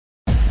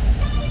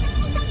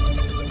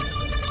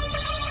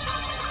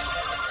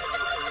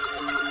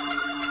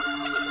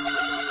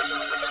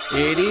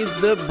It is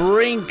the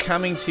Brink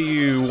coming to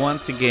you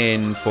once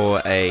again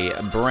for a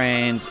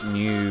brand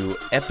new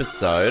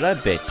episode. I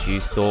bet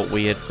you thought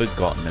we had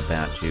forgotten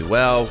about you.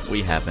 Well,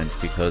 we haven't,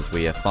 because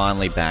we are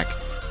finally back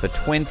for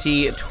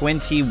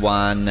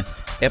 2021,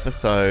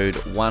 episode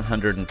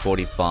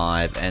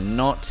 145, and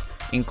not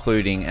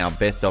including our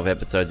best of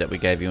episode that we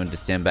gave you in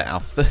December, our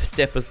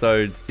first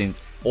episode since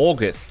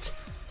August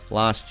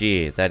last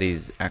year. That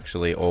is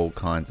actually all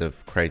kinds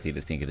of crazy to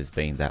think it has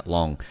been that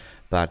long.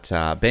 But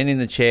Ben in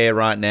the chair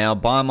right now,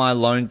 by my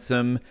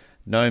lonesome,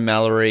 no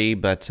Mallory,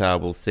 but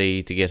we'll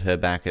see to get her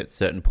back at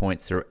certain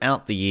points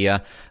throughout the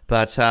year.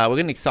 But we've got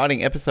an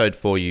exciting episode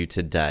for you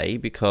today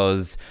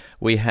because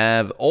we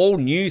have all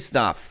new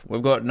stuff.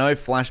 We've got no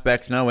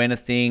flashbacks, no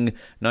anything,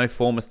 no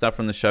former stuff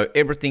from the show.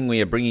 Everything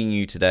we are bringing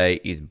you today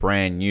is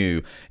brand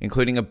new,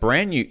 including a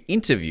brand new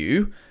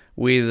interview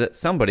with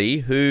somebody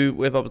who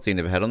we've obviously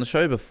never had on the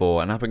show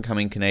before, an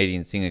up-and-coming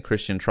Canadian singer,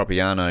 Christian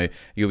Tropiano.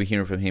 You'll be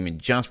hearing from him in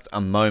just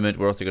a moment.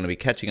 We're also going to be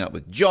catching up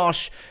with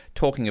Josh,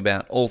 talking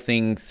about all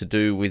things to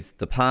do with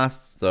the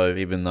past. So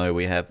even though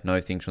we have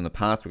no things from the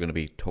past, we're going to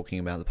be talking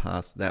about the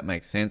past. That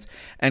makes sense.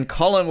 And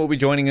Colin will be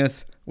joining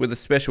us with a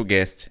special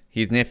guest,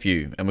 his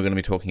nephew, and we're going to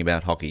be talking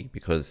about hockey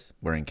because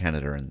we're in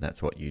Canada and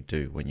that's what you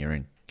do when you're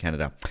in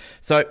Canada.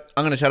 So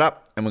I'm going to shut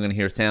up and we're going to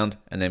hear a sound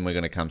and then we're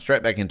going to come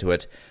straight back into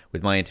it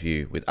with my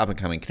interview with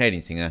up-and-coming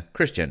Canadian singer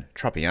Christian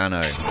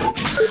Tropiano.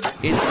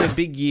 It's a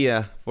big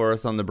year for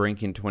us on the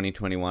Brink in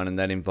 2021, and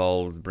that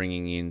involves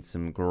bringing in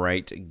some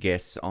great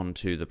guests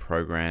onto the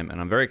program, and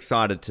I'm very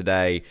excited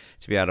today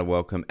to be able to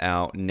welcome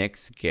our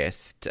next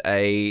guest,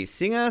 a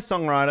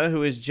singer-songwriter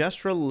who is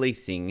just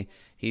releasing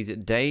his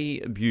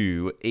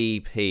debut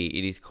EP.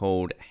 It is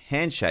called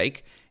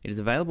Handshake. It is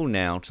available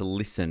now to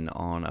listen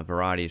on a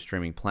variety of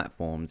streaming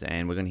platforms,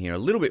 and we're going to hear a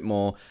little bit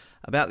more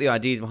about the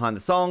ideas behind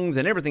the songs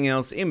and everything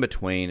else in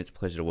between. It's a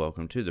pleasure to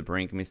welcome to the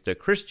Brink Mr.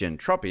 Christian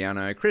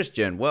Tropiano.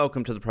 Christian,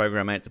 welcome to the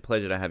program, mate. It's a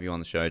pleasure to have you on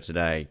the show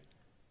today.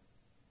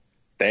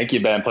 Thank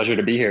you, Ben. Pleasure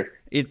to be here.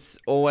 It's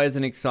always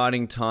an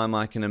exciting time,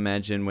 I can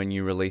imagine, when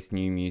you release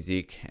new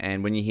music.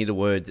 And when you hear the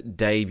words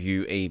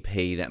debut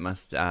EP, that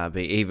must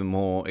be even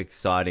more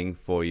exciting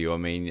for you. I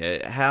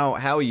mean, how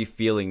are you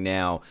feeling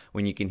now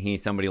when you can hear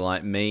somebody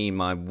like me,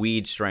 my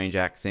weird, strange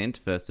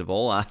accent, first of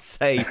all,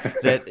 say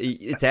that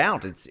it's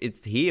out,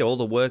 it's here, all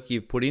the work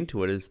you've put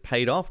into it has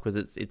paid off because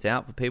it's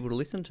out for people to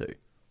listen to?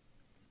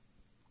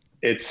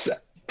 It's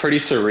pretty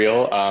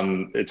surreal.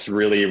 It's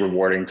really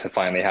rewarding to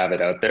finally have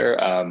it out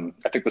there. I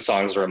think the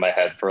songs were in my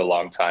head for a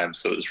long time,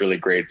 so it was really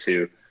great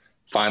to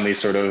finally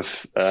sort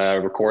of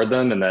record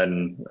them and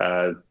then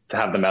to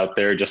have them out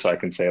there just so I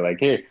can say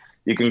like, hey,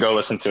 you can go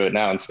listen to it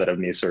now, instead of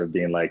me sort of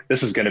being like,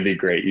 this is going to be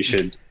great. You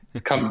should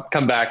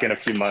come back in a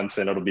few months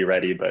and it'll be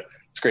ready. But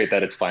it's great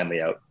that it's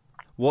finally out.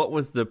 What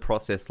was the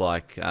process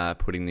like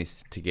putting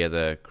this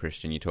together,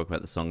 Christian? You talk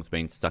about the songs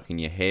being stuck in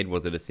your head.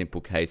 Was it a simple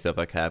case of,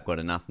 okay, I've got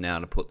enough now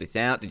to put this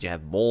out? Did you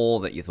have more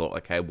that you thought,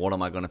 okay, what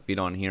am I going to fit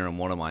on here and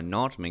what am I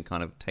not? I mean,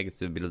 kind of take us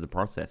through a bit of the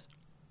process.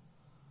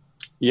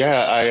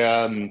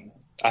 Yeah,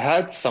 I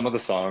had some of the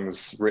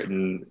songs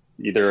written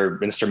either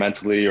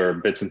instrumentally or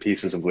bits and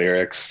pieces of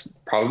lyrics,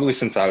 probably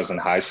since I was in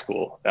high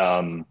school.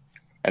 And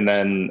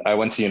then I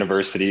went to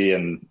university,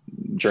 and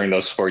during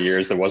those 4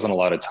 years, there wasn't a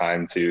lot of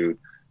time to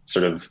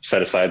sort of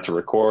set aside to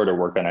record or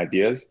work on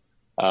ideas.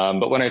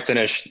 But when I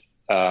finished,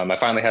 I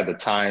finally had the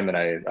time, and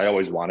I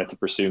always wanted to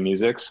pursue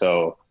music.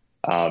 So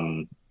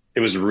it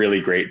was really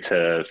great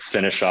to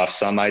finish off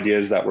some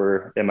ideas that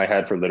were in my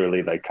head for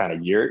literally like kind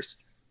of years.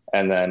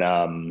 And then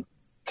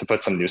to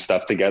put some new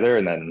stuff together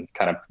and then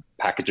kind of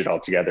package it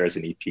all together as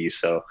an EP.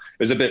 So it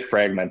was a bit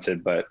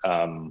fragmented, but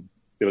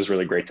it was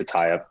really great to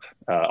tie up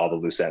all the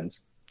loose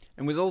ends.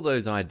 And with all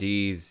those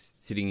ideas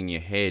sitting in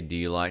your head, do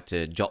you like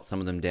to jot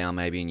some of them down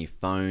maybe in your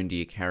phone? Do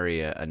you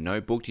carry a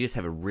notebook? Do you just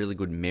have a really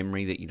good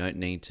memory that you don't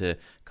need to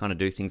kind of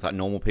do things like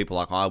normal people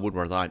like I would,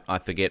 whereas I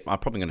forget? I'm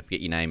probably going to forget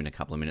your name in a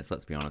couple of minutes,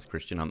 let's be honest,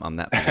 Christian. I'm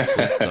that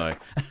forgetful, so...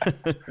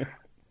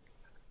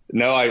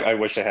 No, I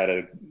wish I had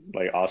a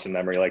awesome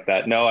memory like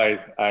that. No,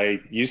 I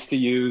used to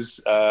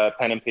use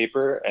pen and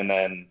paper, and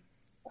then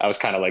I was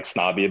kind of like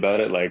snobby about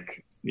it.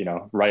 Like, you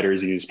know,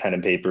 writers use pen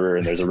and paper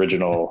and there's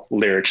original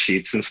lyric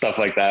sheets and stuff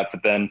like that.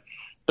 But then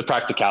the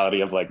practicality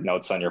of like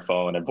notes on your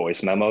phone and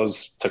voice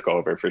memos took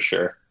over for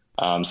sure.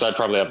 So I'd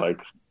probably have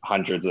like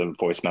hundreds of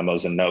voice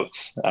memos and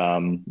notes.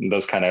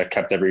 Those kind of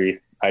kept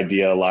every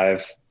idea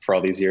alive for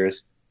all these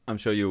years. I'm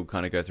sure you'll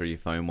kind of go through your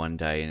phone one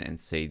day and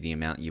see the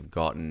amount you've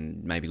got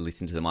and maybe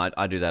listen to them.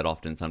 I do that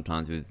often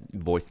sometimes with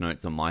voice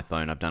notes on my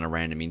phone. I've done a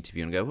random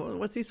interview and go,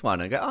 what's this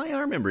one? And I go, oh yeah, I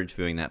remember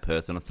interviewing that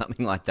person or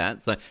something like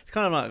that. So it's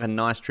kind of like a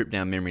nice trip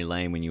down memory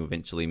lane when you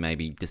eventually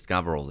maybe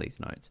discover all these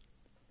notes.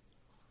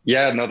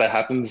 Yeah, no, that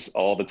happens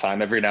all the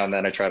time. Every now and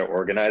then I try to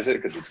organize it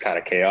because it's kind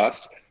of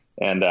chaos.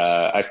 And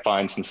I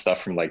find some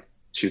stuff from like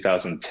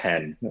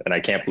 2010 and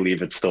I can't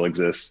believe it still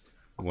exists.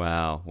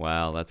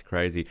 Wow, that's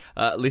crazy.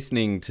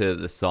 Listening to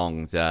the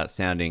songs,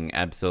 sounding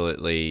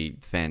absolutely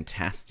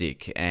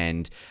fantastic.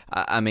 And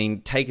I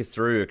mean, take us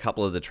through a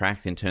couple of the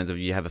tracks in terms of,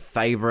 do you have a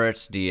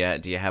favorite? Do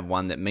you have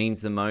one that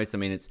means the most? I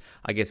mean, it's,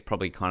 I guess,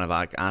 probably kind of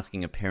like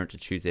asking a parent to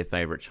choose their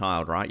favorite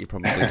child, right? You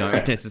probably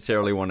don't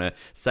necessarily want to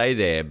say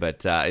there,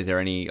 but is there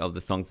any of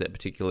the songs that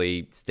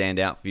particularly stand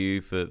out for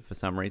you for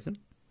some reason?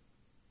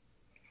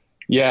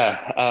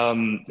 Yeah,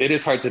 it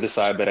is hard to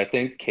decide, but I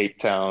think Cape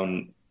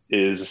Town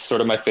is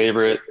sort of my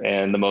favorite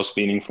and the most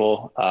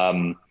meaningful.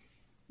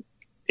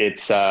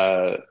 It's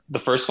the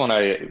first one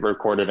I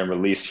recorded and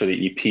released for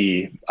the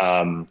EP.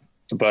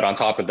 But on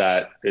top of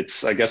that,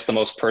 it's, I guess, the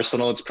most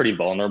personal. It's pretty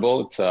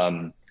vulnerable. It's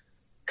kind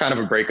of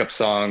a breakup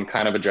song,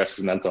 kind of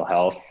addresses mental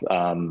health.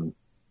 The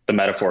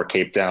metaphor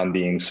Cape Town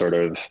being sort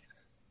of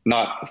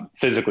not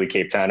physically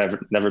Cape Town. I've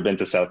never been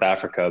to South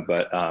Africa,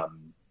 but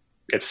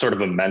it's sort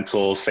of a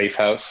mental safe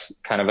house,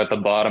 kind of at the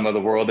bottom of the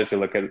world. If you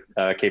look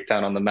at Cape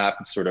Town on the map,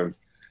 it's sort of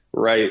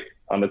right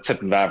on the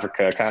tip of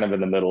Africa, kind of in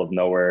the middle of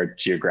nowhere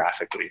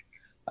geographically.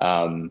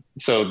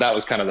 So that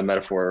was kind of the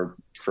metaphor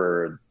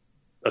for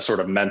a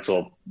sort of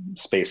mental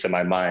space in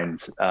my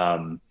mind.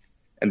 And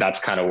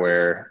that's kind of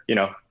where,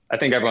 I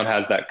think everyone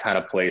has that kind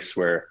of place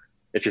where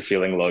if you're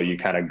feeling low, you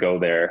kind of go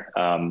there,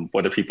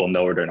 whether people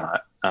know it or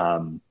not.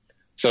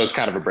 So it's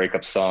kind of a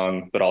breakup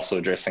song, but also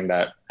addressing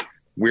that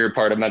weird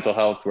part of mental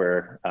health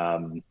where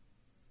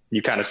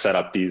you kind of set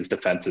up these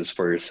defenses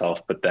for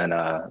yourself, but then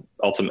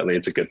ultimately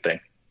it's a good thing.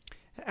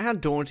 How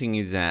daunting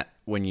is that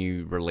when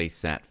you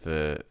release that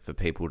for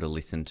people to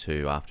listen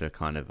to after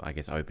kind of, I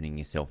guess, opening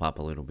yourself up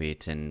a little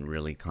bit and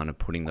really kind of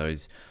putting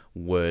those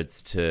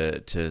words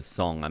to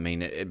song? I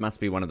mean, it must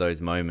be one of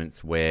those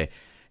moments where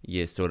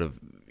you're sort of,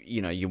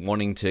 you're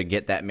wanting to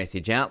get that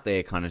message out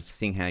there, kind of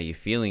sing how you're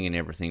feeling and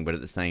everything, but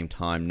at the same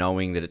time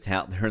knowing that it's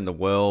out there in the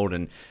world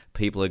and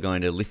people are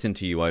going to listen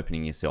to you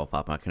opening yourself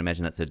up. I can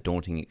imagine that's a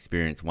daunting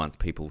experience once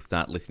people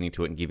start listening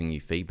to it and giving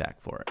you feedback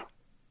for it.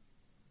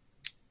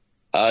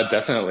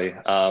 Definitely.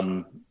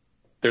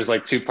 There's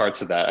like two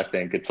parts of that. I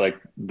think it's like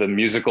the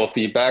musical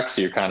feedback.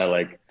 So you're kind of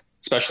like,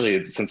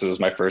 especially since it was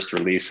my first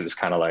release, it's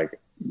kind of like,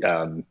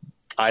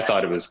 I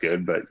thought it was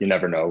good, but you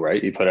never know,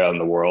 right? You put it out in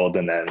the world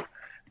and then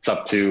it's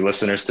up to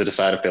listeners to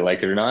decide if they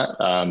like it or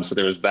not. So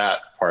there was that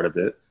part of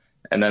it.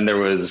 And then there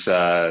was,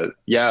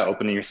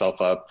 opening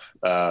yourself up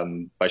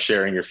by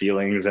sharing your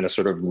feelings in a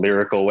sort of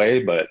lyrical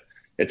way, but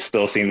it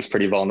still seems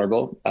pretty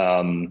vulnerable.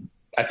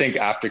 I think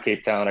after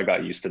Cape Town, I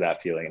got used to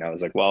that feeling. And I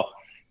was like, well,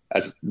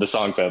 as the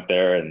song's out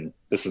there, and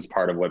this is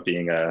part of what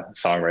being a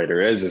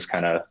songwriter is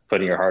kind of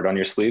putting your heart on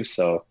your sleeve.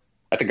 So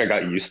I think I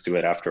got used to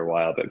it after a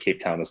while, but Cape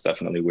Town was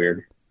definitely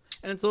weird.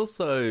 And it's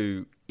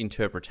also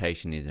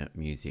interpretation, isn't it,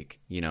 music?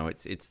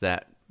 It's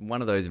that one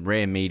of those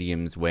rare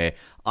mediums where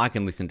I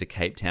can listen to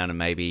Cape Town and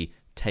maybe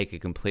take a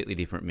completely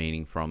different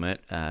meaning from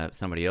it.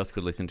 Somebody else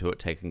could listen to it,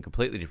 take a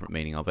completely different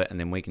meaning of it, and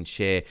then we can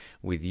share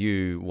with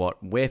you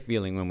what we're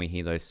feeling when we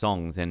hear those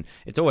songs. And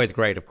it's always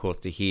great, of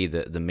course, to hear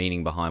the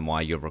meaning behind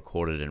why you've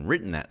recorded and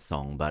written that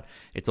song, but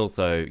it's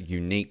also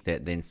unique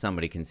that then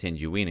somebody can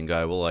send you in and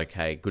go, well,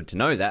 okay, good to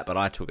know that, but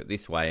I took it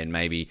this way, and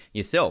maybe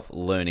yourself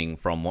learning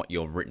from what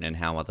you've written and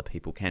how other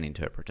people can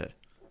interpret it.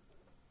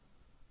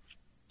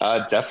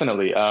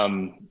 Definitely.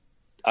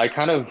 I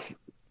kind of,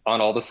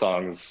 on all the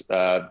songs,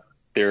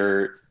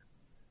 they're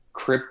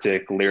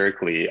cryptic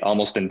lyrically,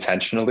 almost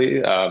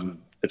intentionally.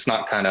 It's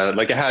not kind of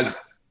like, it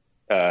has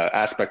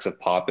aspects of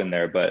pop in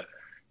there, but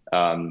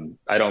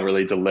I don't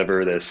really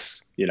deliver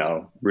this,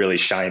 really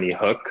shiny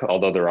hook,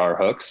 although there are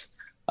hooks.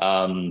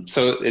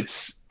 So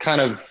it's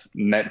kind of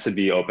meant to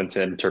be open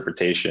to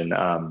interpretation.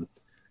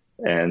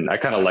 And I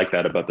kind of like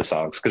that about the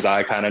songs because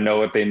I kind of know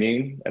what they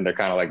mean and they're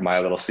kind of like my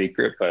little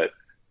secret, but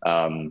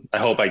I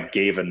hope I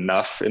gave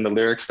enough in the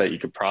lyrics that you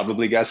could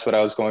probably guess what I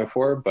was going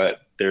for,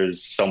 but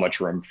there's so much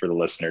room for the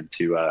listener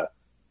to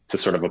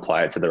sort of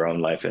apply it to their own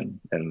life and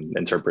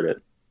interpret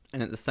it.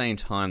 And at the same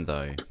time,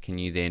 though, can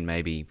you then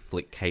maybe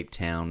flick Cape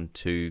Town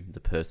to the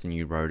person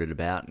you wrote it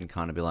about and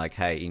kind of be like,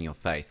 hey, in your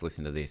face,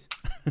 listen to this?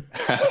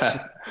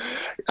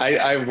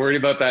 I worry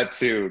about that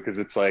too, because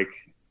it's like,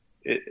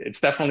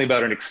 it's definitely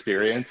about an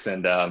experience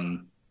and,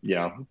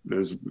 it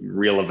was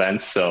real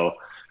events. So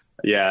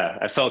yeah,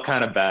 I felt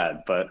kind of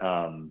bad, but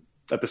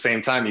at the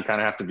same time, you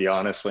kind of have to be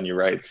honest when you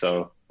write.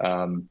 So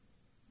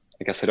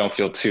I guess I don't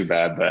feel too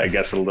bad, but I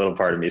guess a little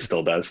part of me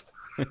still does.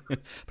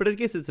 But I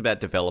guess it's about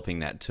developing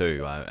that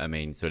too. I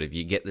mean, sort of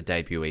you get the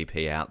debut EP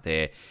out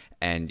there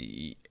and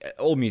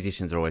all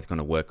musicians are always going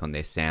to work on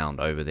their sound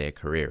over their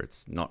career.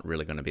 It's not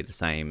really going to be the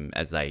same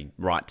as they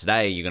write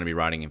today. You're going to be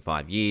writing in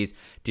 5 years,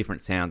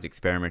 different sounds,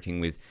 experimenting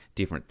with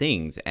different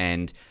things.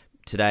 And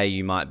today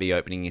you might be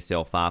opening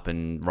yourself up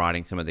and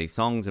writing some of these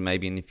songs, and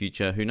maybe in the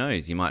future, who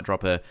knows, you might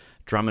drop a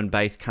drum and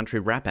bass country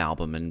rap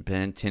album and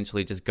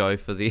potentially just go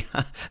for the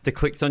the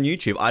clicks on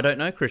YouTube. I don't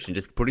know, Christian,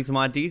 just putting some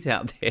ideas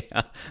out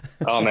there.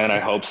 Oh man, I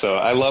hope so.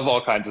 I love all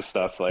kinds of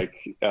stuff. Like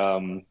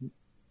in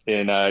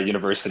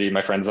university,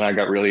 my friends and I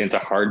got really into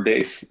hard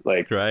bass,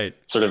 like Great.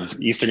 Sort of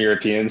Eastern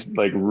Europeans,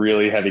 like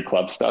really heavy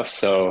club stuff.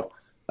 So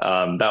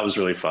That was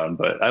really fun.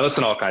 But I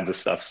listen to all kinds of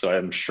stuff, so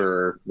I'm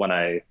sure when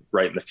I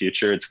write in the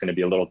future, it's going to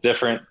be a little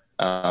different.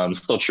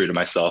 Still true to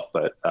myself,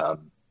 but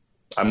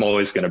I'm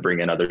always going to bring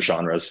in other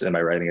genres in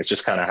my writing. It's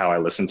just kind of how I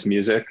listen to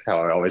music,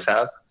 how I always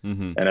have.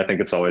 Mm-hmm. And I think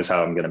it's always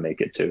how I'm going to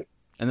make it too.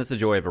 And that's the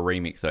joy of a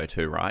remix though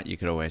too, right? You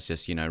could always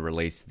just,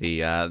 release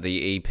the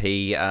EP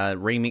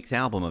remix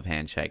album of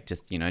Handshake.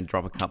 Just,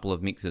 drop a couple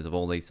of mixes of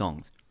all these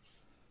songs.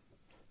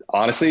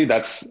 Honestly,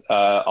 that's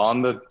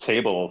on the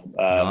table.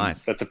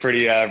 Nice. That's a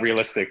pretty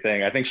realistic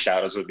thing. I think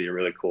Shadows would be a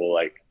really cool,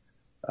 like,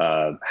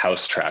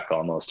 house track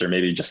almost, or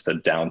maybe just a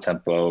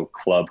down-tempo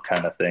club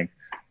kind of thing.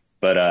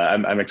 But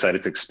I'm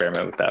excited to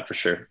experiment with that for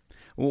sure.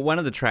 Well, one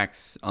of the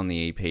tracks on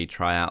the EP,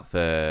 Try Out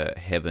for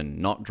Heaven,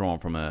 not drawn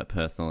from a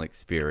personal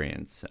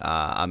experience.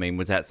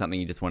 Was that something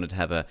you just wanted to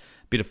have a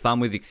bit of fun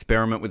with,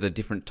 experiment with a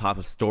different type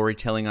of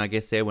storytelling, I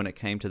guess, there when it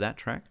came to that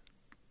track?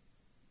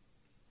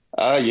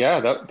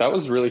 Yeah, that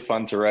was really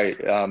fun to write.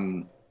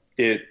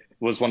 It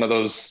was one of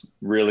those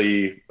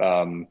really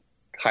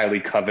highly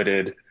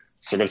coveted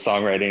sort of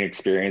songwriting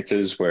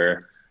experiences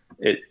where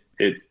it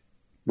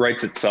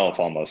writes itself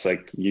almost.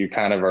 Like you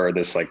kind of are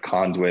this like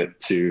conduit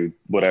to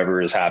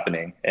whatever is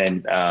happening.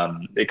 And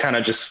it kind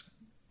of just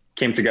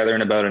came together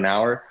in about an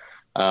hour.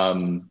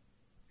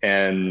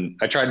 And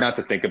I tried not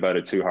to think about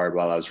it too hard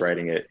while I was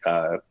writing it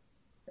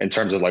in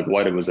terms of like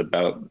what it was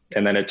about.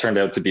 And then it turned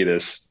out to be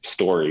this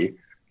story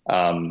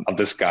of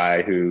this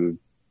guy who,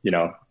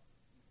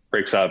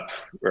 breaks up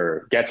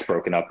or gets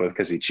broken up with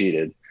because he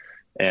cheated.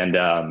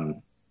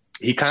 And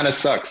he kind of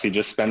sucks. He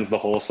just spends the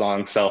whole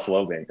song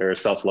self-loathing.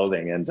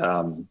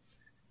 And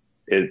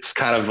it's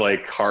kind of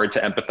like hard to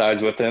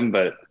empathize with him,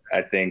 but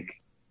I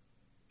think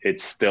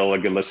it's still a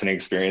good listening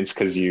experience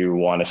because you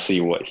want to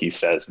see what he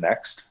says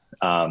next.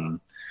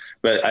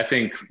 But I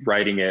think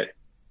writing it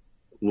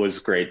was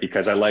great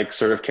because I like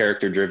sort of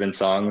character-driven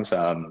songs.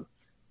 I'm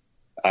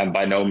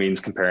by no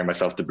means comparing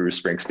myself to Bruce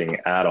Springsteen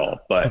at all,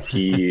 but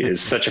he is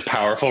such a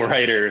powerful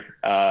writer.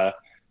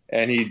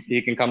 And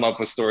he can come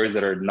up with stories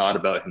that are not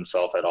about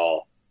himself at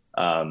all,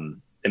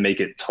 and make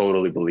it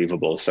totally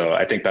believable. So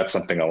I think that's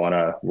something I want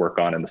to work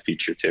on in the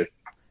future too.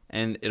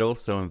 And it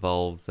also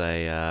involves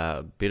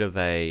a bit of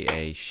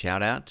a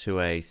shout out to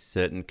a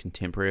certain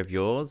contemporary of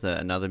yours,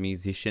 another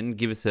musician.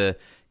 Give us a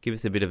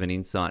bit of an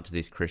insight to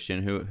this,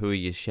 Christian. Who are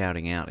you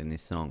shouting out in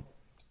this song?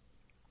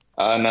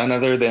 None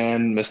other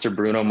than Mr.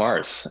 Bruno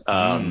Mars.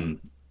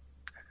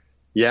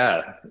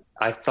 Yeah,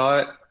 I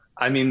thought,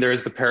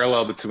 there's the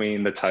parallel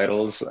between the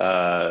titles,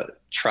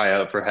 Try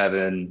Out for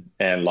Heaven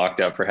and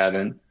Locked Out for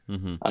Heaven.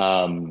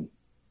 Mm-hmm.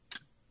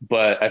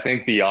 But I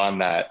think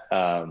beyond that,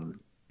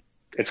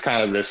 it's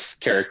kind of this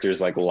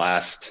character's like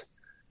last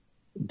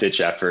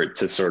ditch effort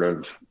to sort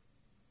of,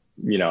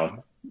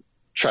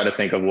 try to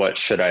think of what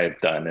should I have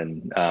done.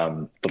 And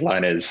the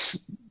line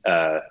is,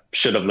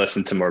 should have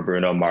listened to more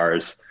Bruno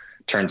Mars.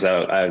 Turns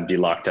out I'd be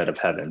locked out of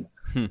heaven.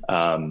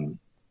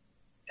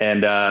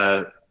 And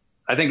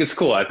I think it's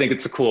cool. I think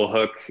it's a cool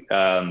hook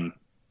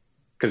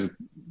because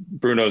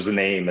Bruno's a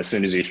name as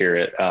soon as you hear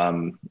it,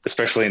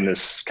 especially in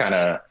this kind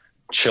of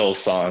chill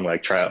song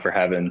like Try Out for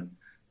Heaven.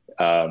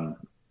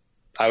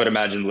 I would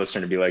imagine the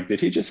listener to be like,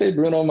 did he just say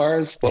Bruno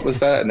Mars? What was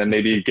that? And then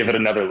maybe give it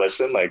another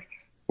listen. Like,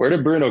 where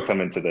did Bruno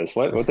come into this?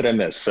 What did I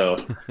miss?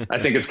 So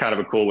I think it's kind of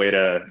a cool way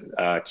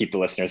to keep the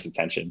listener's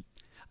attention.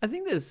 I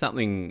think there's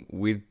something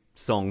with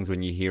songs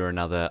when you hear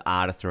another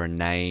artist or a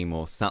name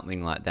or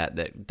something like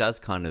that does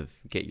kind of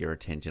get your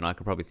attention. I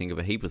could probably think of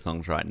a heap of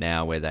songs right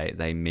now where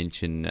they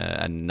mention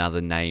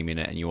another name in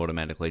it and you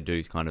automatically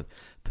do kind of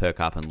perk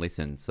up and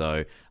listen.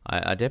 So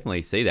I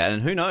definitely see that.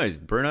 And who knows,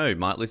 Bruno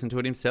might listen to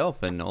it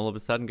himself and all of a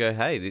sudden go,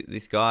 hey,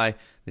 this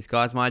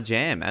guy's my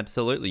jam.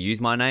 Absolutely. Use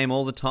my name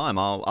all the time.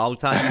 I'll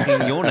start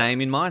using your name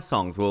in my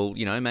songs. We'll,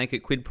 make it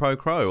quid pro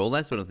quo, all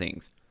that sort of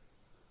things.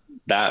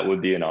 That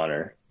would be an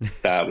honor.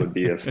 That would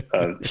be a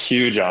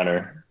huge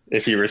honor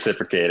if he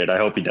reciprocated. I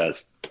hope he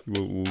does.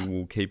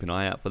 We'll keep an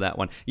eye out for that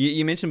one.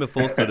 You mentioned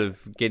before sort of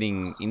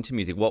getting into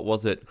music. What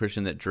was it,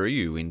 Christian, that drew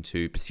you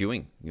into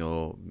pursuing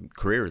your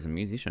career as a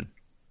musician?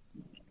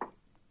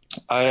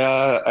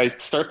 I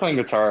started playing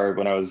guitar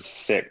when I was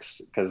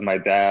 6 because my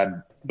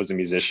dad was a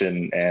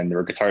musician and there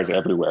were guitars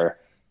everywhere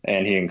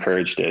and he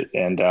encouraged it.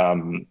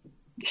 And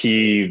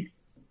he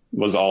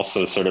was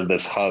also sort of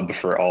this hub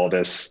for all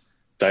this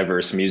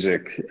diverse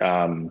music.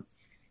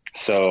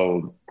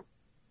 So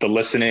the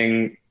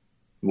listening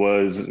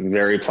was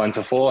very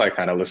plentiful. I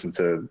kind of listened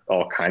to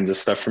all kinds of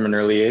stuff from an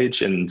early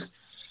age, and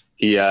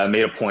he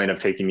made a point of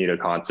taking me to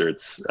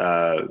concerts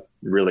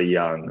really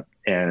young,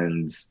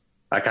 and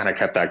I kind of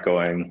kept that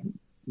going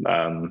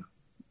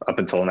up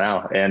until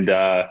now. And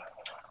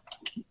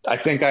I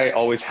think I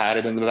always had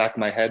it in the back of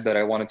my head that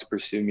I wanted to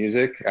pursue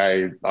music.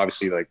 I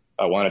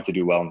wanted to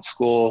do well in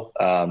school.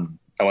 I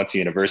went to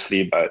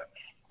university, but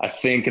I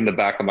think in the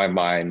back of my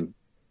mind,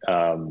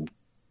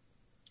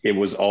 it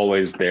was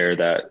always there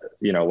that,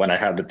 when I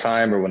had the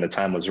time or when the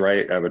time was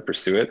right, I would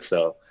pursue it.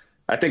 So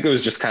I think it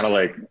was just kind of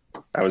like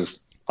I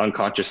was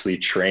unconsciously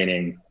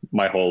training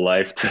my whole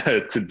life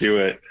to do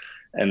it.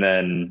 And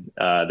then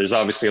there's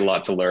obviously a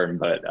lot to learn,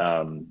 but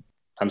I'm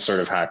sort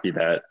of happy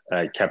that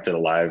I kept it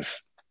alive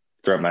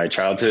throughout my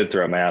childhood,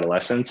 throughout my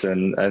adolescence.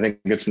 And I think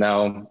it's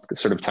now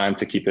sort of time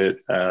to keep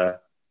it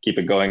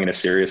going in a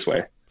serious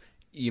way.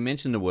 You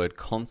mentioned the word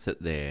concert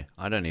there.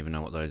 I don't even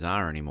know what those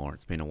are anymore.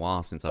 It's been a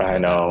while since I've I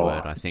heard know. that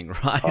word, I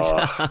think, right?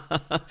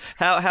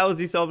 How has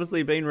this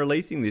obviously been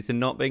releasing this and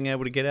not being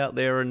able to get out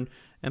there and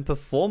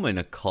perform in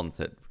a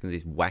concert in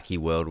this wacky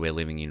world we're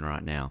living in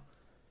right now?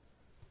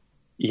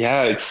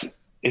 Yeah,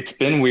 it's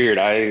been weird.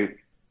 I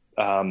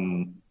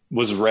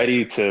was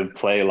ready to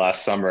play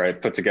last summer. I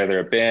put together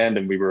a band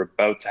and we were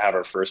about to have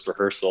our first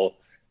rehearsal.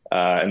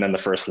 And then the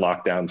first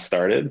lockdown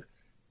started.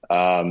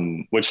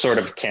 Which sort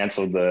of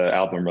canceled the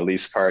album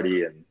release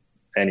party and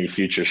any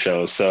future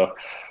shows. So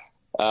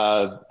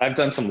I've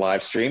done some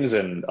live streams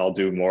and I'll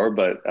do more,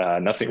 but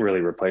nothing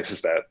really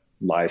replaces that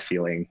live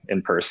feeling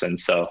in person.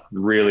 So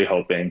really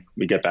hoping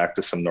we get back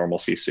to some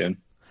normalcy soon.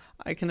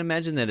 I can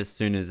imagine that as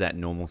soon as that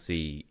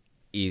normalcy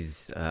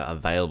is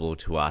available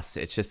to us,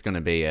 it's just going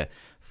to be a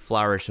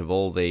flourish of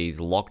all these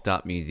locked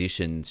up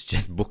musicians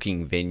just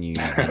booking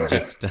venues and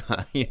just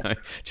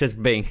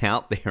just being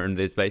out there, and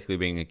there's basically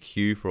being a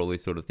queue for all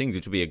these sort of things,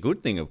 which will be a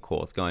good thing, of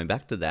course, going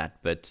back to that.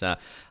 But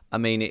I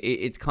mean,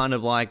 it's kind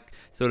of like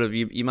sort of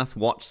you must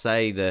watch,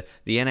 say, the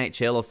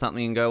NHL or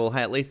something and go, well,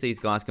 hey, at least these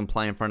guys can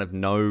play in front of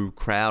no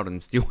crowd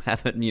and still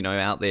have it,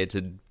 out there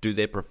to do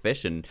their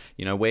profession.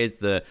 Where's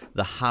the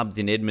hubs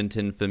in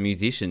Edmonton for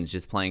musicians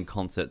just playing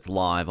concerts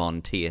live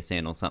on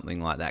TSN or something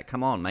like that?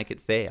 Come on, make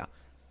it fair.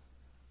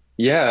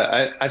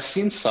 Yeah, I've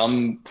seen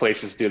some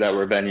places do that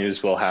where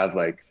venues will have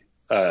like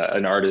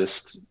an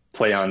artist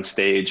play on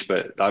stage,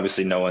 but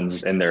obviously no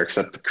one's in there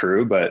except the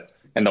crew,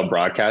 and they'll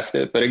broadcast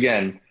it. But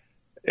again,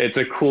 it's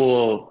a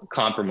cool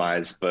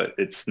compromise, but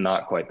it's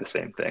not quite the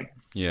same thing.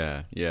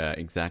 Yeah,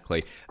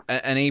 exactly.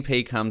 An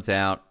EP comes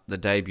out, the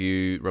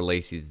debut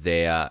release is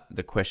there,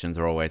 the questions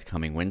are always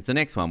coming. When's the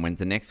next one?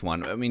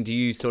 I mean, do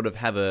you sort of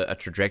have a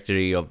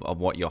trajectory of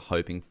what you're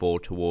hoping for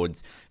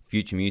towards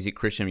future music,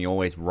 Christian? You're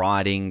always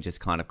writing, just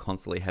kind of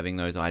constantly having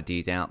those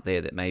ideas out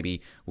there that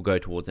maybe will go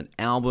towards an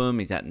album.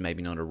 Is that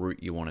maybe not a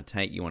route you want to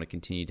take? You want to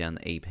continue down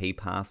the EP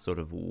path? Sort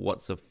of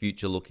what's the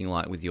future looking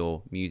like with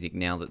your music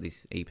now that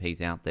this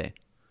EP's out there?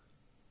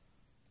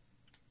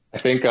 I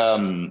think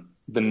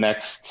the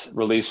next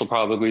release will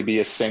probably be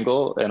a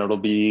single, and it'll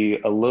be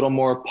a little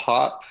more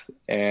pop.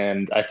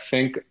 And I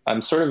think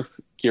I'm sort of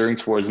gearing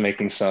towards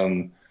making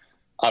some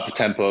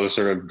up-tempo,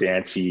 sort of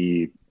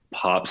dancey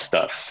pop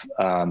stuff,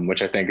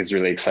 which I think is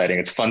really exciting.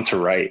 It's fun to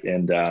write,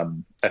 and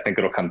I think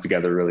it'll come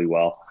together really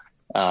well.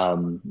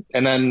 And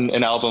then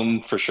an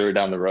album for sure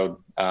down the road,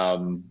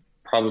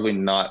 probably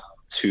not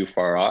too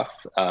far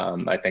off.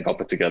 I think I'll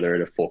put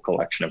together a full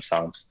collection of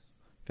songs.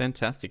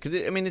 Fantastic.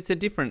 Because, I mean, it's a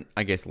different,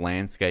 I guess,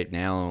 landscape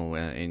now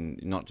in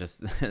not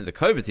just the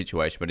COVID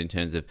situation, but in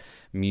terms of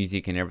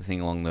music and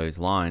everything along those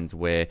lines,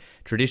 where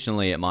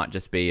traditionally it might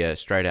just be a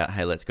straight out,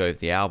 hey, let's go with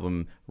the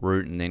album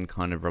route and then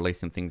kind of release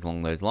some things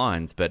along those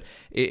lines. But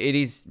it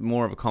is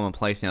more of a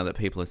commonplace now that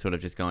people are sort of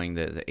just going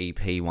the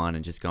EP one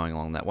and just going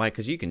along that way,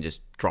 because you can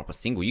just drop a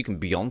single. You can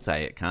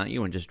Beyonce it, can't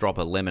you? And just drop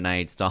a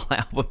Lemonade-style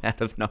album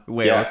out of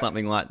nowhere or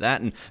something like that.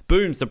 And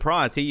boom,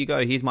 surprise, here you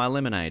go. Here's my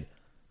Lemonade.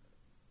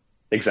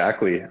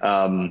 Exactly.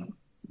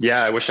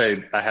 I wish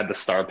I had the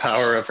star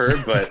power of her,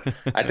 but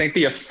I think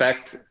the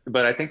effect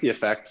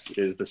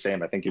is the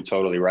same. I think you're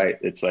totally right.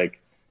 It's like,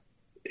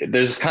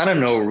 there's kind of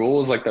no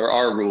rules. Like, there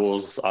are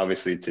rules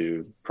obviously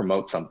to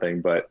promote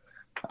something, but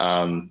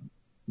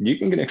you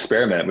can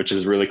experiment, which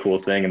is a really cool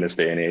thing in this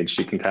day and age.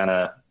 You can kind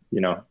of,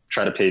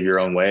 try to pave your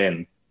own way.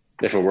 And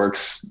if it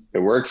works, it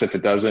works. If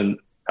it doesn't,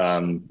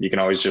 you can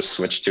always just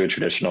switch to a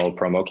traditional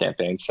promo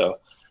campaign. So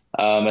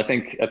I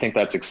think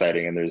that's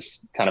exciting, and there's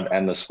kind of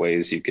endless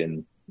ways you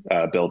can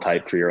build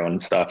hype for your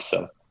own stuff.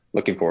 So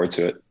looking forward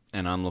to it.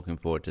 And I'm looking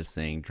forward to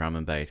seeing drum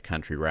and bass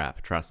country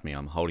rap. Trust me,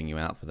 I'm holding you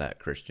out for that,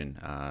 Christian.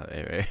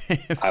 I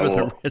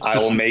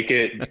will make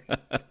it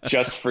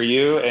just for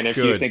you. And if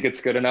you think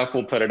it's good enough,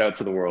 we'll put it out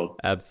to the world.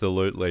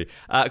 Absolutely.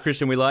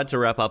 Christian, we like to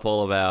wrap up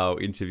all of our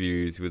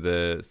interviews with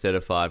a set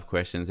of 5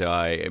 questions.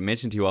 I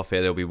mentioned to you off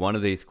air, there'll be one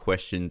of these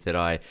questions that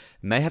I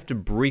may have to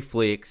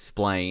briefly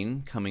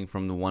explain, coming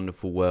from the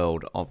wonderful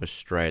world of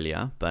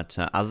Australia. But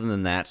other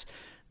than that,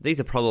 these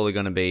are probably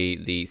going to be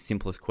the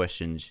simplest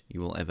questions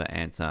you will ever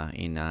answer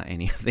in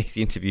any of these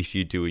interviews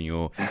you do in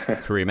your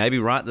career. Maybe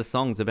write the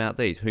songs about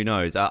these. Who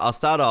knows? I'll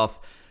start off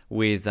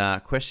with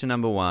question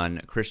number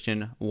 1.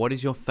 Christian, what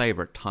is your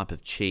favorite type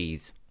of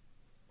cheese?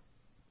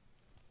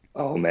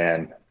 Oh,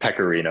 man.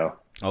 Pecorino.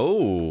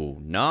 Oh,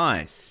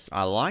 nice.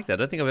 I like that. I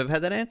don't think I've ever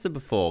had that answer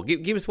before.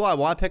 Give us why.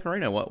 Why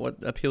pecorino?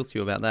 What appeals to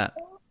you about that?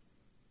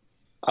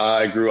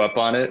 I grew up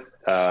on it.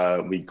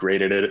 We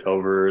grated it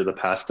over the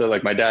pasta.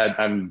 Like, my dad,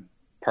 I'm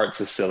part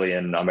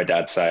Sicilian on my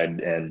dad's side,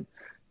 and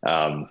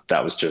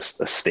that was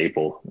just a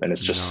staple, and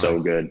it's just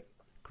so good.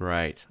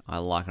 Great. I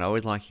like it. I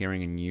always like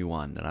hearing a new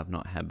one that I've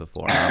not had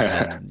before.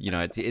 And,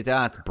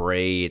 it's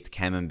brie, it's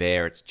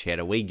camembert, it's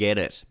cheddar. We get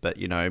it, but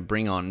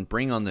bring on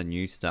the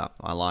new stuff.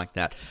 I like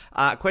that.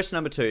 Question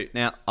number 2.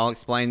 Now, I'll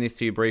explain this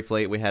to you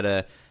briefly. We had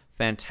a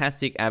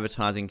fantastic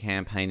advertising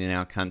campaign in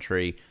our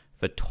country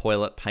for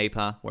toilet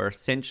paper, where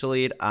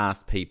essentially it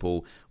asked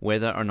people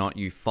whether or not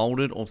you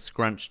folded or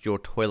scrunched your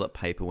toilet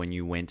paper when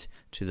you went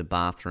to the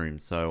bathroom.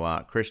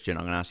 So, Christian,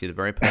 I'm going to ask you the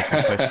very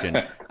personal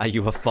question. Are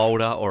you a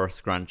folder or a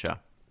scruncher?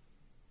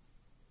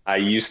 I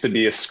used to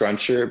be a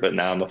scruncher, but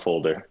now I'm a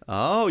folder.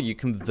 Oh, you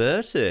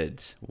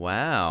converted.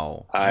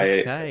 Wow.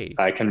 Okay.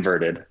 I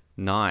converted.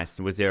 Nice.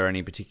 Was there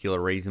any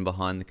particular reason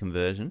behind the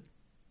conversion?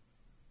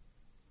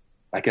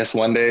 I guess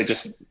one day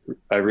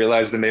I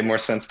realized it made more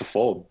sense to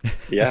fold.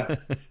 Yeah.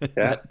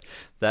 Yeah.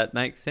 That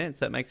makes sense.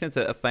 That makes sense.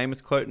 A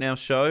famous quote in our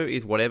show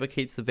is whatever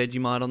keeps the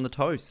Vegemite on the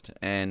toast.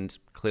 And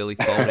clearly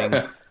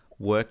folding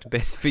worked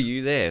best for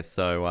you there.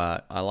 So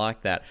I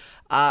like that.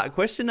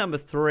 Question number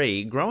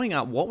 3. Growing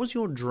up, what was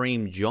your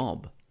dream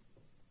job?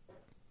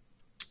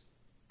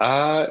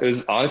 It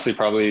was honestly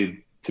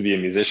probably to be a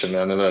musician.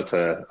 I know that's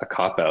a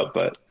cop-out,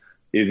 but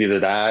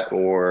either that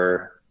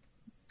or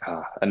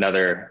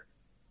another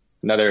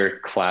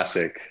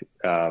classic,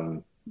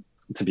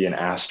 to be an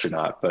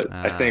astronaut, but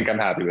I think I'm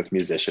happy with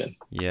musician.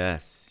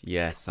 Yes.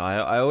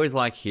 I always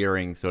like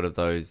hearing sort of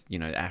those,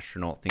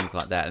 astronaut things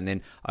like that. And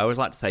then I always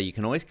like to say you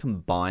can always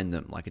combine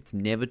them. Like it's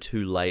never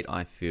too late,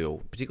 I feel.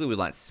 Particularly with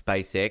like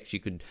SpaceX, you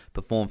could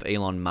perform for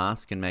Elon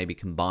Musk and maybe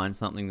combine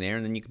something there,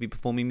 and then you could be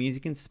performing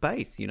music in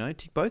space,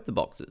 tick both the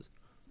boxes.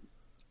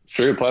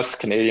 True. Plus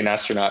Canadian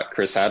astronaut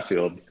Chris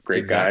Hadfield,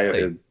 great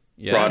guy.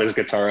 Yeah. Brought his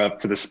guitar up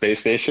to the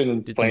space station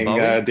and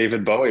playing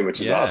David Bowie,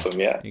 which is awesome.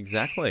 Yeah,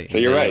 exactly. So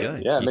you're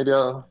right. Yeah,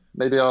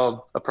 maybe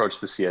I'll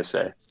approach the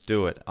CSA.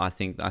 Do it. I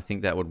think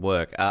that would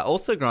work.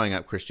 Also, growing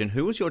up, Christian,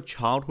 who was your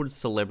childhood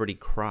celebrity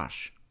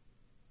crush?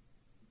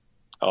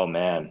 Oh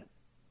man,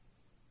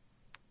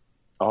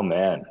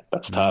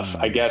 that's tough.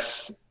 I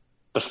guess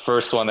the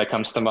first one that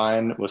comes to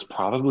mind was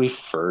probably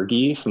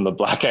Fergie from the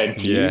Black Eyed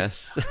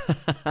Peas.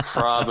 Yes,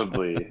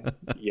 probably.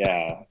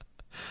 Yeah,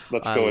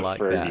 let's go with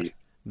Fergie. That.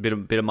 Bit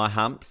of My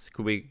Humps.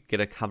 Could we get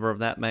a cover of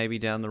that maybe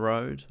down the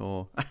road?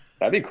 Or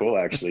that'd be cool,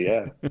 actually.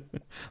 Yeah.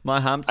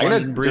 My Humps. I'm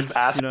gonna just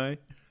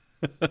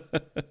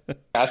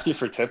ask you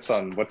for tips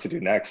on what to do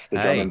next. The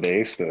drum and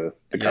bass, the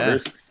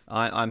covers.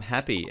 I'm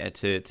happy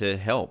to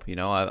help.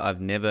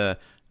 I've never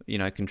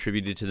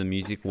contributed to the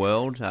music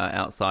world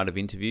outside of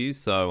interviews.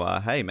 So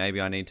hey,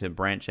 maybe I need to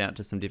branch out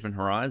to some different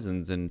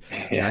horizons and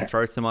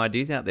throw some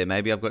ideas out there.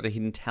 Maybe I've got a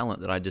hidden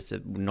talent that I just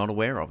am not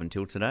aware of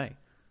until today.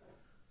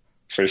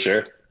 For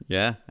sure.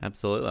 Yeah,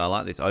 absolutely. I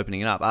like this,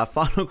 opening it up. Our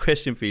final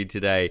question for you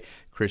today,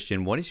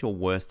 Christian. What is your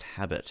worst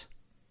habit?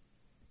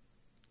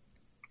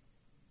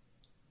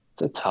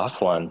 It's a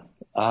tough one.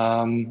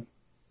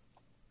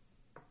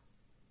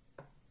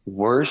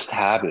 Worst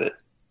habit.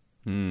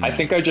 I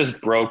think I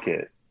just broke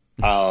it.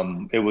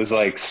 It was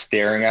like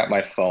staring at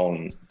my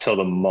phone till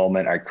the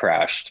moment I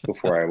crashed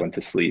before I went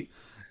to sleep.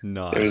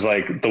 Nice. It was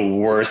like the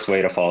worst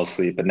way to fall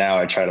asleep. But now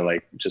I try to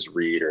like just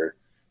read or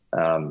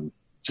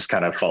just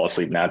kind of fall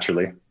asleep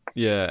naturally.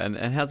 Yeah,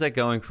 and how's that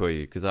going for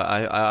you? Because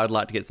I'd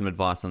like to get some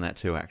advice on that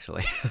too,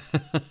 actually.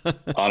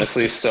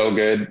 Honestly, so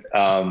good.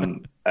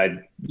 I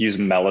use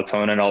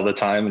melatonin all the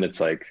time, and it's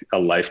like a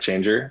life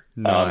changer.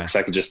 Nice. Because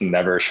I could just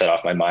never shut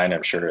off my mind.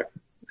 I'm sure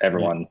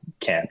everyone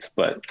can't,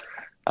 but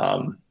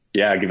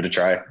give it a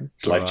try.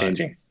 It's life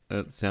changing.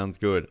 That sounds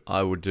good.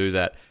 I would do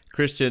that.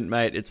 Christian,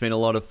 mate, it's been a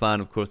lot of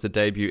fun. Of course, the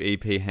debut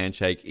EP,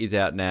 Handshake, is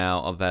out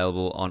now,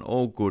 available on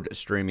all good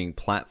streaming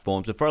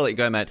platforms. Before I let you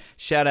go, mate,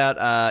 shout out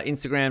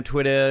Instagram,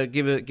 Twitter.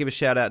 Give a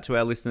shout out to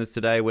our listeners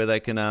today where they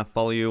can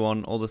follow you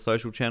on all the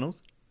social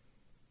channels.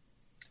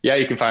 Yeah,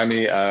 you can find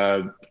me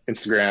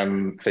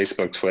Instagram,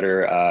 Facebook,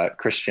 Twitter,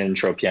 Christian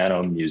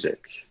Tropiano Music.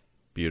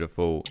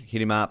 Beautiful.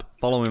 Hit him up,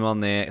 follow him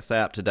on there, stay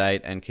up to date,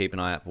 and keep an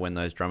eye out for when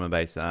those drum and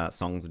bass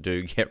songs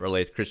do get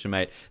released. Christian,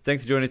 mate,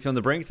 thanks for joining us on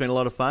The Brink. It's been a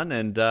lot of fun,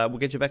 and we'll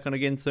get you back on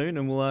again soon,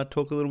 and we'll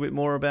talk a little bit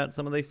more about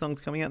some of these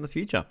songs coming out in the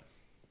future.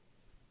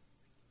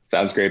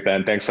 Sounds great,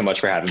 Ben. Thanks so much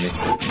for having me.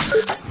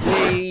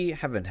 We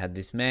haven't had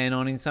this man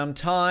on in some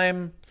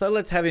time, so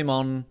let's have him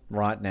on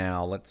right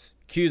now. Let's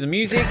cue the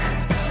music.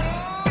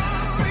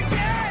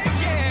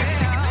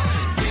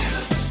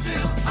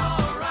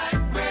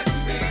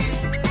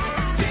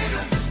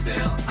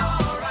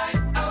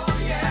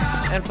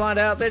 And find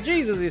out that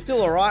Jesus is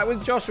still alright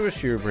with Joshua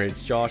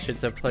Shoebridge. Josh,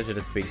 it's a pleasure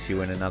to speak to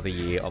you in another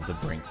year of The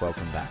Brink.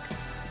 Welcome back.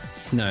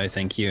 No,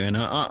 thank you. And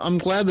I'm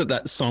glad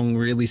that song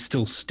really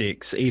still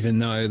sticks, even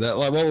though that,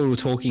 like what we were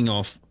talking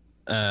about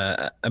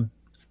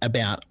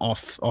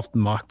off the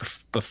mic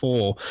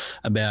before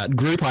about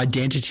group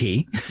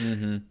identity.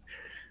 Mm-hmm.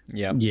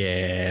 Yeah.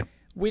 Yeah.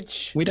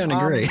 Which we don't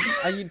agree.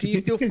 Do you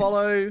still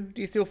follow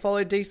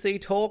DC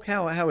Talk?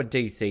 How are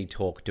DC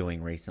Talk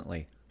doing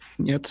recently?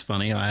 Yeah, it's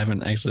funny. I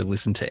haven't actually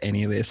listened to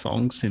any of their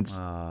songs since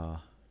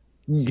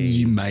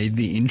You made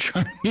the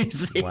intro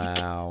music.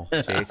 Wow.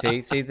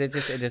 Gee, see, it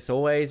just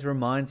always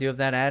reminds you of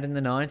that ad in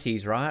the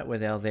 90s, right? Where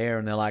they're there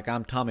and they're like,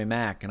 I'm Tommy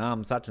Mac and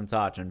I'm such and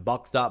such and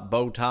boxed up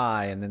bow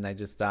tie. And then they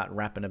just start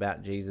rapping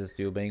about Jesus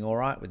still being all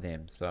right with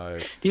them. So,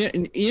 you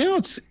know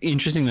what's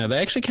interesting though?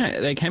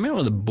 They came out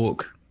with a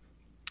book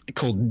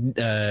called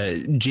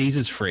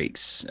Jesus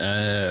Freaks.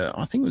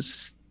 I think it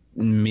was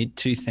mid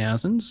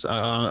 2000s.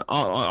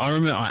 I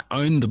remember I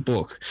owned the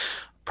book.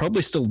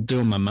 Probably still do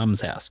in my mum's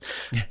house,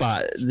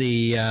 but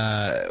the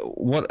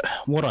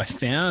what I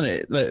found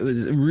it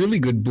was a really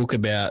good book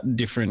about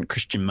different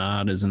Christian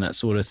martyrs and that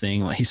sort of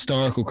thing, like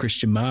historical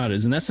Christian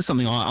martyrs, and that's just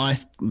something I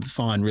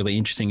find really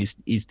interesting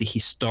is the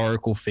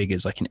historical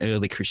figures like in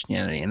early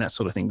Christianity and that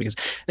sort of thing, because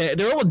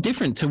they're all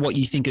different to what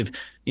you think of,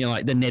 you know,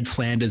 like the Ned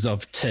Flanders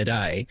of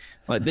today.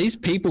 Like these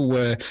people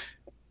were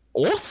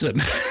awesome.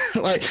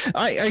 Like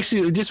I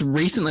actually just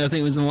recently, I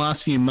think it was in the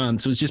last few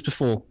months, it was just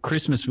before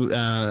Christmas,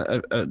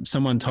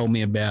 someone told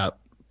me about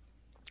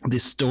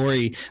this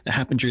story that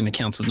happened during the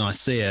Council of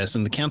Nicaea.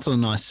 And the Council of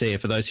Nicaea,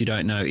 for those who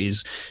don't know,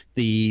 is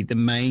the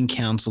main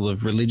council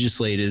of religious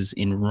leaders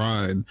in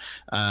Rome,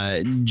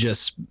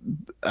 just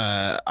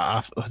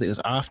I think it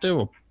was after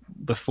or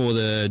before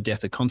the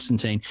death of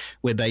Constantine,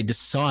 where they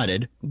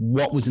decided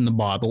what was in the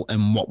Bible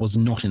and what was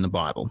not in the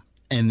Bible.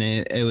 And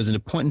it was at a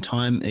point in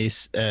time,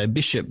 this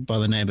bishop by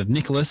the name of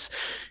Nicholas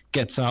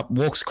gets up,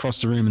 walks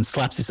across the room and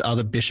slaps this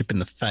other bishop in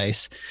the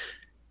face.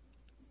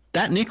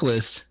 That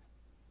Nicholas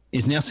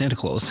is now Santa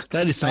Claus.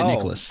 That is Saint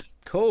Nicholas.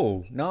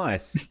 Cool.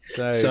 Nice.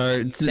 So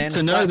Santa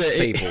to know that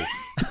people.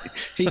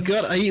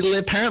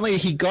 Apparently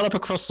he got up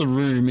across the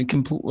room and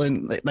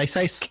completely, they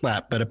say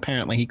slap, but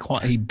apparently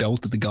he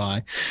belted the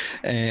guy.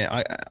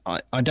 I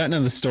don't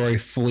know the story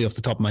fully off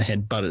the top of my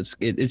head, but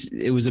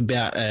it was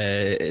about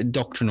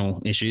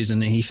doctrinal issues,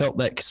 and he felt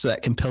that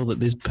compelled that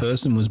this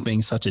person was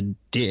being such a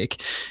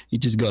dick. He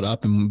just got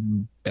up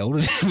and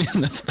belted him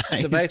in the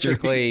face. So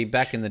basically,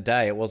 back in the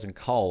day, it wasn't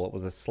coal; it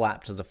was a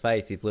slap to the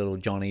face if little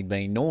Johnny'd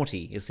been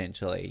naughty.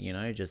 Essentially, you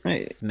know, just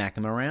smack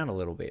him around a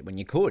little bit when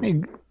you could.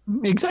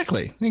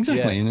 Exactly.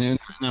 Yeah. And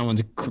no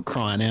one's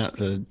crying out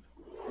for.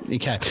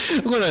 Okay,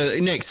 we've got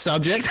a next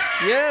subject.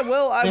 Yeah,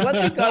 well, one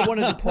thing I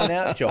wanted to point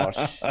out,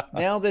 Josh,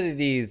 now that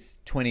it is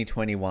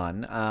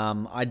 2021,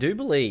 I do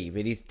believe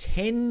it is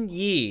 10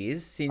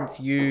 years since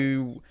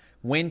you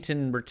went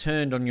and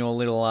returned on your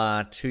little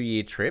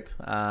 2-year trip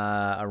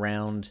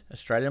around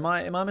Australia.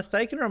 Am I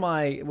mistaken, or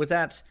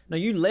no,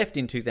 you left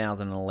in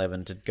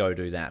 2011 to go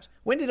do that.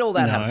 When did all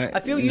that happen? I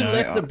feel you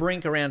left the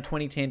Brink around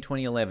 2010,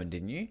 2011,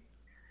 didn't you?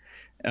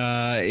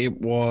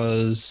 It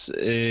was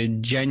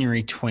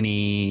January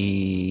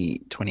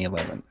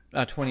 2011.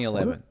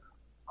 2011.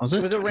 Was it?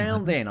 It was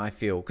around then, I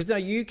feel. Because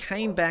you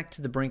came back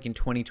to the Brink in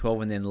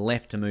 2012 and then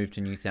left to move to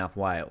New South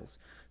Wales.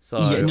 So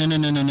yeah,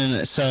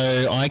 no.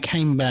 So I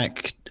came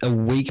back a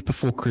week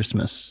before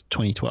Christmas,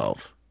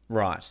 2012.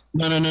 Right.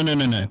 No.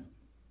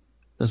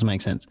 Doesn't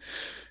make sense.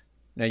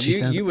 No,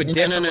 you were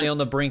definitely on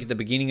the Brink at the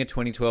beginning of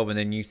 2012, and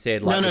then you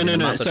said like within a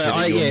month or two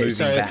that you were moving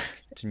back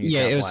to New South Wales.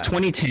 Yeah, it was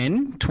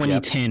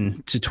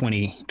 2010 to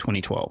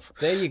 2012.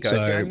 There you go. So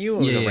I knew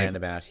it was around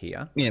about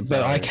here. Yeah,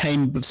 so.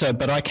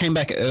 but I came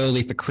back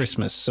early for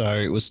Christmas, so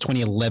it was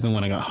 2011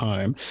 when I got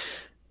home.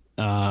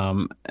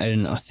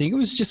 And I think it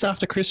was just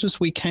after Christmas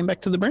we came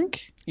back to the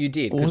Brink. You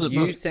did,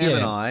 because Sam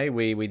and I,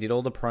 we did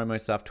all the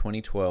promo stuff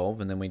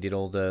 2012, and then we did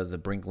all the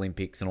Brink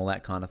Olympics and all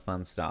that kind of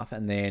fun stuff,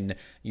 and then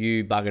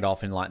you buggered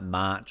off in like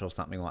March or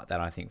something like that,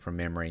 I think, from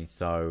memory.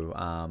 So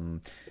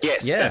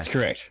yes, that's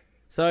correct.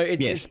 So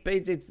it's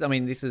I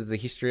mean, this is the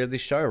history of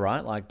this show,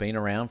 right? Like, been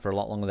around for a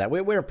lot longer than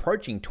that. We're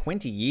approaching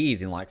 20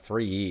 years in like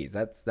 3 years.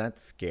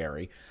 That's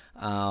scary.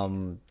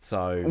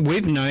 So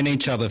we've known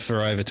each other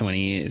for over 20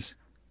 years.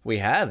 We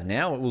have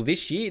now. Well,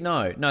 this year?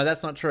 No,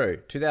 that's not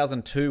true.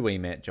 2002 we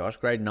met, Josh.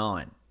 Grade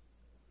 9.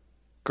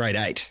 Grade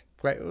 8.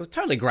 It was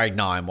totally grade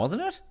 9,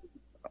 wasn't it?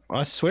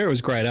 I swear it was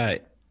grade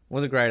 8.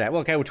 Was it grade 8?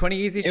 Well, okay, 20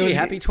 years this year.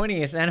 Happy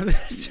 20th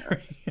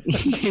anniversary.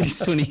 It is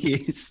 20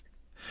 years.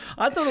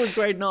 I thought it was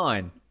grade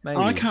 9. Maybe.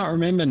 I can't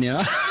remember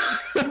now.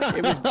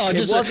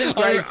 It wasn't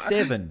grade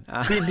 7.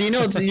 Do you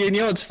know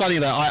what's funny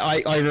though?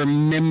 I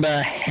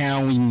remember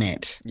how we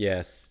met.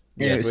 Yes.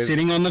 Yeah,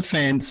 sitting on the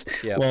fence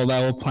while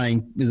they were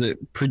playing. Is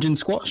it pigeon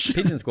squash?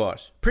 Pigeon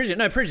squash. Pigeon.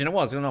 No, pigeon. It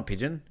was not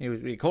pigeon.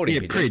 We called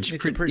him pigeon.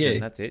 Mr. Pigeon. Yeah.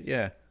 That's it.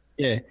 Yeah.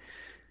 Yeah.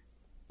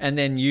 And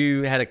then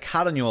you had a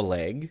cut on your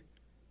leg,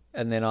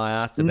 and then I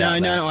asked about that.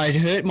 No, I'd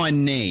hurt my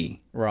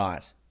knee.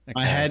 Right.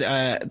 Okay. I had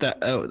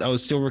I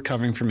was still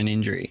recovering from an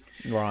injury.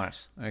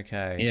 Right.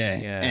 Okay.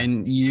 Yeah.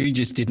 And you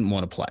just didn't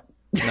want to play.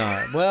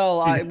 No.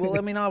 Well, I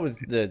was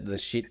the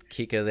shit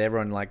kicker.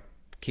 Everyone like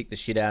kicked the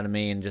shit out of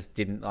me and just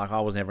didn't I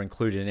was never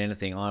included in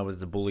anything. I was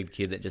the bullied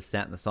kid that just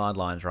sat in the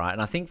sidelines, right?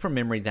 And I think from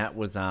memory that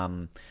was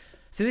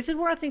so this is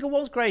where I think it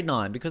was grade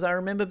 9, because I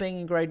remember being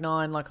in grade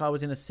 9 like I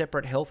was in a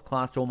separate health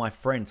class to all my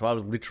friends, so I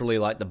was literally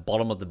like the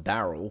bottom of the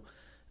barrel.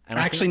 And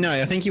I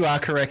think you are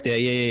correct there.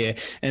 Yeah.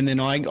 And then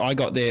I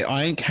got there.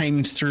 I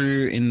came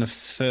through in the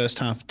first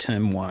half of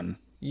term 1.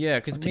 Yeah,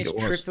 because Miss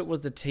Triffett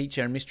was the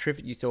teacher, and Miss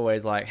Triffett used to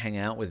always like hang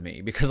out with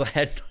me because I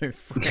had no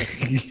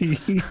friends.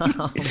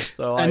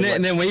 And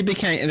then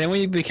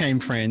we became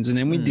friends, and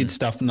then we did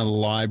stuff in the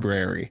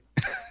library.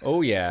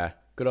 Oh yeah,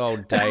 good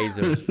old days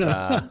of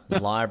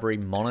library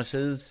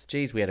monitors.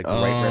 Geez, we had a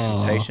great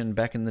reputation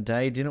back in the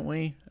day, didn't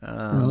we?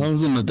 I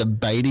was on the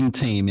debating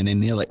team and in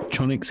the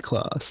electronics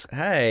class.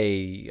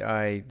 Hey,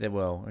 I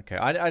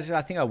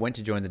think I went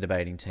to join the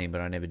debating team,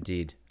 but I never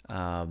did.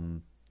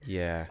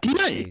 Yeah. Do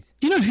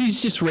you know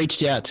who's just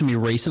reached out to me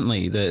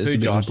recently? Who,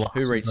 Josh?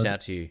 Who reached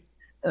out to you?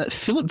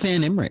 Philip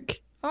Van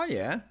Emmerich. Oh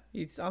yeah,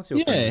 I'm still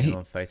friends with him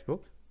on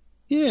Facebook.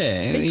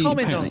 Yeah, he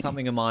commented on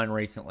something of mine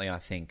recently. I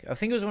think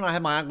it was when I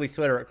had my ugly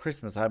sweater at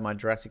Christmas. I had my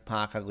Jurassic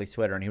Park ugly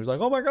sweater, and he was like,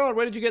 "Oh my god,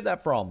 where did you get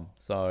that from?"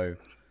 So,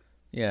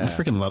 yeah, I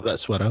freaking love that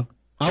sweater.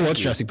 I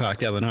watched Jurassic Park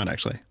the other night,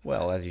 actually.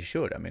 Well, as you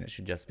should. I mean, it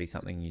should just be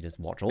something you just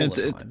watch all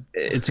the time.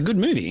 It's a good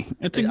movie.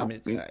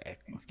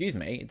 Excuse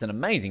me, it's an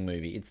amazing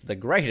movie. It's the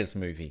greatest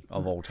movie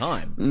of all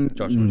time.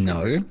 Josh,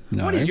 no.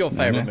 What is your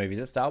favorite movie? Is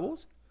it Star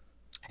Wars?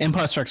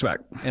 Empire Strikes Back.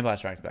 Empire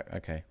Strikes Back.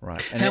 Okay,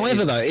 right. And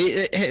However,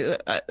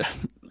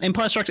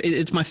 Empire Strikes.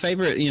 It's my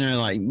favorite.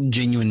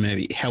 Genuine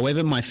movie.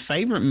 However, my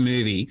favorite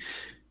movie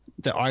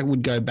that I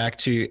would go back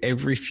to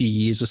every few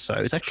years or so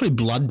is actually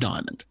Blood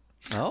Diamond.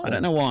 Oh, I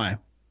don't know why.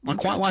 I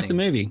quite like the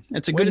movie.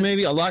 It's a good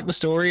movie. I like the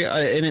story,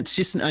 and it's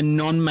just a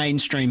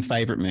non-mainstream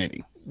favorite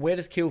movie. Where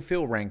does Kill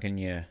Phil rank in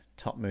your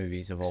top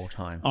movies of all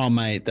time? Oh,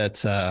 mate,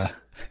 that's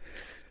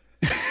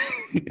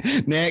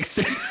next.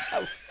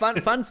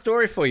 Fun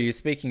story for you.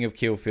 Speaking of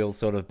Kill Phil,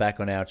 sort of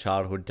back on our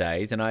childhood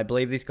days, and I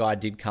believe this guy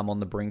did come on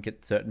the Brink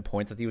at certain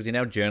points. I think he was in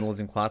our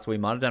journalism class. We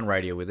might have done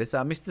radio with us.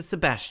 Mr.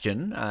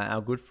 Sebastian,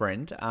 our good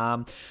friend. I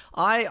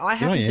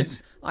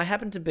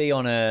happened to be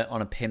on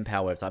a pen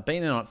pal website.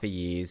 Been on it for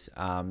years.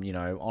 On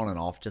and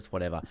off, just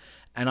whatever.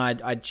 And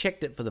I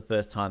checked it for the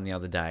first time the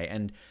other day,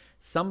 and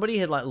somebody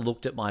had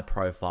looked at my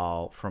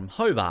profile from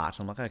Hobart.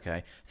 I'm like,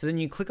 okay. So then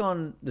you click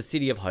on the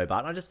city of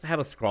Hobart, and I just have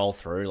a scroll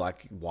through,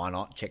 why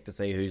not check to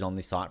see who's on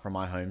this site from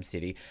my home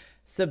city.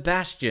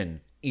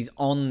 Sebastian is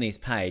on this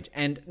page.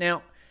 And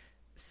now,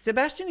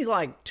 Sebastian is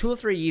 2 or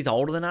 3 years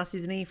older than us,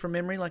 isn't he, from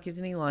memory?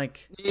 Isn't he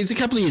He's a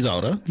couple of years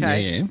older.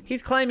 Okay. Yeah.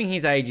 He's claiming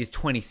his age is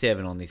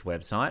 27 on this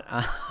website.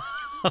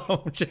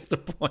 Just to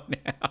point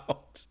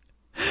out.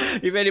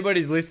 If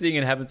anybody's listening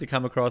and happens to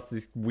come across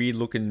this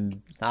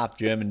weird-looking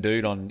half-German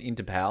dude on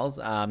Interpals,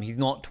 he's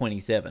not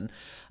 27.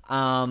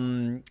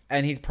 And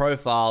his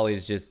profile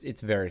is just,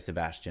 it's very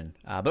Sebastian.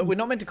 But we're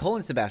not meant to call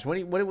him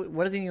Sebastian.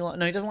 What does he like?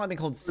 No, he doesn't like being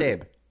called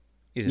Seb.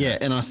 Yeah,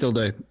 and I still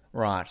do.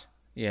 Right.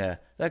 Yeah.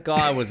 That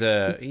guy was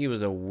he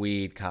was a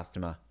weird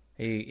customer.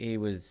 He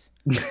was...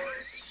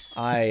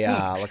 I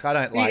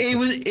don't like...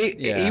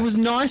 He was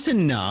nice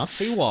enough.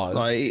 He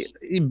was.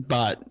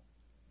 But...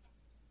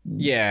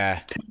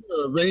 Yeah.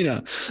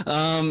 Arena.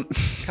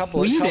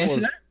 Couple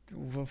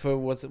for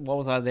what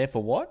was I there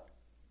for? What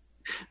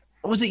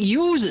was it?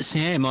 You or was it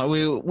Sam?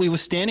 We were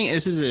standing.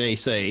 This is at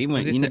EC.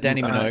 Was this the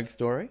Danny Minogue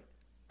story?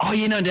 Oh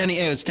yeah, no, Danny.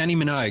 Yeah, it was Danny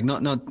Minogue,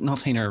 not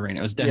Tina Arena.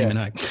 It was Danny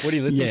Minogue. What are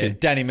you listening to?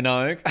 Danny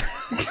Minogue.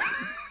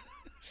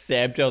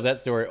 Sam tells that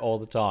story all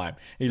the time.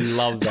 He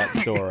loves that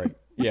story.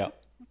 Yep.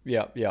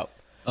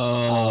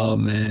 Oh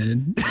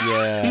man.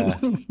 Yeah.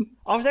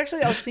 I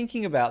was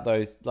thinking about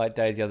those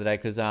days the other day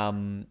because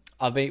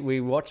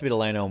we watched a bit of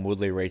Lano and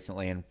Woodley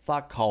recently, and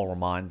fuck, Cole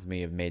reminds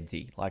me of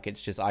Medsy.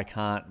 It's just I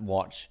can't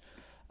watch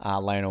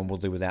Lano and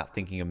Woodley without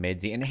thinking of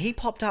Medsy. And he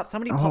popped up.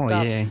 Somebody popped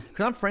up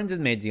because I'm friends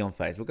with Medsy on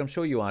Facebook. I'm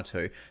sure you are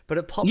too. But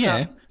it popped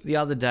up the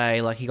other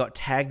day. He got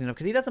tagged in it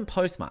because he doesn't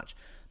post much.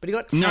 But he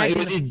got tagged. No, it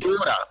was his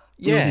daughter.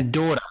 Yeah. It was his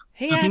daughter.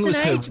 He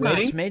hasn't aged much,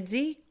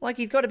 Medsy.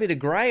 He's got a bit of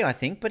grey, I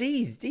think, but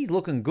he's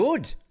looking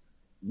good.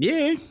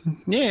 Yeah.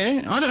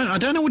 I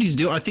don't know what he's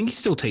doing. I think he's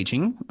still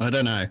teaching. I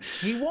don't know.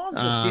 He was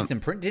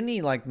assistant didn't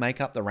he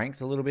make up the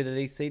ranks a little bit at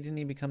EC? Didn't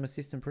he become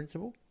assistant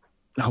principal?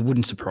 That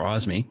wouldn't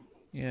surprise me.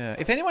 Yeah.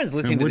 If anyone's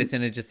listening to this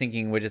and is just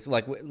thinking we're just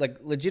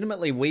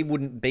legitimately we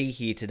wouldn't be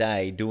here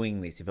today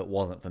doing this if it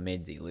wasn't for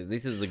Medsy.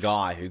 This is a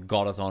guy who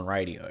got us on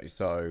radio.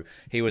 So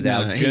he was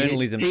our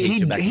journalism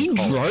teacher back in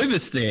college. He drove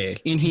us there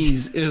in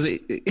his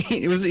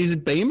it was his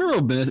Beamer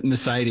or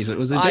Mercedes. It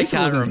was I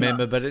can't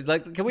remember,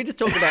 but can we just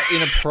talk about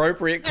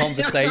inappropriate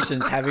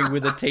conversations having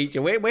with a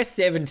teacher? We're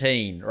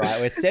 17,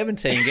 right? We're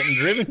 17 getting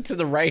driven to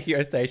the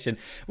radio station.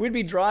 We'd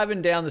be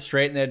driving down the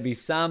street and there'd be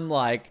some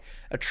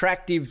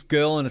attractive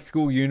girl in a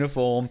school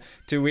uniform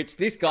to which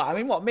this guy,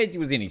 Medsy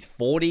was in his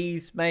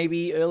 40s,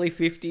 maybe early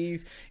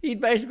 50s. He'd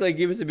basically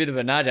give us a bit of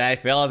a nudge. Hey,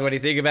 fellas, what do you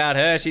think about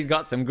her? She's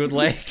got some good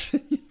legs.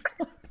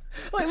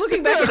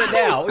 Looking back at it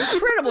now,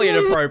 incredibly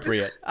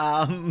inappropriate.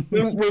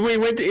 When we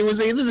went, it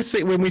was either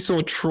when we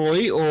saw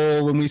Troy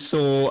or when we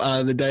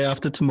saw The Day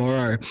After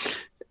Tomorrow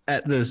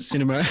at the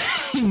cinema,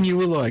 and you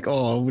were like,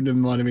 "Oh, I wouldn't have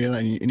minded me,"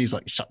 and he's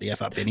like, "Shut the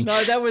f up, Benny."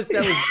 No, that was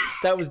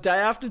Day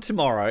After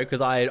Tomorrow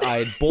because I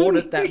had bought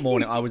it that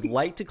morning. I was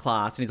late to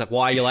class, and he's like,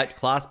 "Why are you late to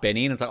class,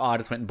 Benny?" And it's like, "Oh, I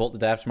just went and bought The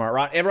Day After Tomorrow."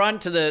 Right, everyone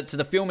to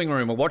the filming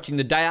room. We're watching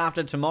The Day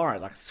After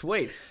Tomorrow.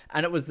 Sweet.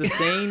 And it was the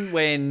scene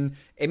when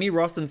Emmy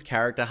Rossum's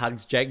character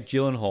hugs Jake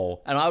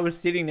Gyllenhaal, and I was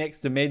sitting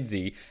next to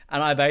Medsy,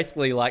 and I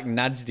basically like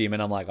nudged him,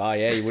 and I'm like, oh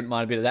yeah, you wouldn't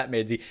mind a bit of that,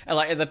 Medsy. And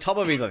like at the top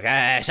of his like,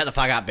 shut the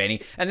fuck up,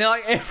 Benny. And then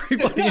like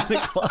everybody in the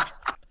class.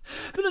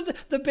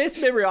 But the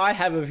best memory I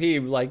have of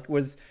him like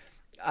was,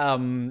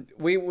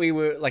 we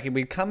were like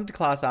we'd come to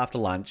class after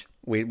lunch.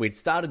 We'd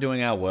started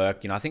doing our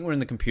work. You know, I think we're in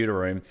the computer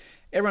room.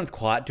 Everyone's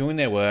quiet doing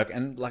their work,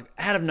 and like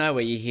out of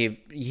nowhere you hear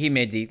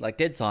Medsy like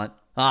dead silent.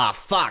 Ah,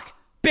 fuck,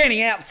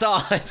 Benny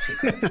outside.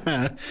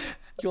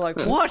 You're like,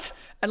 what?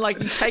 And like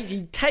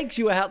he takes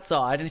you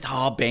outside, and it's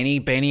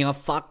Benny, I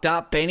fucked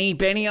up. Benny,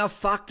 I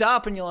fucked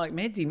up. And you're like,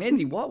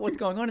 Medsy, what's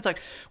going on? It's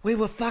like, we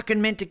were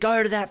fucking meant to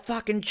go to that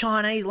fucking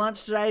Chinese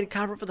lunch today to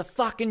cover it for the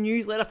fucking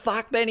newsletter.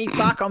 Fuck, Benny,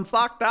 fuck, I'm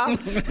fucked up.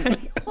 And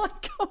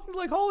you're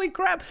like, holy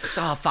crap.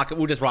 So, fuck it,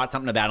 we'll just write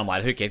something about him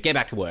later. Who cares? Get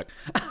back to work.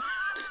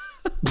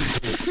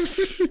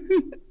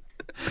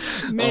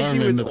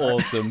 Medsy was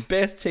awesome.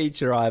 Best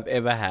teacher I've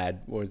ever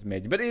had was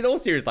Medsy. But in all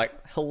seriousness,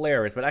 like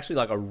hilarious, but actually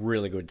like a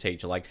really good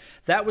teacher. Like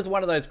that was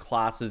one of those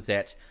classes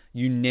that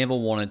you never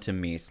wanted to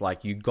miss.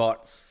 Like you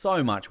got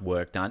so much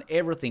work done.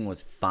 Everything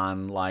was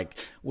fun. Like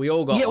we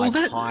all got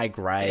high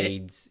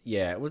grades.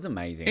 Yeah, it was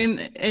amazing.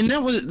 And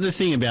that was the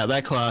thing about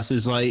that class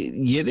is like,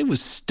 yeah, there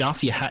was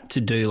stuff you had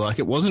to do. Like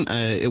it wasn't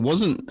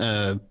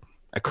a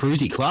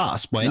cruisy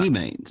class by any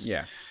means.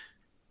 Yeah.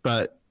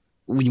 But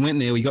we went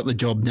there, we got the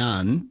job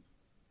done.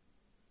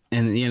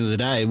 And at the end of the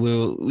day, we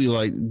were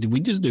like, did we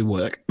just do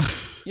work?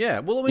 Yeah,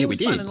 well, I mean, it was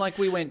fun, and like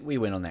we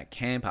went on that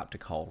camp up to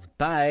Coles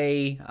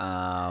Bay,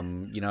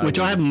 which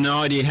I have no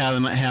idea how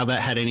that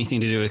had anything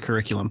to do with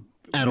curriculum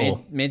at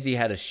all. Medsy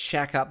had a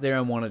shack up there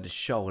and wanted to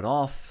show it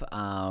off.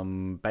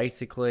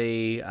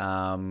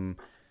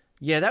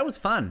 Yeah, that was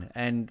fun.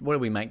 And what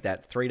did we make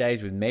that 3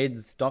 days with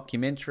Meds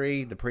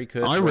documentary, the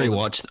precursor? I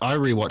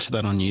rewatched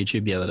that on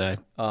YouTube the other day.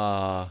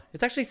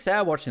 It's actually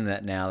sad watching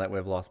that now that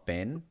we've lost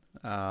Ben.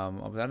 I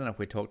don't know if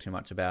we talked too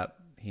much about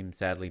him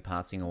sadly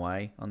passing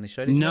away on this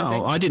show.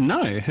 No, I didn't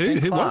know.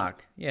 Who Clark.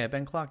 What? Yeah,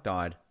 Ben Clark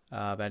died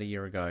about a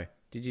year ago.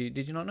 Did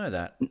you not know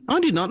that? I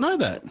did not know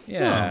that.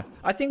 Yeah. Oh.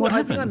 I think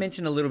I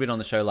mentioned a little bit on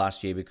the show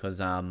last year because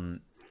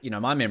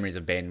my memories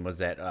of Ben was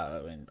that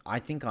I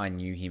think I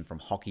knew him from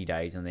hockey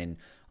days and then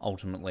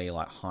ultimately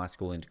like high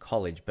school into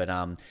college. But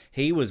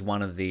he was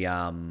one of the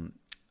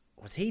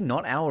was he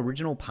not our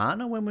original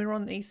partner when we were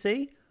on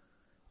EC?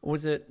 Or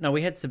was it? No,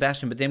 we had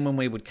Sebastian, but then when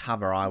we would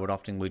cover,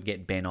 we'd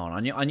get Ben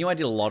on. I knew I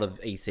did a lot of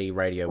EC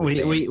radio with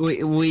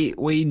Ben.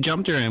 We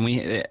jumped around.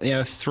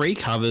 Our three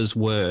covers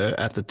were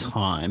at the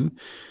time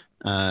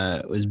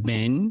it was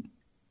Ben,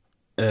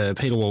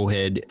 Peter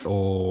Wallhead,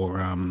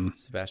 or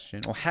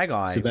Sebastian or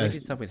Haggai. We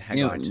did stuff with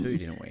Haggai too,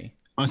 didn't we?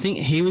 I think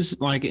he was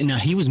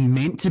he was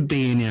meant to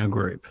be in our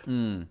group.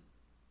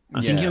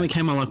 I think he only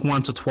came on like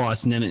once or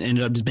twice, and then it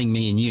ended up just being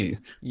me and you.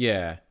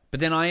 Yeah. But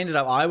then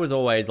I was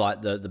always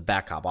like the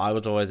backup. I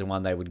was always the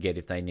one they would get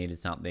if they needed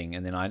something.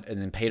 And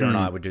then Peter and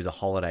I would do the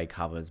holiday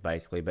covers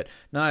basically. But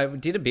no, we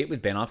did a bit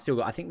with Ben. I've still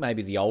got, I think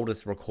maybe the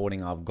oldest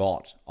recording I've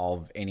got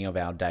of any of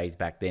our days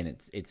back then.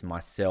 It's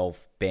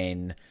myself,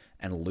 Ben,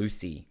 and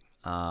Lucy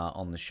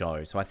on the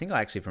show. So I think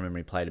I actually from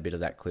memory played a bit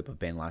of that clip of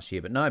Ben last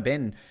year. But no,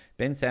 Ben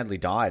sadly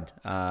died.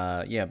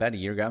 About a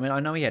year ago. I mean,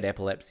 I know he had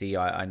epilepsy.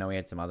 I know he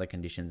had some other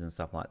conditions and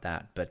stuff like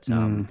that. But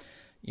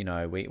we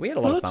had a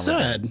lot of fun. That's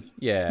sad. With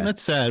yeah,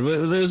 that's sad.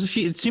 Well, there's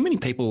too many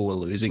people we're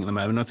losing at the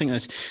moment. I think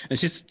it's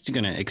just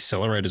going to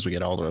accelerate as we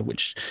get older,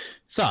 which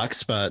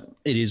sucks. But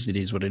it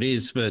is what it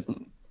is. But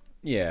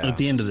yeah, at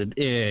the end of the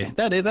day,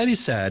 that is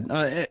sad.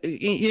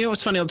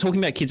 It's funny. I'm talking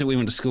about kids that we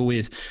went to school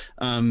with.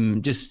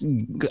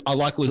 I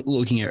like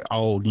looking at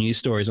old news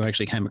stories. I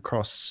actually came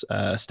across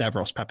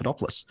Stavros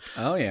Papadopoulos.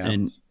 Oh yeah,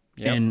 and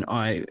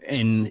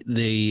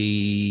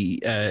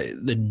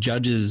the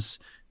judge's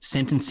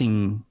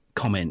sentencing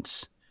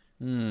comments.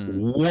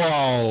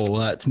 Whoa,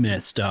 that's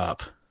messed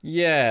up.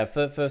 Yeah,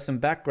 for some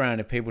background,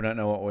 if people don't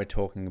know what we're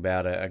talking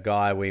about, a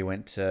guy we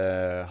went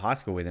to high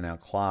school with in our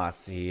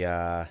class, he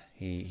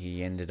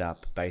ended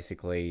up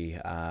basically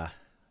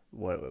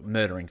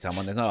murdering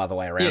someone. There's no other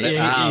way around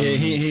it.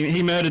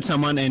 He murdered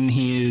someone, and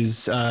he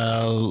is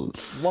long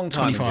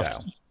time in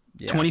jail.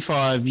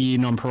 25-year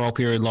non-parole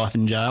period, life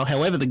in jail.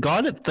 However, the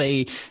guy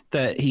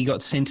that he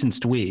got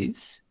sentenced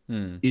with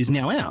is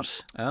now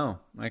out. Oh,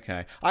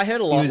 okay. I heard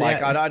a lot.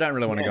 I don't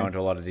really want to go into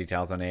a lot of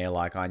details on air.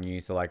 Like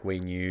we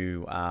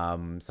knew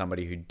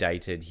somebody who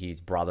dated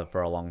his brother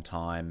for a long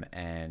time,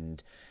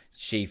 and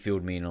she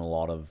filled me in a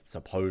lot of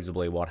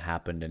supposedly what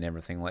happened and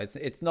everything.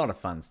 It's not a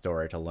fun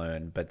story to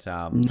learn, but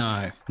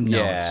no,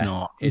 it's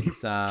not.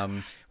 It's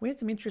we had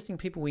some interesting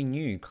people we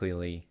knew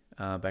clearly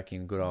back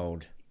in good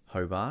old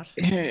Hobart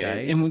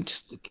days. And we'll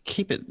just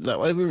keep it that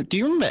way. Do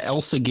you remember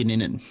Elsa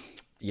Gininen?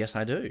 Yes,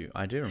 I do.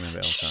 I do remember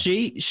Elsa.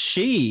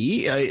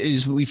 She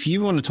is, if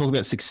you want to talk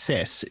about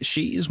success,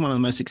 she is one of the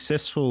most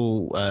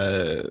successful,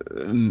 I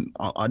don't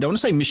want to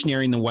say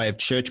missionary in the way of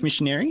church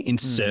missionary, in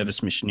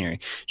service missionary.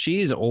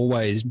 She is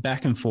always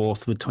back and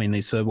forth between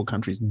these third world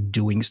countries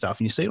doing stuff.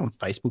 And you see it on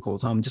Facebook all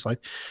the time, just like,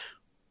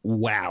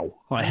 wow,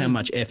 like how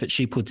much effort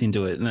she puts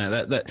into it.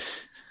 No,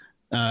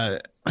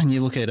 And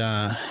you look at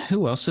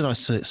who else did I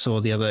saw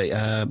the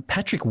other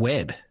Patric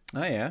Webb.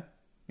 Oh yeah,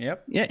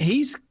 yep. Yeah,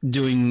 he's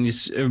doing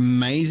this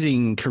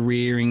amazing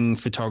career in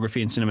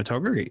photography and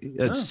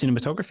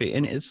cinematography,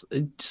 and it's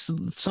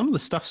some of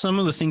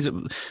the things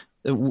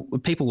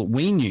that people that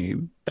we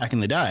knew back in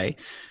the day,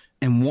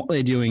 and what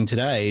they're doing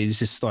today is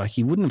just like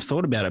you wouldn't have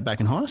thought about it back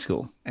in high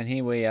school. And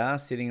here we are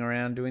sitting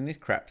around doing this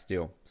crap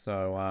still.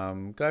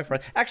 So go for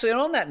it. Actually,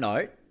 and on that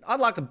note, I'd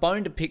like a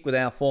bone to pick with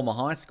our former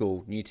high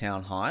school,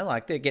 Newtown High.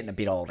 Like, they're getting a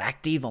bit old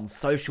active on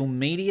social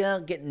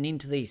media, getting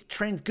into these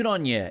trends. Good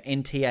on you,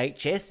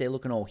 NTHS. They're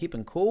looking all hip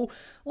and cool.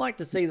 I like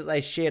to see that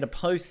they shared a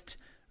post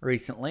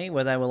recently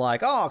where they were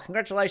like, oh,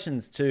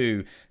 congratulations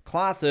to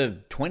class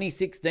of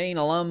 2016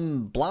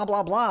 alum blah,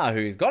 blah, blah,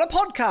 who's got a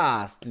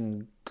podcast,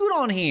 and good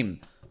on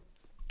him.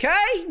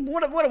 Okay,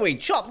 what are we,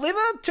 chopped liver?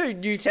 Two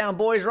Newtown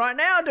boys right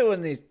now doing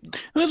this.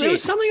 Well, there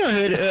was something I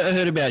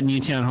heard about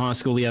Newtown High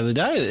School the other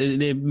day.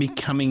 They're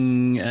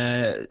becoming,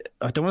 I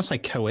don't want to say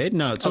co-ed.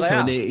 No, it's not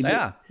co-ed. They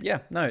are.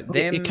 Yeah, no,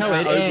 them,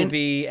 co-ed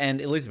Ogilvy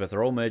and Elizabeth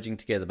are all merging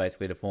together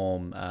basically to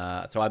form.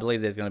 So I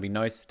believe there's going to be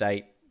no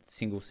state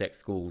single-sex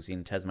schools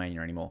in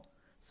Tasmania anymore.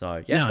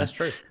 So yeah, that's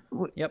true.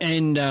 Yep.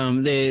 And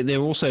they're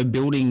also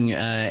building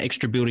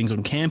extra buildings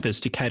on campus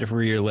to cater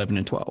for year 11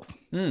 and 12.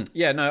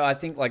 Yeah, no, I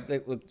think I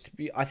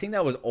think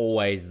that was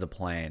always the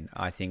plan.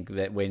 I think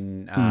that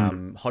when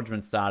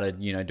Hodgman started,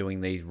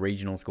 doing these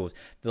regional schools,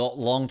 the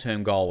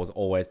long-term goal was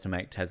always to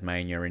make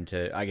Tasmania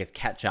into, I guess,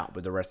 catch up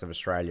with the rest of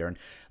Australia. And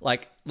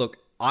look,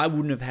 I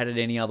wouldn't have had it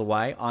any other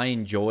way. I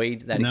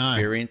enjoyed that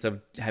experience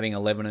of having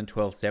 11 and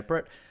 12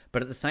 separate.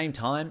 But at the same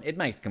time, it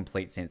makes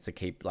complete sense to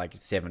keep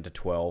 7 to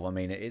 12. I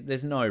mean,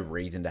 there's no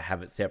reason to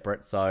have it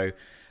separate. So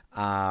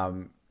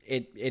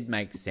it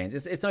makes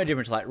sense. It's no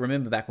different to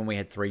remember back when we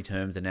had 3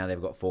 terms and now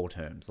they've got 4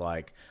 terms.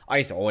 Like, I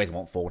used to always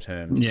want 4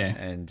 terms. Yeah.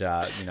 And,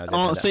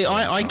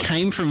 I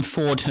came from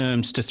 4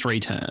 terms to 3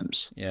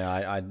 terms.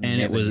 Yeah,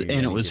 it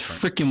was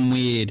freaking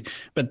weird.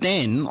 But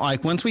then,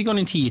 once we got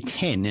into year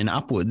 10 and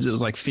upwards, it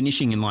was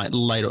finishing in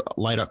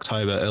late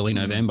October, early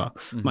November.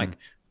 Mm-hmm.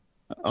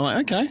 I'm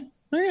like, okay.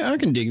 Yeah, I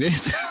can dig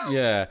this.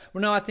 Yeah.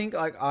 Well, no, I think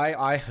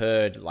I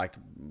heard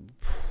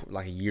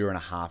a year and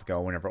a half ago,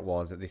 or whenever it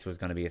was, that this was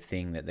going to be a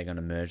thing, that they're going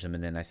to merge them,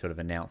 and then they sort of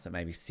announced it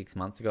maybe 6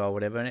 months ago or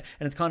whatever. And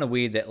it's kind of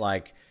weird that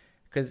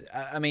because,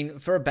 I mean,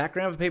 for a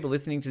background for people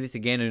listening to this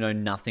again who know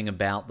nothing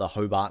about the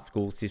Hobart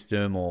school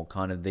system or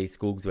kind of these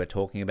schools we're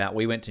talking about,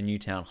 we went to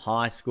Newtown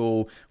High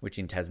School, which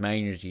in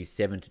Tasmania is years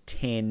 7 to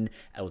 10.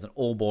 It was an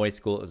all-boys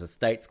school. It was a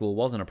state school. It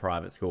wasn't a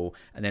private school.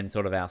 And then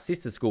sort of our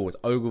sister school was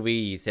Ogilvy,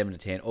 years 7 to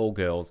 10, all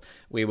girls.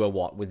 We were,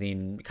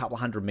 within a couple of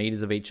 100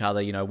 metres of each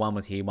other. one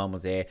was here, one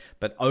was there.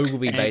 But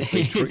Ogilvy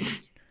basically...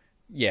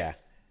 yeah.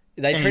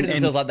 They treated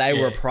themselves like they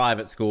were a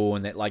private school,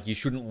 and that you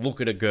shouldn't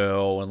look at a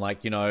girl, and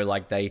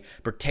they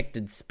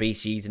protected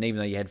species, and even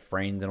though you had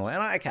friends and all that,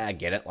 and I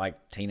get it,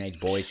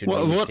 teenage boys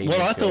shouldn't. What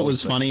I thought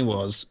was funny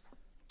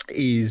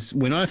is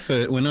when I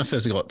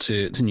first got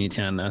to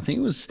Newtown, I think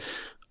it was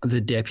the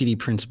deputy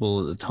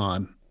principal at the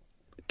time.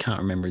 Can't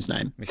remember his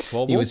name. Mr.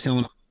 Corbell? He was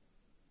telling.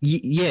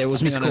 Yeah, it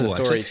was Mr. Corbell.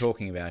 The story you're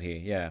talking about here,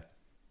 yeah.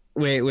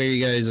 Where he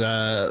goes,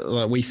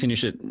 we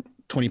finish at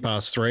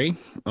 3:20.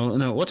 Oh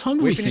no, what time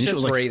did we finish?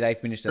 At 3. They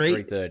finished at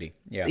 3:30.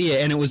 Yeah. Yeah,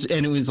 and it was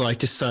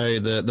just so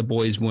the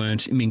boys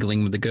weren't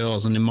mingling with the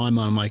girls. And in my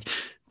mind, I'm like,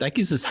 that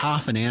gives us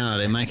half an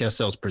hour to make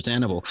ourselves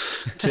presentable.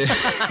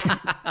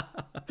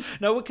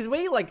 No, because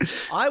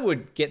I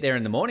would get there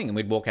in the morning and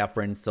we'd walk our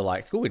friends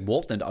to school. We'd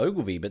walk them to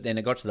Ogilvy, but then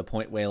it got to the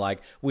point where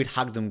we'd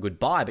hug them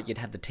goodbye, but you'd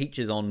have the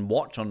teachers on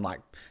watch on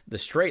the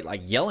street,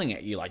 yelling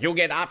at you, you'll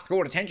get after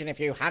school detention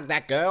if you hug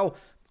that girl.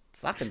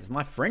 Fuck it, it's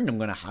my friend, I'm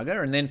going to hug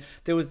her. And then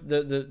there was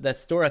the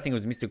story, I think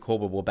it was Mr.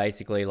 Corbell, where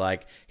basically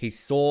he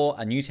saw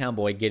a Newtown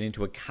boy get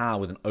into a car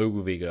with an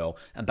Ogilvy girl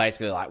and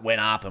basically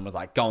went up and was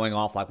going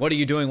off, what are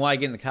you doing? Why are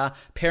you getting in the car?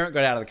 Parent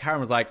got out of the car and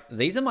was like,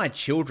 these are my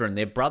children,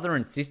 they're brother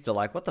and sister,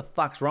 what the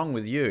fuck's wrong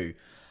with you?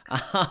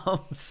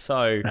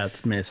 So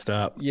that's messed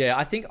up. Yeah,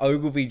 I think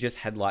Ogilvy just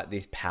had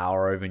this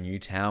power over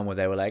Newtown where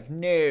they were like,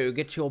 no,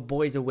 get your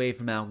boys away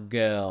from our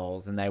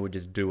girls, and they would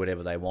just do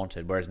whatever they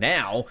wanted. Whereas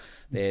now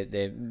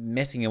they're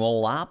messing them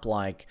all up.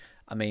 I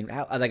mean,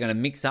 how are they going to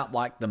mix up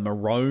the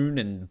maroon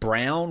and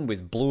brown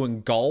with blue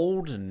and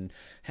gold? And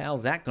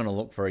how's that going to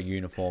look for a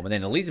uniform? And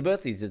then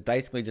Elizabeth is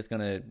basically just going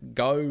to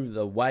go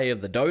the way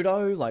of the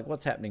dodo.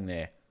 What's happening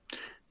there?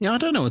 Yeah, I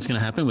don't know what's going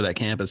to happen with that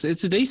campus.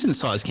 It's a decent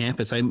sized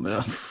campus.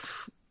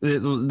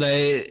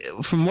 They,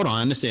 from what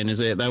I understand, is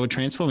that they were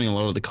transforming a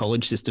lot of the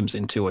college systems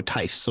into a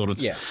TAFE sort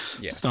of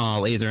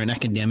style, either an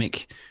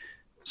academic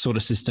sort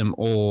of system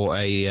or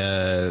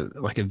a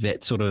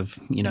vet sort of,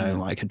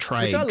 a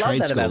trade. Which I love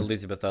trade that school. about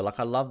Elizabeth though.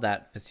 I love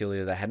that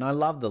facility they had, and I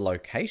love the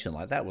location.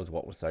 That was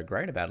what was so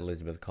great about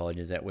Elizabeth College,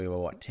 is that we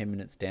were 10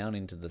 minutes down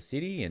into the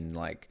city, and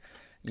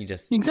you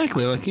just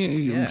exactly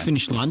you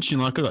finish lunch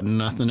and I got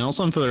nothing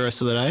else on for the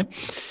rest of the day.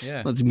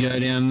 Yeah, let's go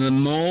down to the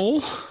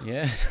mall.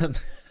 Yeah.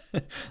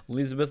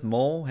 Elizabeth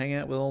Mall, hang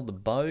out with all the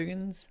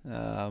bogans.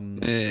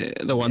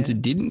 The ones who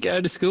didn't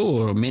go to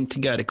school or meant to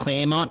go to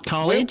Claremont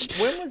College.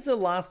 When was the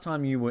last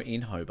time you were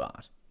in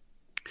Hobart?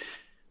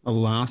 The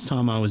last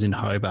time I was in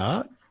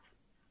Hobart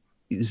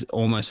is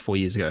almost 4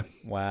 years ago.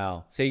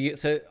 Wow.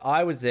 So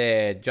I was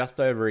there just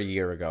over a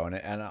year ago,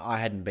 and I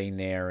hadn't been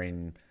there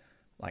in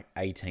like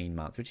 18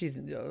 months, which is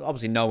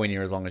obviously nowhere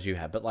near as long as you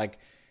have. But like,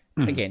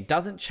 again,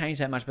 doesn't change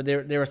that much. But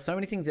there are so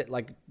many things that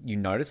like you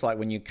notice, like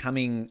when you're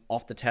coming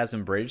off the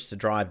Tasman Bridge to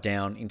drive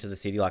down into the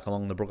city, like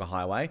along the Brooker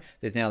Highway,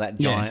 there's now that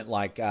giant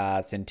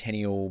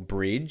Centennial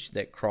Bridge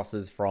that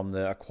crosses from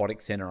the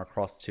Aquatic Centre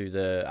across to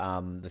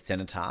the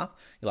Cenotaph.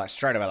 You're like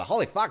straight away, like,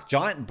 holy fuck,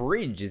 giant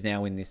bridge is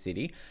now in this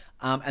city.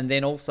 And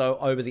then also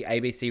over the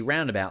ABC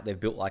roundabout, they've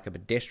built like a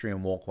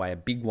pedestrian walkway, a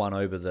big one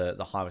over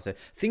the highway. So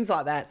things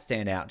like that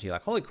stand out to you,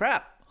 like, holy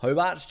crap,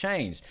 Hobart's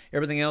changed.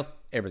 Everything else,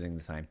 everything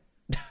the same.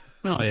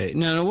 Oh, yeah.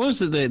 No, what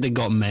was it that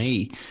got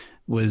me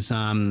was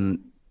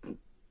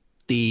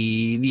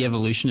the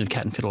evolution of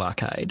Cat and Fiddle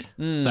Arcade.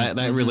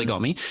 That really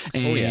got me.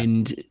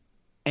 And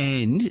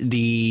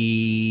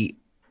the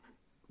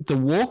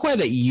walkway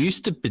that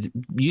used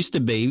to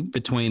be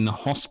between the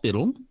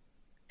hospital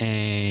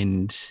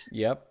and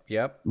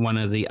one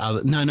of the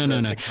other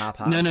The car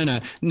park? no,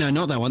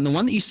 not that one. The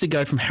one that used to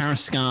go from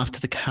Harris Scarf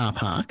to the car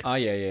park. Oh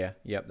yeah,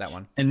 that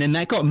one. And then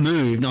that got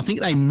moved, and I think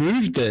they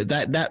moved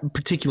that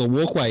particular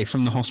walkway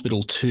from the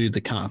hospital to the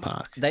car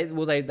park. They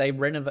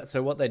renovate.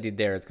 So what they did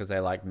there is because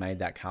they like made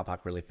that car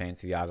park really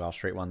fancy, the Argyle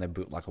Street one. They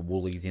built like a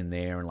Woolies in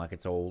there, and like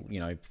it's all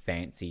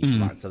fancy.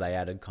 Like, so they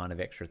added kind of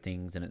extra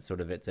things, and it's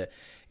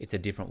a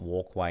different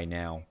walkway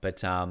now.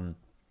 But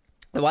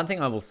the one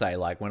thing I will say,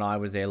 like when I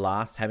was there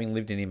last, having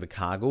lived in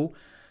Invercargill,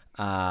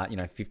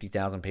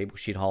 50,000 people,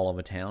 shithole of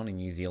a town in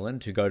New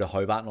Zealand, to go to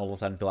Hobart and all of a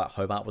sudden feel like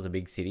Hobart was a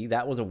big city,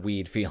 that was a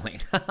weird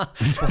feeling. All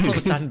of a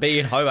sudden be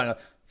in Hobart and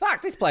go,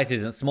 fuck, this place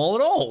isn't small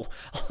at all.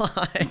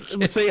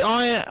 See,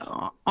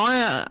 I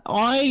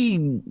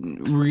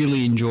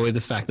really enjoy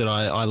the fact that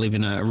I live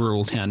in a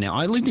rural town now.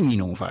 I lived in New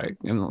Norfolk,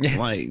 and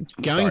like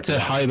going to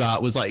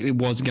Hobart was like it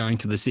was going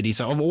to the city.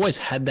 So I've always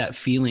had that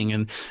feeling,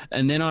 and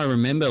then I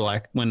remember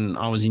like when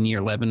I was in year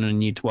 11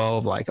 and year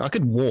 12, like I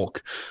could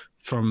walk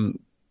from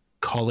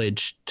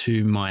college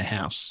to my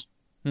house,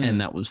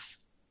 and that was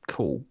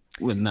cool.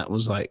 When that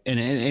was like,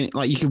 and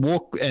like you could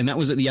walk, and that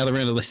was at the other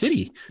end of the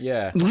city.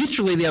 Yeah,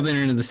 literally the other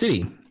end of the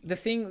city. The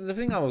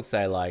thing I will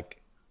say,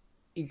 like,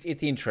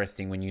 it's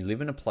interesting when you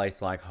live in a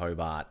place like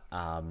Hobart.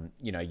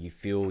 You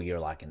feel you're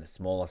like in the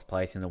smallest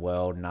place in the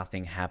world.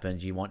 Nothing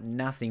happens. You want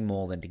nothing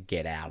more than to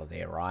get out of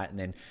there, right? And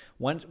then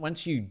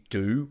once you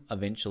do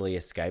eventually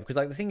escape, because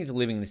like the thing is,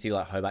 living in a city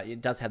like Hobart,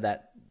 it does have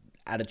that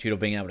attitude of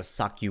being able to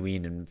suck you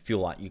in and feel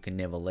like you can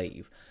never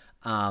leave.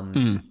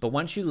 But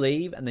once you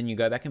leave and then you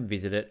go back and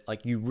visit it,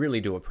 like you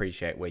really do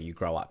appreciate where you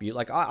grow up.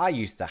 I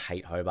used to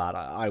hate Hobart.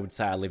 I would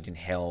say I lived in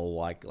hell.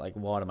 Like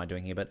what am I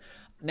doing here? But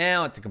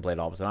now it's a complete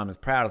opposite. I'm as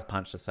proud as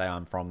punch to say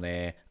I'm from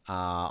there.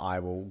 I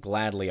will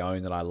gladly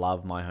own that I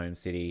love my home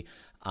city.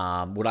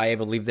 Would I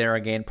ever live there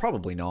again?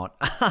 Probably not.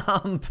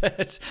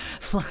 But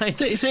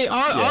like,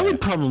 I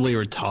would probably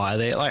retire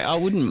there. Like I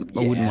wouldn't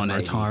mind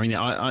retiring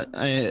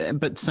there.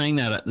 But saying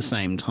that at the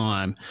same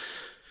time,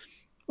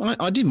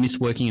 I did miss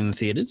working in the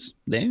theatres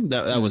there.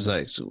 That was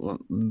like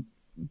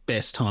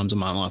best times of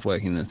my life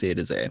working in the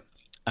theatres there.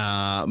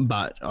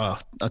 But I'll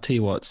tell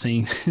you what,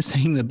 seeing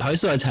the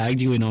post I tagged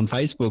you in on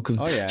Facebook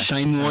of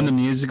Shane Warne the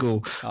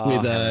musical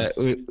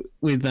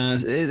with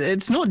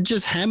it's not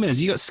just Hammers.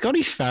 You got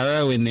Scotty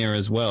Farrow in there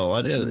as well.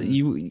 I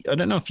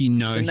don't know if you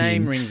know him. The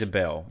name rings a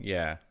bell.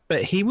 Yeah,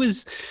 but he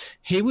was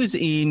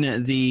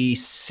in the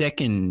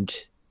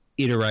second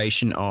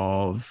iteration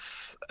of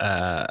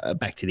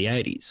Back to the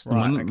 80s, the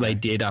one they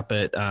did up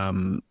at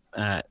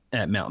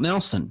Mount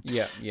Nelson.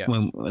 Yeah.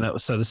 When that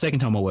was, so the second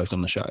time I worked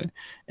on the show,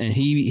 and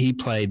he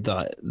played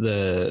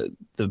the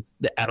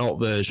adult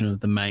version of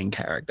the main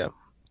character,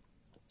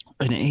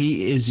 and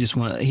he is just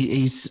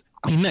he's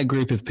in that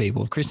group of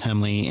people: Chris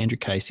Hamley, Andrew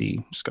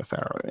Casey, Scott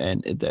Farrow,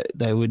 and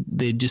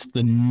they're just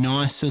the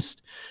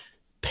nicest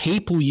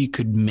people you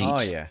could meet.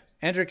 Oh yeah,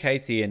 Andrew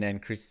Casey and then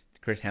Chris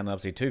Hamley,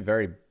 obviously two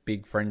very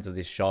big friends of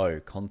this show,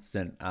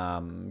 constant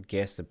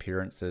guest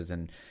appearances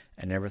and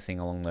everything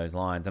along those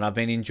lines. And I've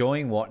been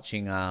enjoying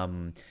watching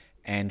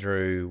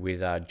Andrew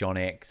with John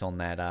X on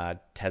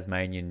that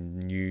Tasmanian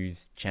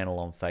news channel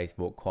on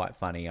Facebook. Quite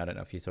funny. I don't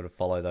know if you sort of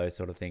follow those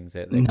sort of things.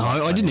 No,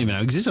 I didn't even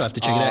know it existed. I have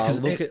to check it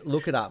out.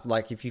 Look it up.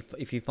 Like if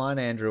you find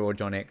Andrew or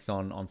John X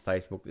on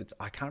Facebook,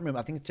 I can't remember.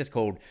 I think it's just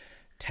called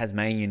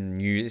Tasmanian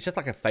News. It's just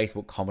like a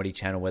Facebook comedy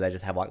channel where they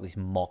just have like this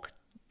mock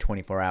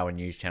 24-hour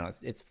news channel.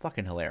 It's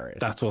fucking hilarious.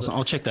 That's awesome.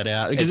 I'll check that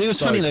out because it was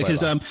so funny though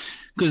because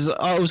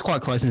I was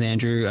quite close with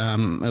Andrew.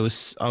 I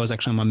was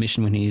actually on my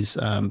mission when his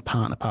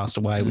partner passed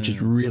away, which is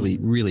really,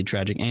 really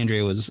tragic.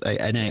 Andrea was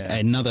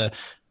another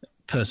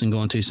person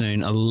gone too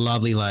soon. A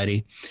lovely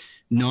lady,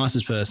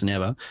 nicest person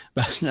ever.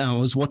 But I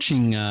was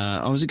watching.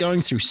 I was going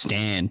through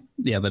Stan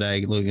the other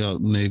day, looking at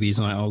movies.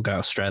 And I'll go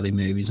Australian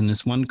movies, and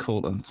there's one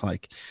called it's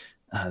like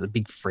The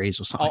Big Freeze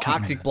or something.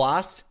 Arctic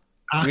Blast.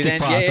 Arctic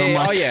Blast. Yeah, I'm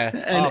like, oh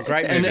yeah,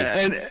 great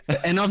movie.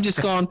 And I've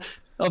just gone.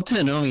 I've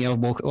turned it on. I'll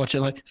watch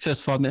it like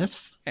first 5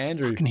 minutes.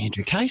 Andrew. Fucking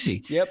Andrew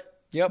Casey. Yep.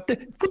 What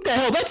the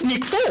hell? That's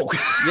Nick Falk.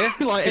 Yeah.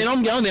 And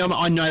I'm going there.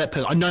 I know that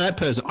person. I know that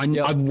person.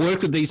 I've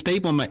worked with these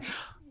people. I'm like,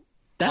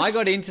 I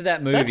got into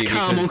that movie. That's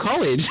calm on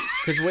college.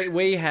 Because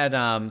we had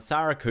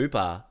Sarah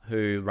Cooper,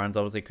 who runs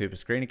obviously Cooper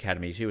Screen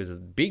Academy. She was a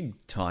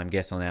big time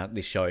guest on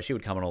this show. She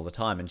would come on all the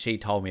time, and she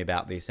told me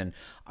about this. And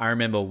I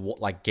remember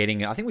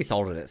getting it. I think we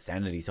sold it at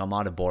Sanity, so I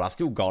might have bought it. I've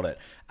still got it.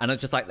 And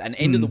it's just like an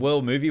end of the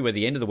world movie where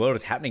the end of the world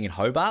is happening in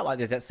Hobart. Like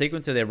there's that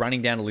sequence where they're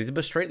running down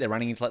Elizabeth Street. They're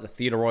running into like the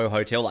Theatre Royal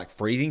Hotel, like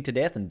freezing to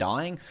death and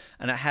dying.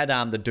 And it had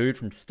the dude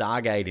from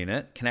Stargate in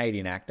it,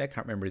 Canadian actor,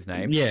 can't remember his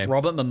name. Yeah.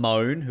 Robert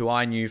Mamone, who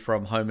I knew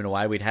from Home and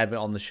Away. We'd had it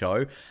on the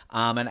show.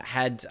 And it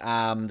had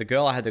the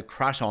girl I had the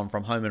crush on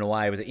from Home and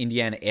Away was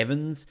Indiana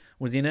Evans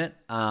was in it.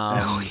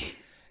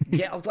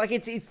 Yeah, like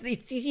it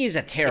is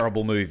a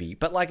terrible movie,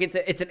 but like it's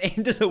an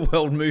end of the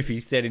world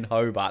movie set in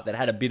Hobart that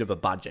had a bit of a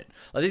budget.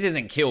 Like this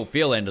isn't Kill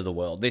Phil end of the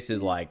world. This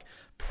is like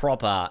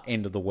proper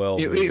end of the world.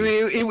 It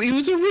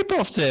was a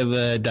rip-off to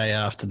the Day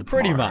After the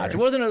Pretty Tomorrow. much.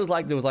 Wasn't it? It was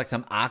like there was like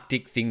some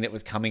Arctic thing that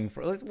was coming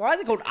from. Why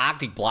is it called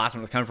Arctic Blast when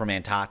it was coming from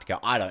Antarctica?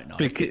 I don't know.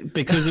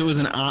 Because it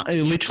was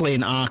literally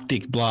an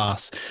Arctic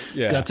blast.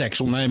 Yeah. That's the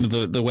actual name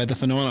of the weather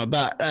phenomenon.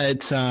 But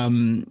it's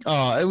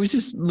it was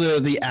just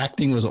the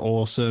acting was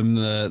awesome.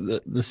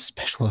 The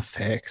special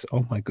effects.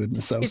 Oh my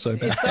goodness, that was so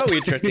bad. It's so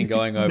interesting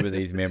going over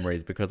these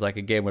memories because like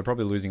again we're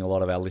probably losing a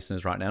lot of our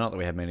listeners right now. Not that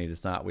we have many to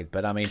start with,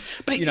 but I mean,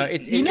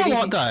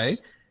 what though.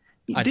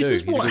 This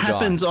is what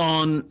happens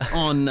on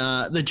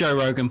the Joe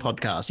Rogan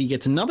podcast. He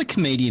gets another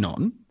comedian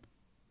on,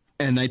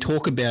 and they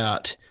talk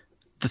about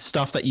the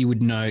stuff that you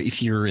would know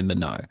if you were in the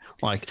know,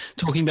 like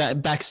talking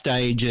about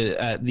backstage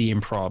at the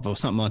Improv or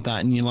something like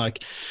that. And you're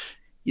like,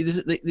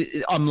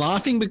 I'm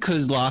laughing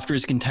because laughter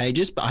is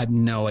contagious, but I have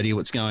no idea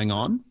what's going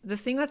on. The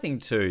thing I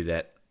think too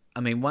that,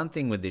 I mean, one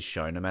thing with this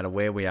show, no matter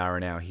where we are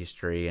in our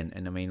history, and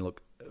I mean,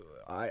 look,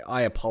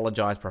 I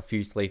apologize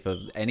profusely for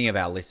any of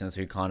our listeners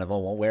who kind of,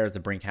 well, where is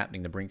the Brink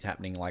happening? The Brink's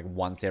happening like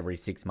once every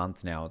 6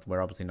 months now.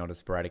 We're obviously not as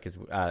sporadic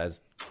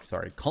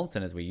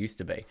constant as we used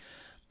to be.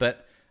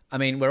 But I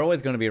mean, we're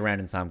always going to be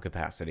around in some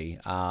capacity,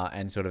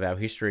 and sort of our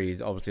history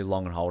is obviously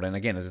long and old. And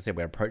again, as I said,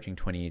 we're approaching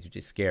 20 years, which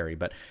is scary.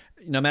 But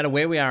no matter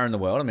where we are in the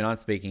world, I mean, I'm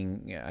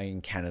speaking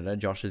in Canada,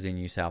 Josh is in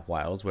New South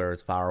Wales. We're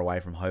as far away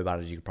from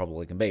Hobart as you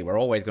probably can be. We're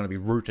always going to be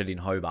rooted in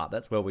Hobart.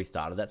 That's where we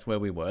started. That's where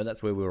we were.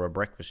 That's where we were a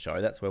breakfast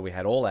show. That's where we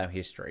had all our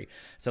history.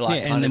 So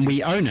like, and then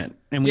we own it,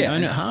 and we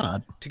own it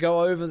hard. To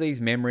go over these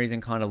memories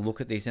and kind of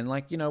look at this, and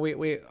like, you know,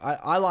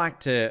 I like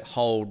to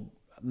hold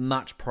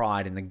much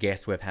pride in the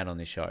guests we've had on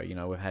this show. You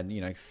know, we've had,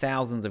 you know,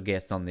 thousands of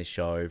guests on this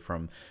show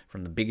from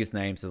the biggest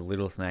names to the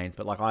littlest names.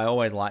 But like, I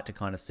always like to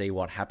kind of see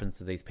what happens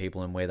to these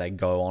people and where they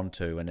go on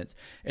to. And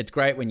it's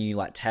great when you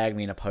like tag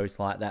me in a post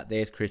like that.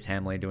 There's Chris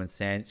Hamley doing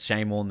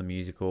Shame On the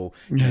musical,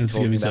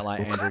 talking about like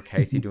Andrew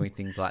Casey doing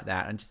things like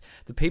that. And just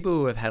the people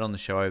who have had on the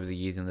show over the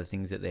years and the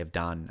things that they've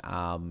done,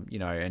 you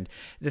know, and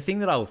the thing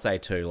that I will say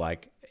too,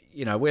 like,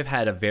 you know, we've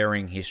had a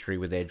varying history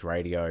with Edge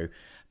Radio.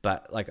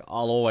 But like,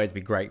 I'll always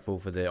be grateful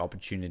for the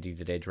opportunity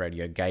that Edge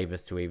Radio gave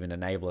us to even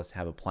enable us to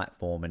have a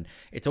platform. And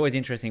it's always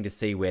interesting to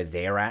see where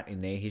they're at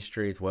in their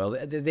history as well.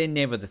 They're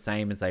never the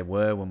same as they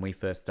were when we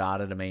first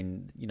started. I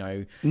mean, you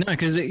know. No,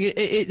 because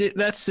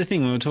that's the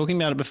thing. We were talking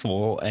about it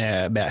before,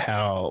 about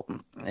how,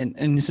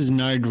 and this is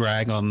no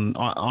drag on,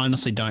 I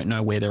honestly don't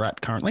know where they're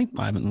at currently.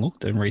 I haven't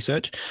looked and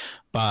researched.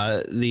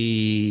 But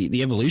the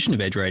evolution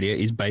of Edge Radio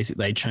is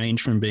basically they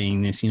changed from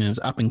being this, you know, this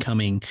up and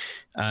coming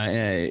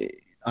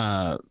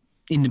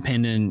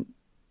independent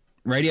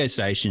radio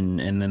station,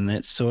 and then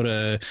that sort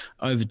of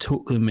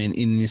overtook them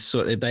in this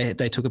sort of,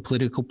 they took a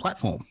political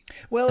platform.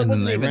 Well, it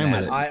wasn't even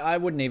that. I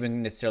wouldn't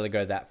even necessarily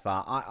go that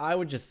far. I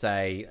would just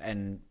say,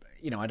 and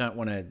you know, I don't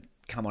want to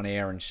come on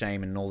air and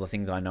shame and all the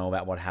things I know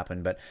about what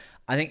happened, but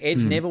I think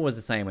Edge never was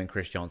the same when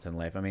Chris Johnson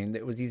left. I mean,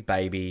 it was his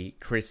baby.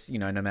 Chris, you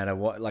know, no matter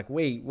what, like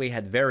we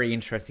had very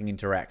interesting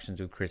interactions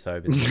with Chris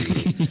over the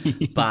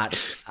years. But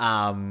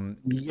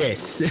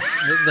yes,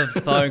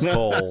 the phone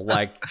call,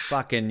 like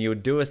fucking, you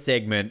would do a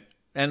segment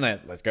and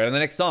let's go to the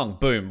next song.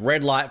 Boom,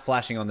 red light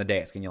flashing on the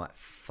desk, and you're like,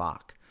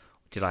 fuck,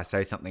 did I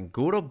say something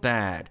good or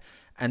bad?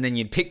 And then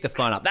you'd pick the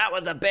phone up. That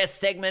was the best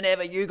segment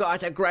ever. You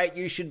guys are great.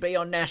 You should be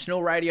on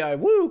national radio.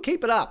 Woo,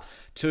 keep it up.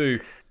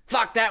 To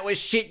fuck, that was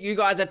shit. You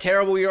guys are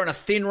terrible. You're on a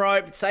thin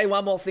rope. Say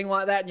one more thing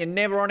like that and you're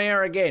never on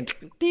air again.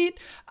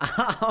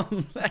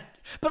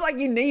 But like,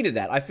 you needed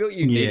that. I feel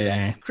you needed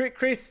that.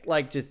 Chris,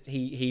 like, just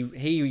he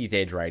is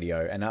Edge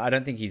Radio, and I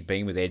don't think he's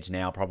been with Edge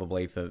now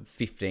probably for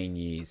 15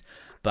 years.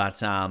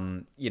 But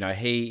you know,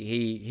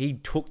 he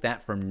took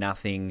that from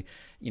nothing.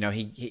 You know,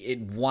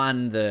 it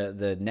won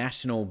the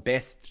national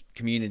best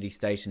community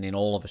station in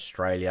all of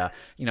Australia.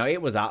 You know,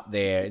 it was up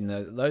there in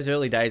those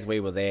early days we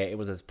were there. It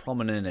was as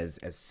prominent as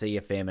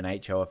CFM and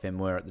HOFM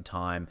were at the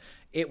time.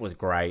 it was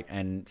great.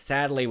 And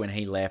sadly, when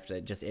he left,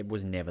 it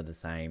was never the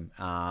same.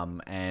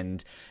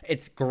 And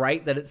it's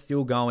great that it's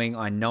still going.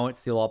 I know it's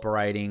still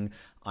operating.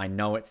 I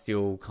know it's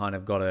still kind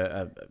of got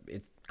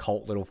its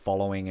cult little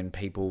following, and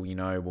people,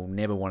 will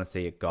never want to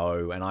see it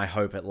go. And I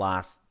hope it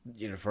lasts,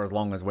 for as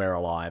long as we're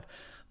alive.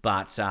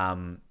 But,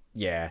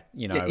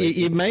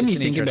 it made me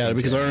think about it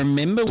because I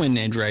remember when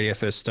Edge Radio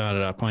first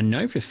started up, I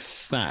know for a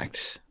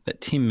fact that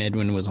Tim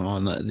Medwin was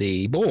on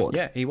the board.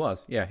 Yeah, he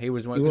was. Yeah, he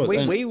was. Because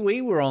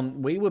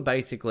we were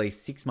basically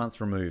 6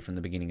 months removed from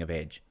the beginning of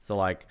Edge. So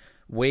I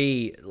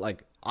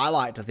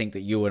like to think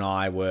that you and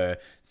I were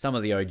some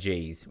of the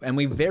OGs, and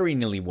we very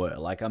nearly were.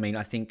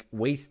 I think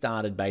we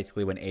started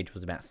basically when Edge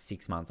was about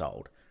 6 months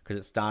old, because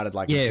it started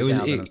in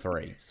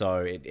 2003. So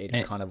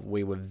it kind of,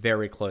 we were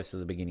very close to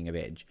the beginning of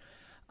Edge.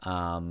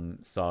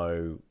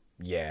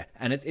 Yeah,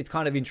 and it's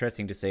kind of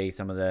interesting to see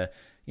some of the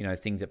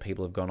things that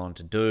people have gone on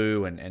to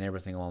do and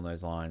everything along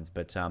those lines.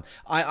 But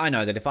I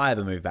know that if I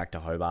ever move back to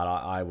Hobart,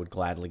 I would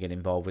gladly get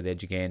involved with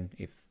Edge again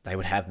if they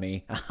would have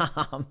me.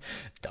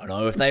 Don't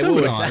know if they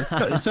would.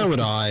 So would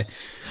I.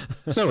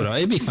 So would I.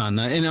 It'd be fun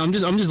though. And I'm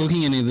just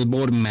looking at the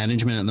board of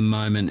management at the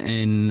moment,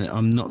 and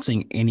I'm not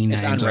seeing any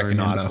names. It's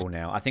unrecognisable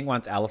now. I think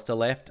once Alistair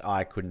left,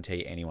 I couldn't tell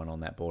you anyone on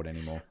that board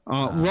anymore.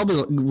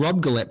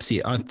 Rob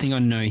Gillespie, I think I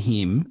know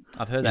him.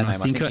 I've heard that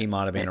name. I think he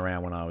might have been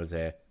around when I was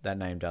there. That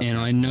name does. And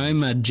I know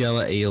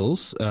Margella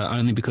Eels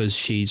only because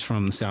she's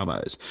from the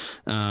Salvos.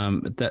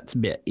 But that's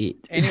about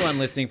it. Anyone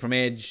listening from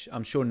Edge,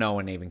 I'm sure no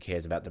one even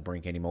cares about the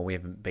Brink anymore. We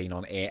haven't been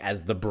on air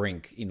as the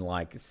Brink in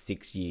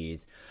 6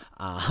 years.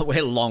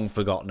 We're long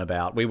forgotten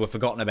about. We were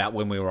forgotten about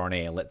when we were on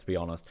air, let's be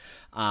honest.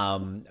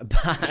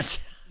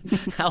 But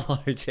hello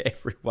to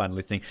everyone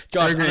listening.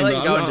 Josh, I'll let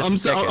you go in just a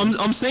second.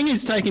 I'm seeing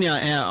who's taking our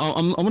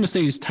I want to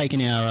see who's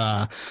taking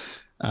our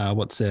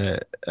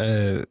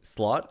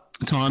slot?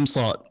 Time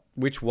slot.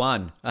 Which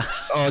one?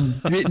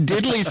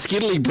 Diddly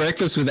Skiddly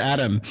Breakfast with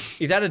Adam.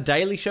 Is that a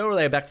daily show, or are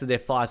they back to their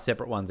 5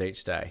 separate ones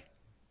each day?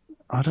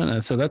 I don't know.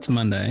 So that's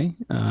Monday.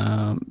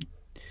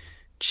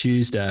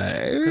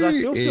 Tuesday. Because I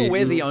still feel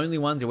we're the only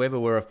ones who ever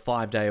were a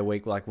 5-day a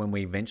week, like when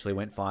we eventually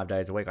went 5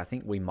 days a week. I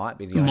think we might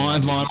be the only My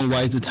Vinyl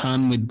Weighs a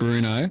Ton with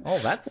Bruno. Oh,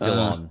 that's still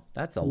on.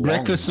 That's a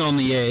Breakfast on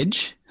the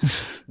Edge.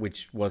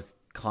 Which was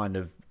kind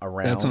of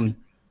around. That's on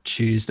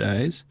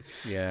Tuesdays.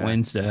 Yeah.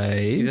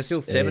 Wednesdays. Is it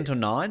still 7 to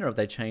 9, or have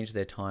they changed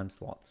their time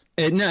slots?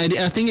 No, I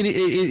think it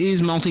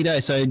is multi-day.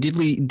 So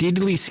Diddly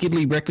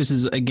Skiddly Breakfast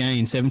is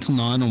again 7 to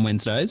 9 on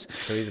Wednesdays.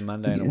 So he's a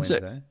Monday and a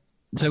Wednesday.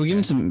 So we give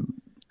him some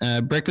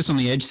Breakfast on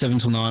the Edge 7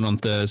 to 9 on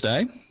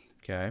Thursday.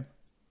 Okay.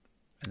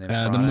 And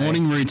then the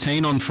morning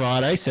routine on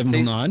Friday 7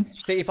 to 9.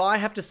 See, if I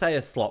have to say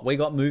a slot, we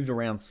got moved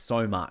around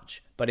so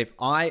much. But if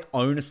I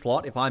own a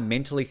slot, if I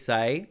mentally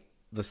say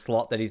the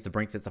slot that is the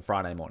Brinks, it's a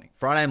Friday morning.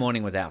 Friday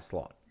morning was our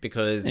slot.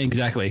 Because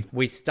exactly,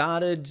 we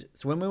started.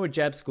 So when we were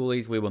Jab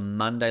Schoolies, we were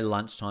Monday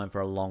lunchtime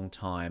for a long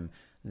time.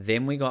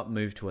 Then we got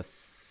moved to a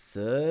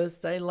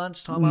Thursday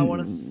lunchtime. I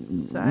want to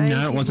say.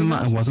 No, it wasn't.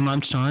 It wasn't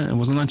lunchtime. It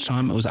wasn't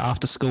lunchtime. It was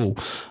after school.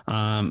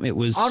 It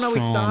was. Oh no,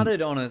 we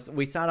started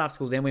after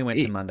school. Then we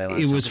went to Monday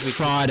lunchtime. It was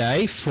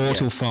Friday 4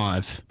 till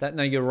 5.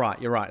 No, you're right.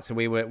 You're right. So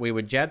we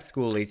were Jab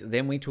Schoolies.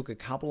 Then we took a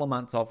couple of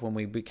months off when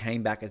we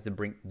came back as the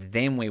Brink.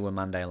 Then we were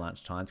Monday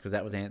lunchtimes because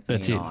that was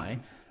Anthony and I.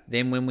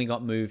 Then when we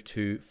got moved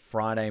to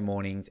Friday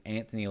mornings,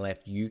 Anthony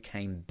left, you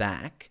came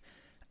back.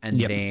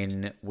 And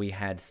then we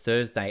had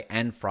Thursday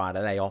and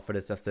Friday. They offered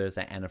us a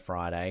Thursday and a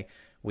Friday.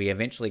 We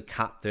eventually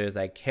cut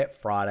Thursday, kept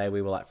Friday.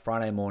 We were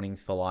Friday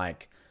mornings for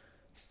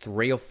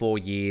 3 or 4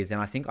 years.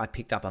 And I think I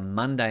picked up a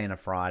Monday and a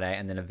Friday.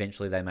 And then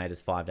eventually they made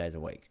us 5 days a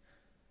week.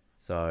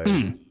 So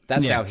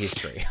that's our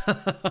history.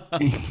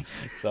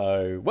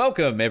 So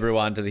welcome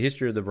everyone to the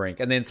history of the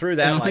Brink. And then through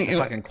that, the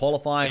fucking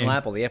qualifying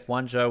lap or the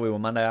F1 show, we were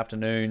Monday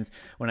afternoons.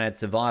 When I had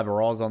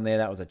Survivor Oz on there,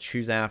 that was a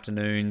Tuesday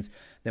afternoons.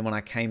 Then when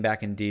I came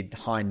back and did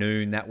High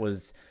Noon, that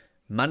was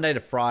Monday to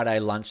Friday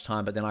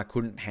lunchtime. But then I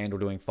couldn't handle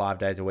doing 5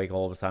 days a week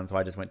all of a sudden, so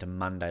I just went to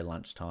Monday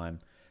lunchtime.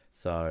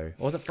 So,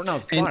 or was it? No, it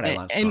was Friday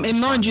lunchtime.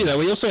 And mind you, though,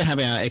 we also have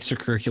our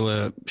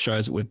extracurricular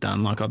shows that we've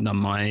done. Like I've done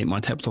my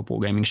tabletop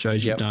wargaming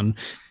shows. You've done.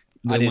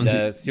 I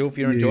did Still for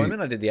Your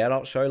Enjoyment. I did the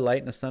adult show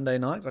late on a Sunday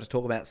night. Got to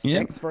talk about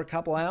sex for a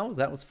couple hours.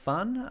 That was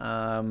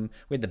fun.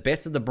 We had the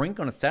Best of the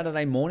Brink on a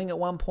Saturday morning at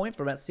one point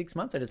for about 6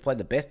 months. I just played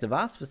the Best of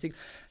Us for 6.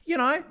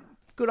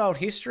 Good old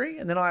history.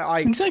 And then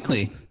I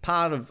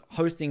part of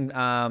hosting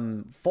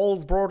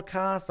Falls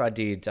broadcasts. I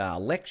did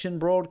election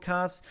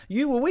broadcasts.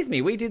 You were with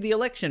me. We did the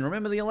election.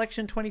 Remember the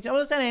election 2010? Oh,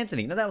 was that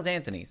Anthony? No, that was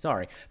Anthony.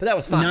 Sorry. But that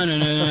was fun.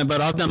 No. But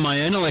I've done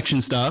my own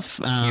election stuff.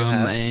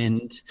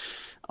 And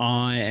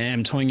I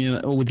am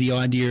toying with the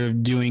idea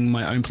of doing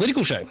my own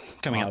political show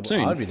coming up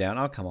soon. I'd be down.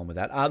 I'll come on with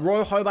that.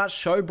 Royal Hobart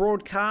show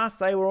broadcasts.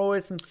 They were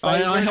always some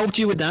favourites. I helped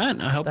you with that.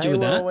 They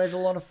were always a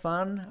lot of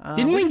fun.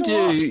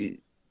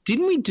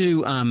 Didn't we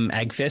do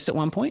AgFest at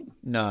one point?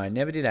 No, I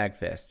never did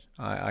AgFest.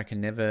 I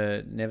can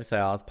never say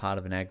I was part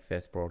of an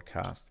AgFest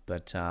broadcast.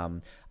 But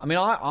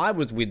I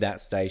was with that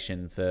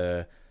station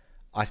for.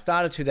 I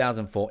started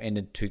 2004,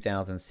 ended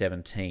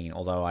 2017.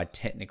 Although I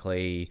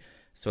technically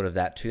sort of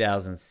that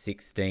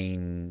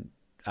 2016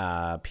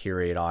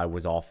 period I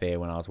was off air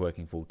when I was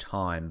working full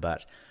time.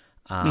 But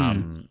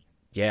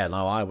yeah,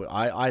 no,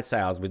 I say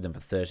I was with them for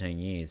 13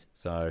 years.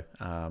 So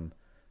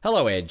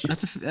hello, Edge.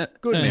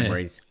 Good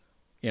memories.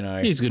 You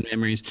know, these good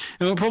memories.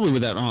 And well, probably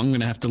with that, I'm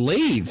going to have to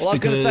leave. Well, I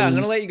was going to say, I'm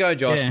going to let you go,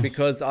 Josh,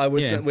 because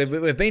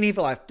we've been here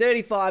for like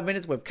 35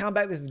 minutes. We've come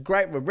back. This is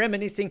great. We're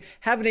reminiscing.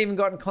 Haven't even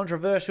gotten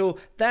controversial.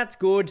 That's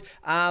good.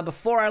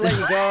 Before I let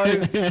you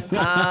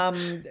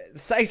go,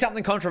 say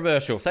something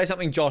controversial. Say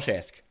something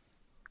Josh-esque.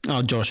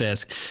 Oh,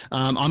 Josh-esque.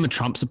 I'm a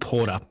Trump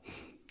supporter.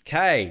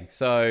 Okay,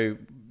 so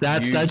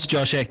that's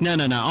Josh Eck. No.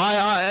 To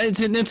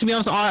be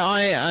honest,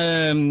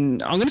 I'm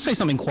going to say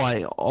something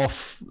quite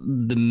off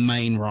the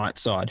main right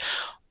side.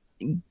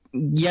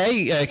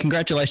 Yay!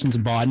 Congratulations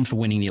to Biden for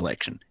winning the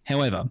election.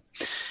 However,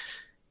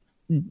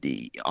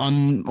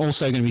 I'm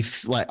also going to be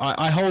like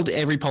I hold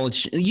every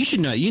politician. You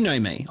should know. You know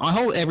me. I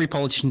hold every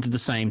politician to the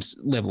same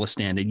level of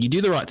standard. You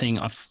do the right thing,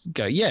 I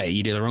go, yeah.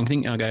 You do the wrong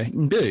thing, I go,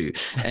 boo.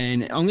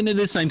 And I'm going to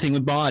do the same thing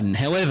with Biden.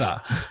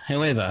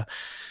 However.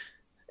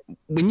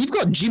 When you've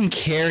got Jim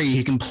Carrey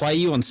who can play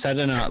you on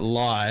Saturday Night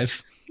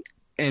Live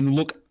and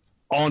look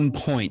on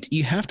point,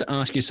 you have to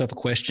ask yourself a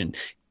question.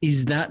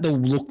 Is that the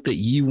look that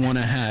you want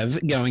to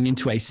have going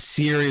into a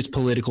serious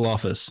political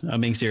office?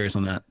 I'm being serious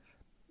on that.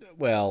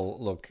 Well,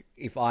 look,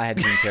 if I had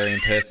Jim Carrey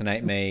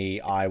impersonate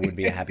me, I would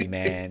be a happy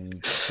man.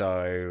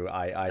 So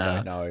I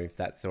don't know if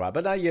that's the right.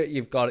 But no,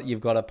 you've got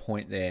a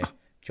point there,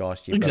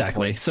 Josh.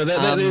 Exactly. So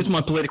that is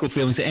my political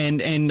feelings. And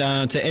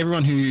to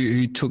everyone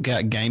who took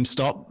out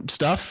GameStop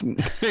stuff,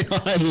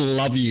 I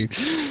love you.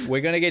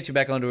 We're going to get you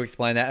back on to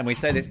explain that. And we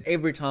say this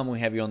every time we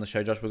have you on the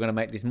show, Josh. We're going to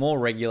make this more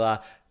regular.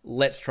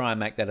 Let's try and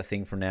make that a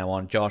thing from now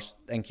on. Josh,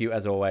 thank you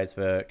as always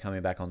for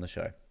coming back on the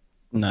show.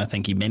 No,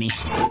 thank you, Benny.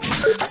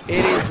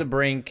 It is The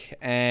Brink,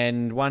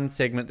 and one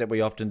segment that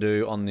we often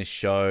do on this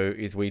show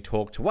is we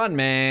talk to one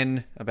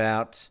man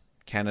about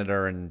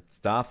Canada and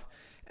stuff.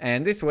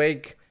 And this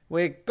week,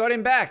 we got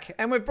him back,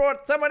 and we've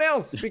brought someone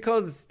else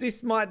because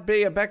this might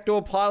be a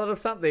backdoor pilot of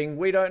something.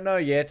 We don't know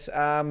yet.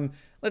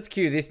 Let's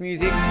cue this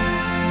music.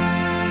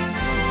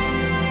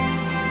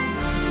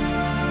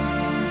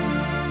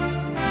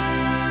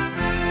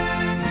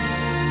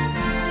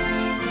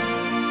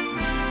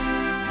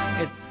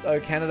 It's Oh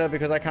Canada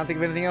because I can't think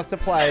of anything else to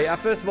play.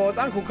 First of all, it's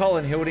Uncle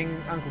Colin Hilding.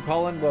 Uncle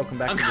Colin, welcome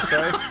back to the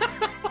show.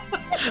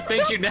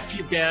 Thank you,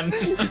 nephew Ben.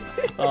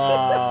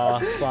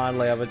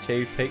 Finally I've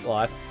achieved peak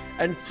life.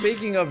 And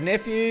speaking of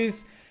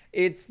nephews,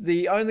 it's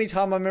the only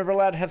time I'm ever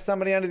allowed to have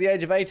somebody under the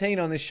age of 18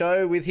 on this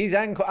show with his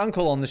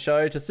uncle on the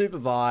show to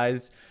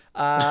supervise.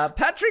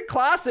 Patric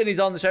Clarkson is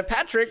on the show.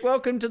 Patric,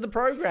 welcome to the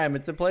program.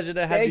 It's a pleasure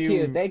to have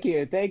you. Thank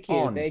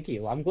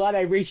you. I'm glad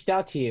I reached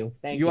out to you.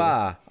 Thank you. You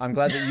are. I'm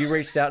glad that you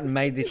reached out and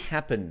made this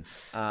happen,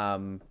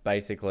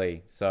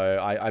 basically. So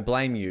I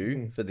blame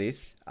you for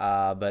this,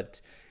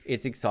 but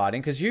it's exciting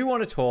because you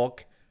want to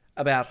talk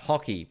about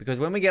hockey. Because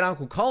when we get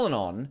Uncle Colin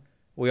on,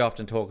 we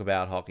often talk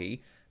about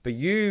hockey, but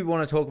you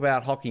want to talk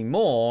about hockey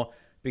more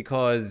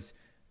because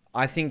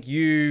I think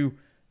you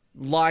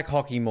like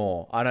hockey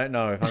more. I don't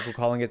know if Uncle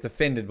Colin gets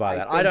offended by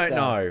that. I don't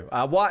know.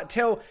 What?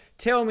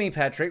 Tell me,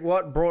 Patrick,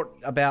 what brought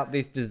about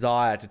this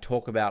desire to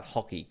talk about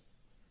hockey?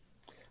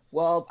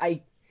 Well,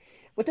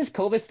 with this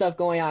COVID stuff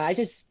going on,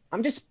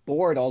 I'm just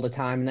bored all the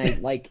time,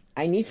 and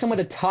I need someone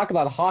to talk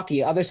about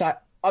hockey other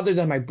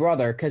than my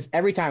brother, because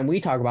every time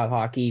we talk about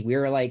hockey,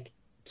 we're like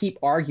keep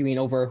arguing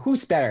over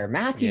who's better,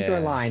 Matthews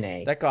or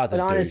Laine. That guy's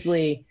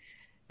honestly,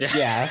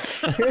 yeah.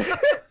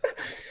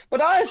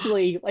 But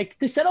honestly, like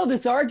to settle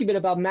this argument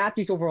about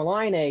Matthews over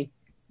Laine,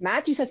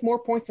 Matthews has more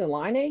points than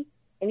Laine,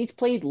 and he's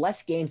played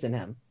less games than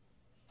him.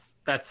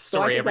 That's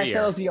story every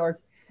year.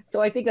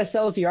 So I think that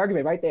settles the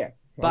argument right there.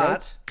 But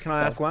right? Can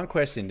I ask one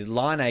question? Did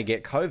Laine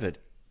get COVID?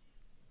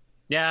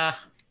 Yeah.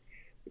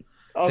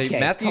 Okay, see,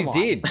 Matthews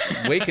did.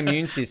 Weak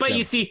immune system. But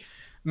you see,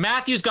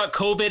 Matthews got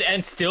COVID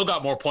and still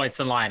got more points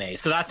than Laine,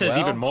 so that says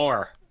even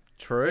more.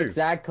 True.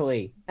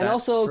 Exactly. And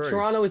That's also, true.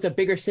 Toronto is a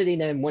bigger city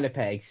than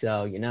Winnipeg,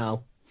 so,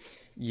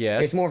 yes,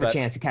 there's more of a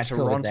chance to catch COVID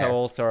Toronto there.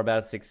 also are about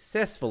as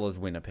successful as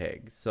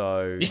Winnipeg,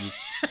 so you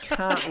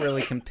can't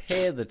really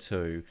compare the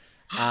two.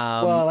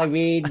 Well, I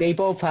mean, they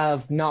both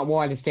have not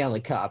won the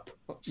Stanley Cup.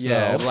 So.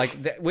 Yeah,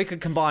 we could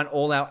combine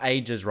all our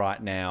ages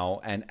right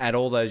now and add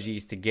all those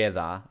years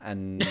together,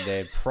 and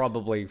there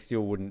probably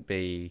still wouldn't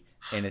be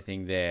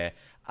anything there.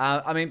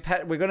 I mean,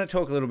 Pat, we're going to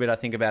talk a little bit, I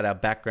think, about our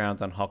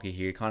backgrounds on hockey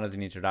here, kind of as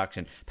an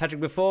introduction.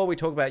 Patrick, before we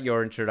talk about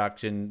your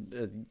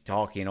introduction to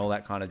hockey and all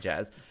that kind of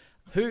jazz,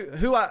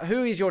 who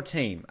is your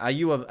team? Are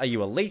you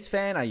a Leafs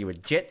fan? Are you a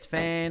Jets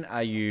fan?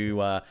 Are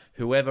you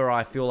whoever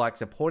I feel like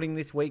supporting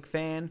this week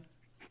fan?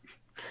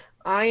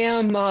 I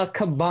am a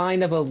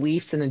combine of a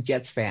Leafs and a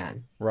Jets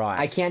fan. Right.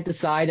 I can't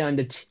decide on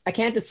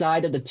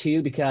the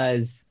two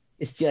because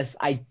it's just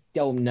I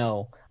don't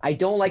know. I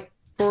don't like.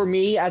 For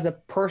me,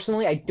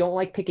 personally, I don't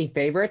like picking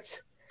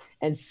favorites,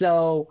 and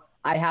so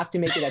I have to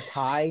make it a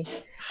tie.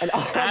 And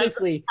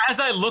honestly, as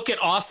I look at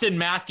Austin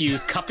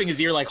Matthews cupping his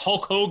ear like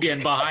Hulk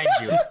Hogan behind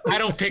you, I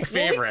don't pick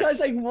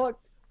favorites.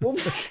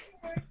 Because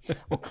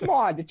Well, come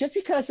on. Just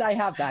because I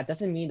have that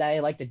doesn't mean that I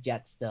like the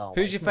Jets still.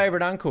 Who's your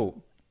favorite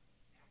uncle?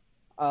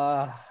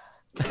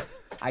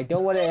 I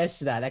don't want to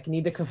answer that. I can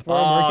either confirm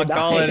Oh, or deny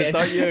Colin, it. it's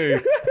not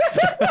you.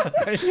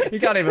 You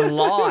can't even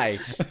lie.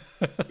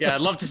 Yeah,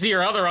 I'd love to see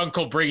your other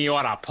uncle bring you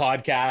on a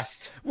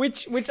podcast.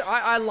 Which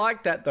I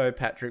like that though,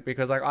 Patrick,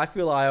 because like I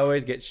feel I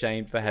always get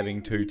shamed for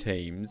having two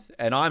teams,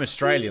 and I'm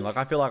Australian. Like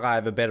I feel like I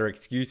have a better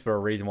excuse for a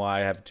reason why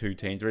I have two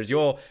teams. Whereas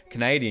you're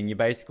Canadian, you're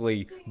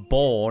basically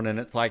born, and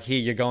it's like here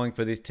you're going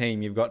for this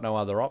team, you've got no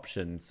other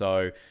option.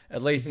 So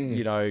at least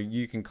you know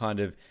you can kind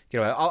of get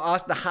away. I'll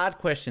ask the hard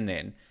question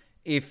then: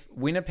 if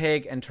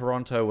Winnipeg and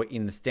Toronto were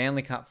in the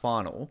Stanley Cup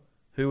final,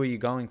 who are you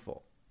going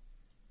for?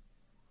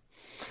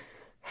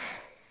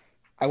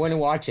 I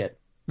wouldn't watch it.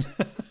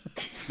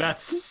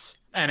 That's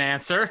an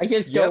answer. I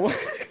just don't.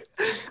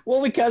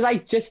 Well, because I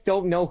just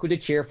don't know who to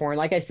cheer for. And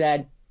like I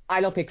said,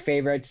 I don't pick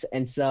favorites.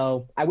 And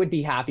so I would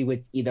be happy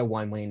with either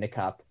one winning the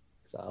cup.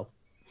 So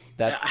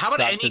That's how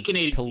about such any a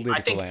Canadian?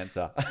 political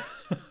answer.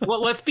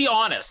 Well, let's be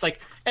honest. Like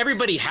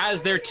everybody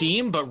has their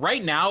team, but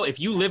right now, if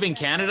you live in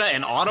Canada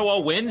and Ottawa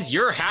wins,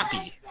 you're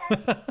happy.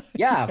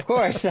 yeah, of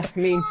course. I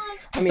mean,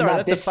 Sorry, not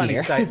that's a this funny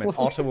year. statement.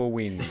 Ottawa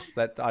wins.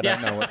 That I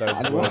don't know what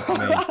those words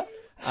mean.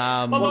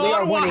 Although they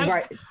are Ottawa, winning, has,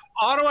 right.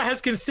 Ottawa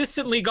has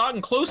consistently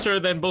gotten closer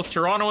than both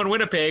Toronto and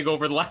Winnipeg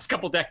over the last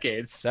couple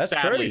decades. That's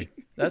sadly.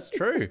 true. That's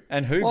true.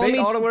 And who Well, I beat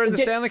mean, Ottawa in the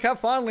just- Stanley Cup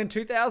final in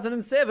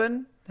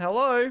 2007?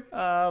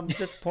 Hello.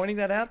 Just pointing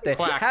that out there.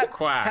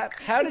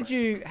 Quack. How did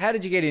you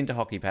get into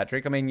hockey,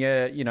 Patrick? I mean,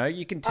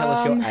 you can tell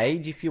us your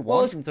age if you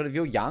want, and sort of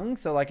you're young,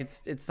 so like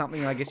it's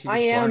something I guess you. I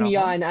am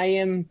young.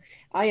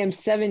 I am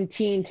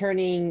 17,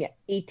 turning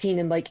 18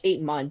 in like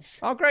 8 months.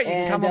 Oh, great! You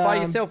can come on by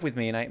yourself with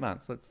me in 8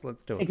 months. Let's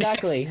do it.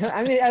 Exactly.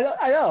 I mean,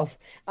 I know.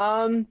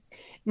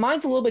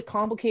 Mine's a little bit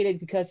complicated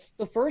because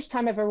the first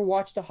time I've ever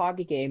watched a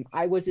hockey game,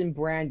 I was in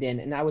Brandon,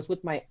 and I was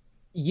with my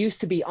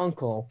used-to-be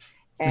uncle,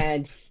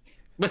 and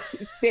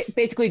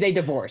basically they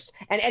divorced.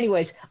 And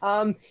anyways,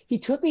 he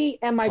took me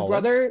and my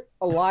brother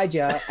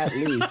Elijah at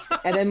least,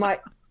 and then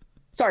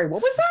Sorry,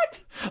 what was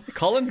that?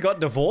 Colin's got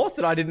divorced,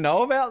 and I didn't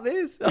know about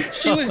this.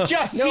 She was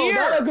just No, here.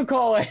 not Uncle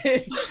Colin.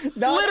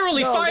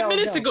 Literally 5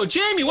 minutes ago.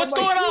 Jamie, what's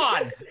going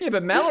on? Yeah,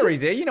 but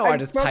Mallory's there. You know, I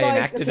just pay an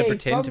actor to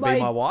pretend to be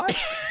my wife.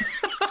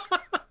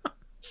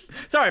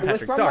 Sorry,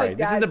 Patrick. Sorry.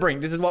 This is the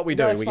Brink. This is what we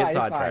do. No, We fine, get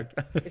sidetracked.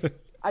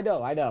 I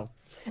know.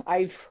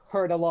 I've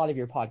heard a lot of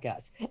your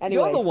podcasts. Anyways,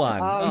 You're the one.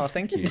 Oh,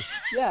 thank you.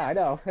 Yeah, I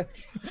know.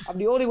 I'm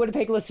the only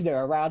Winnipeg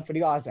listener around for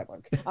the Oz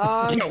Network.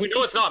 Yeah, we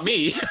know it's not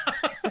me.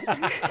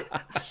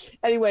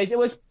 Anyways, it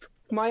was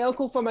my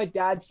uncle from my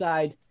dad's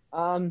side.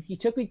 He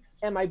took me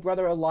and my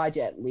brother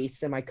Elijah at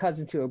least, and my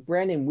cousin to a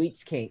Brandon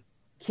Wheats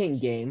King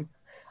game.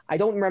 I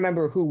don't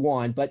remember who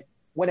won, but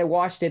when I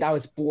watched it, I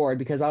was bored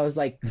because I was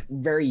like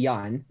very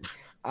young.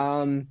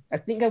 I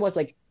think I was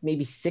like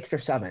maybe 6 or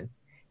 7.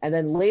 And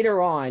then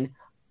later on,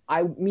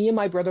 me and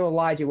my brother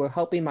Elijah were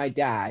helping my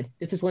dad.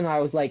 This is when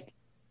I was like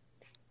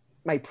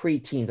my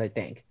pre-teens, I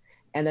think.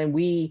 And then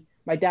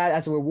my dad,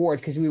 as a reward,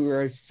 because we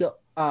were so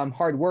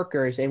hard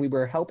workers and we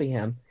were helping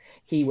him,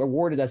 he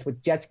rewarded us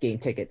with Jets game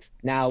tickets.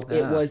 Now,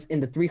 it was in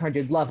the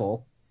 300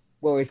 level,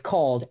 where it's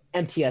called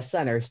MTS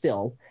Center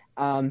still.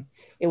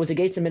 It was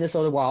against the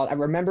Minnesota Wild. I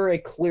remember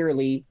it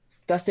clearly.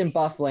 Dustin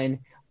Byfuglien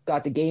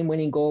got the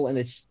game-winning goal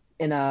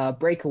in a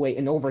breakaway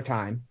in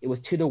overtime. It was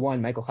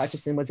 2-1. Michael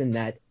Hutchison was in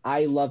net.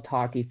 I loved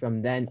hockey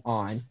from then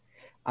on.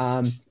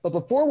 But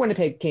before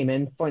Winnipeg came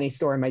in, funny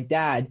story, my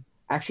dad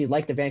actually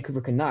liked the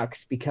Vancouver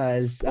Canucks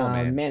because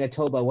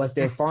Manitoba was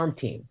their farm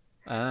team.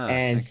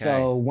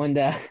 So when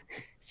the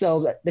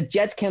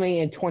Jets coming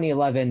in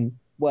 2011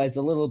 was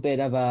a little bit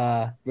of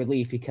a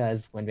relief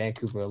because when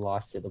Vancouver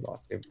lost their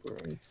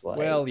Bruins.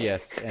 Well,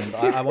 yes, and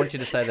I want you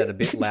to say that a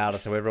bit louder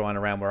so everyone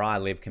around where I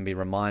live can be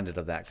reminded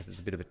of that because it's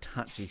a bit of a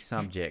touchy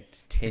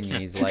subject 10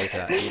 years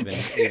later, even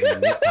in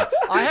this part.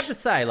 I have to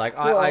say,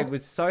 I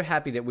was so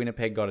happy that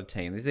Winnipeg got a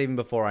team. This is even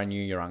before I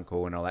knew your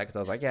uncle and all that because I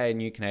was like, yeah, a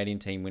new Canadian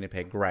team,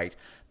 Winnipeg, great.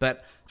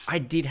 But I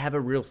did have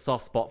a real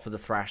soft spot for the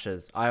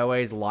Thrashers. I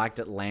always liked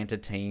Atlanta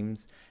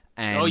teams.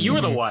 And you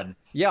were the one.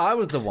 Yeah, I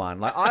was the one.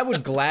 Like, I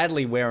would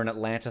gladly wear an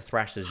Atlanta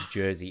Thrashers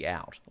jersey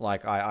out.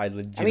 Like, I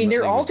legitimately.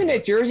 Their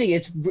alternate jersey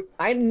is.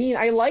 I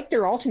like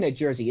their alternate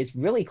jersey. It's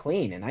really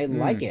clean, and I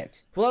like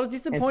it. Well, I was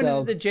disappointed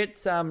that the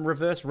Jets'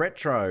 reverse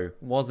retro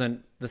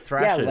wasn't the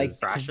Thrashers. Yeah, like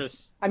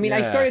Thrashers.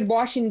 I started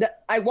watching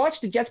I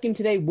watched the Jets game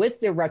today with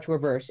the retro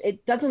reverse.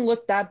 It doesn't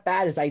look that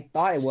bad as I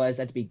thought it was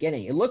at the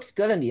beginning. It looks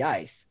good on the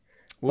ice,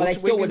 but I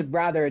still would have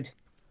rathered.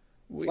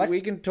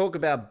 We can talk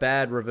about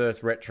bad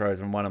reverse retros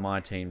from one of my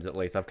teams at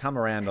least. I've come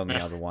around on the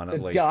other one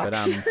at least.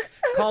 Ducks. But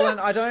Colin,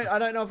 I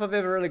don't know if I've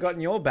ever really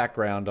gotten your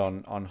background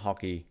on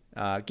hockey.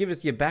 Give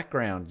us your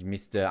background,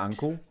 Mr.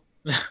 Uncle.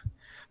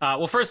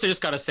 Well, first I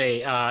just got to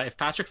say, if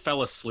Patrick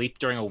fell asleep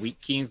during a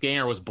Wheat Kings game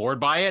or was bored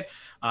by it,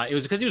 it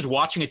was because he was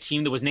watching a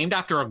team that was named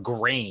after a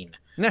grain.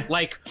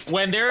 Like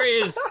when there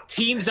is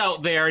teams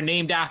out there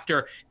named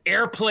after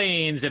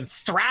airplanes and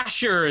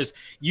thrashers,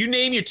 you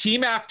name your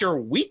team after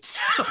wheat.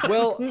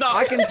 Well,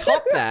 I can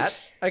top that.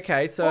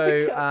 Okay,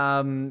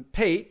 so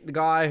Pete, the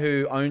guy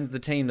who owns the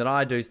team that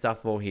I do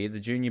stuff for here, the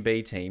Junior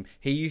B team,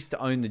 he used to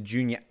own the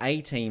Junior A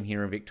team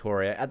here in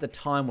Victoria. At the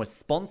time was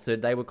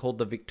sponsored. They were called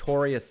the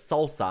Victoria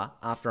Salsa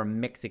after a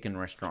Mexican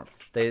restaurant.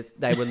 They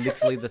were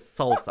literally the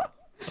salsa.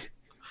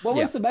 What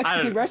was the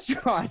Mexican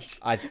restaurant?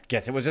 I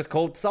guess it was just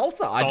called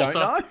salsa. I don't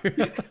know.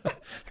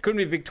 It couldn't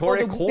be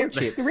Victoria corn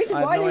chips. The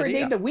reason why they were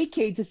named the Wheat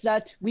Canes is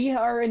that we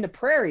are in the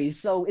prairies,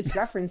 so it's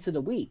reference to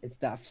the wheat and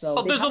stuff.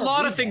 So there's a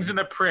lot of things in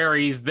the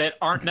prairies that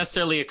aren't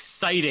necessarily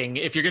exciting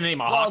if you're going to name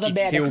a hockey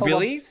team.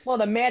 Hillbillies? Well,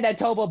 the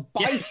Manitoba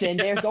Bison,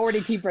 there's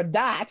already team for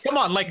that. Come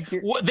on, like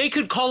they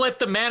could call it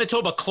the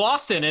Manitoba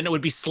Clawson and it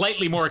would be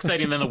slightly more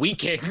exciting than the Wheat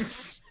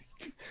Kings.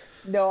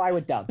 No, I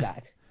would doubt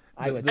that.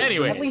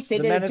 Anyway, at least they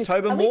the didn't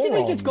Manitoba at least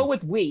they just go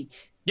with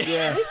wheat. Yeah.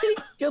 At least they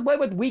just went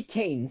with Wheat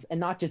Canes and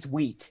not just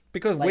wheat.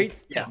 Because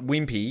wheat's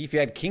wimpy. If you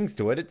add kings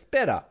to it, it's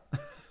better.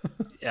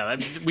 Yeah,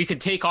 we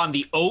could take on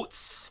the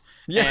Oats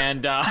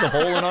and the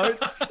Hall and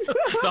Oats.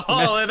 The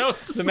Hall and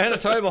Oats. The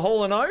Manitoba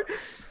Hall and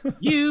Oats.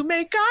 You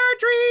make our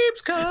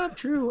dreams come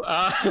true.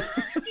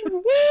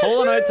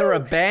 Hall and Oats are a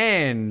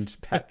band,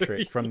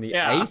 Patrick, from the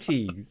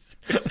 80s.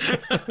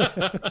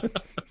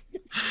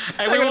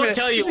 And we won't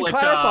tell you what. To what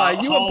clarify,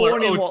 you were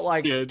born in Oats what,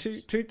 like did.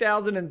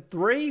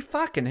 2003?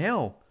 Fucking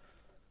hell.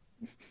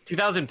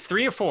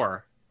 2003 or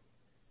 4?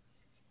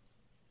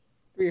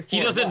 3 or 4.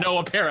 He doesn't know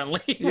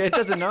apparently. Yeah, it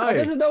doesn't know. He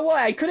doesn't know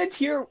why. I couldn't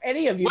hear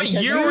any of you. What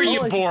year were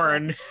you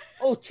born?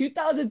 Oh,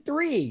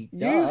 2003.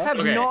 You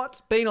have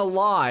not been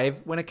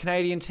alive when a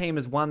Canadian team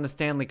has won the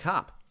Stanley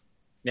Cup.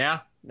 Yeah.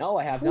 No,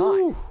 I have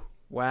not.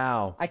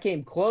 Wow. I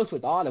came close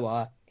with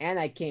Ottawa, and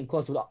I came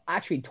close with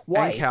actually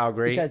twice. And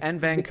Calgary, and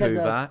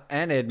Vancouver,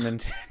 and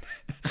Edmonton.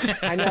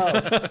 I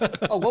know.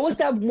 Oh, what was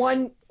that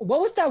one?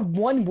 What was that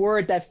one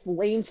word that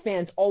Flames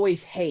fans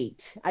always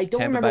hate? I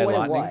don't Tampa remember Bay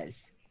what Lightning? it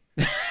was.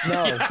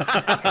 No.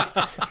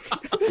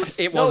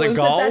 It was a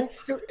goal.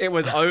 It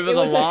was over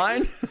the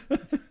line.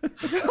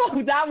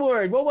 No, that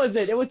word. What was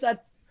it? It was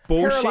that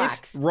bullshit.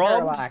 Parallax.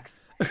 Robbed.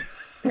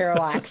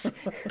 Parallax.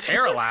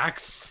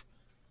 Parallax.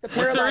 The What's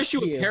their parallax issue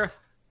view. with parallax?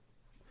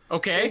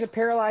 Okay. There's a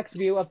parallax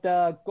view of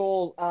the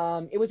goal.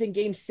 It was in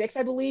Game 6,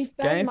 I believe.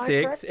 Ben, Game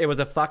 6. correct? It was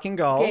a fucking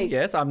goal. Okay.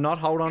 Yes, I'm not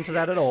holding on to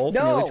that at all for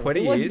No, nearly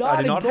 20 it was years. not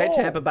I do a not hate goal.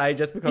 Tampa Bay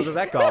just because of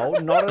that goal.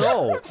 Not at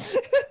all.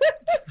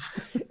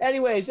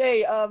 Anyways,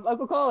 hey,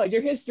 Uncle Colin,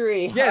 your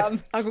history.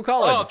 Yes, Uncle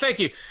Colin. Oh, thank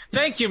you,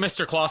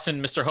 Mr.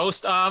 Clausen, Mr.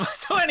 Host.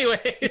 So,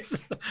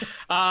 anyways,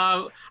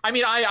 I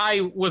mean,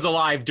 I was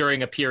alive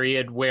during a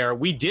period where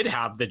we did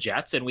have the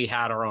Jets and we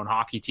had our own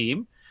hockey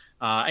team,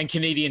 and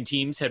Canadian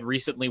teams had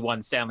recently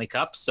won Stanley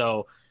Cups.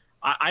 So,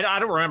 I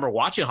don't remember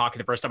watching hockey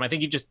the first time. I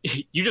think you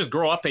just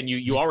grow up and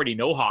you already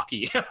know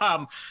hockey.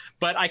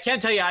 But I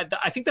can't tell you.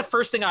 I think the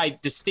first thing I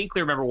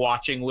distinctly remember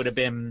watching would have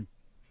been.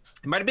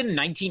 It might have been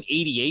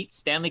 1988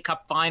 Stanley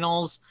Cup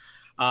Finals.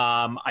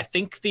 I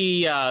think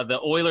the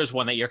Oilers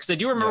won that year because I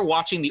do remember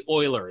watching the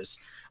Oilers.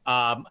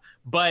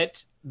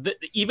 But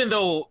even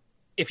though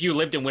if you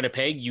lived in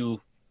Winnipeg,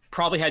 you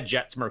probably had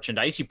Jets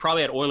merchandise, you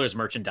probably had Oilers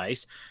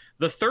merchandise.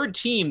 The third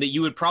team that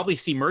you would probably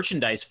see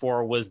merchandise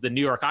for was the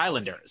New York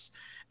Islanders.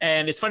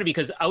 And it's funny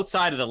because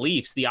outside of the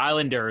Leafs, the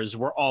Islanders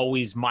were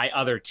always my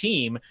other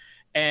team.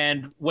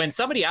 And when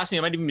somebody asked me,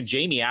 it might have even been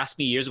Jamie asked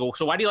me years ago,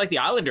 so why do you like the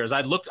Islanders?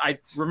 I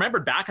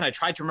remembered back and I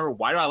tried to remember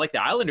why do I like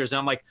the Islanders? And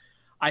I'm like,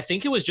 I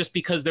think it was just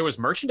because there was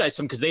merchandise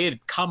from because they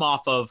had come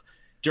off of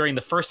during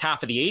the first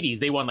half of the 80s.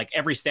 They won like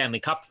every Stanley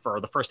Cup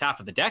for the first half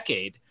of the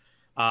decade.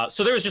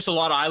 So there was just a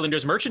lot of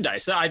Islanders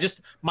merchandise.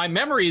 My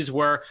memories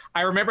were,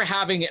 I remember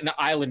having an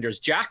Islanders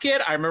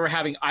jacket. I remember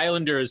having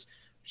Islanders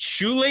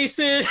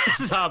shoelaces.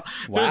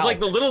 There's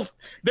like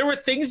there were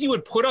things you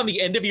would put on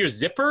the end of your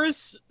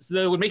zippers so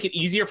that would make it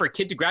easier for a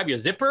kid to grab your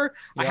zipper.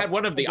 Yep. I had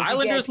one of the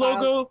Islanders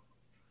logo.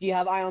 Do you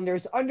have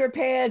Islanders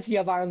underpants? Do you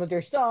have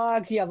Islanders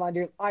socks? Do you have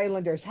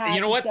Islanders hats?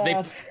 You know what?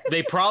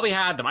 They probably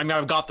had them. I mean,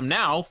 I've got them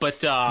now,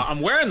 but I'm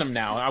wearing them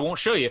now. I won't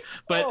show you.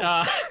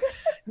 But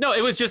no,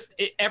 it was just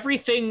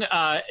everything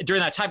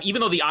during that time, even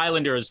though the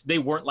Islanders, they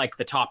weren't like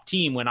the top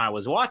team when I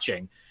was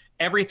watching.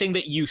 Everything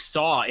that you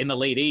saw in the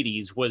late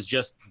 80s was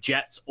just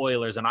Jets,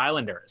 Oilers, and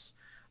Islanders.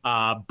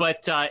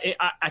 But I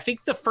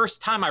think the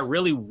first time I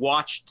really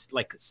watched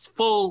like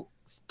full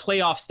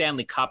playoff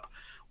Stanley Cup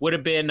would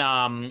have been,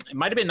 it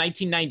might have been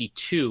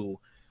 1992.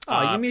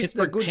 Oh, you missed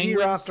Pittsburgh the good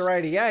Penguins. year after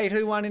 88.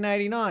 Who won in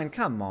 89?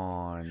 Come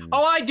on.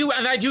 Oh, I do.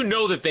 And I do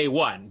know that they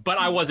won, but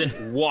I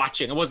wasn't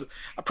watching.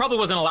 I probably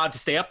wasn't allowed to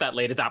stay up that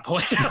late at that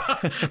point.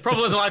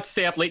 Probably wasn't allowed to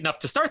stay up late enough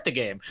to start the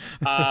game.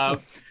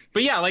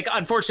 But yeah, like,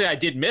 unfortunately I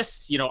did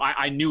miss,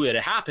 I knew it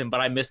had happened,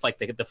 but I missed like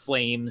the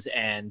Flames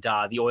and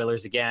the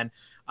Oilers again.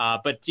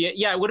 But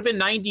yeah, it would have been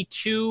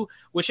 92,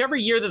 whichever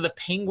year that the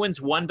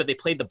Penguins won, but they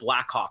played the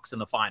Blackhawks in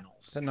the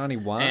finals.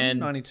 91, and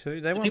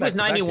 92? They won I think it was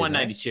back-to-back, 91, didn't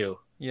they? 92.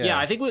 Yeah,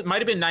 I think it might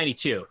have been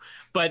 92.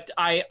 But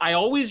I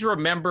always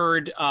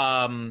remembered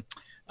the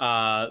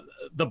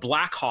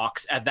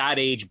Blackhawks at that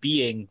age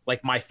being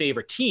like my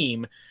favorite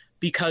team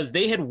because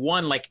they had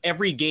won like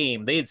every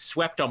game. They had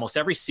swept almost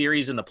every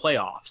series in the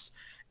playoffs.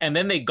 and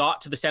then they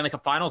got to the Stanley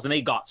Cup Finals and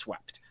they got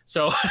swept.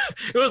 So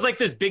it was like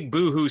this big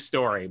boo-hoo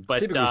story. But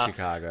typical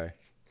Chicago.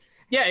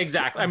 Yeah,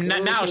 exactly. I mean,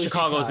 now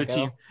Chicago is the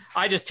team.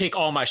 I just take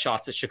all my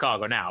shots at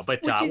Chicago now, but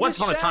once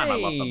upon a time, I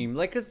love them.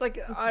 Like, cause like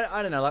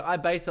I don't know, like I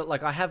base it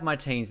like I have my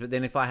teams, but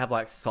then if I have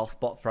like soft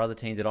spot for other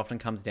teams, it often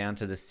comes down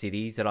to the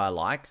cities that I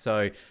like.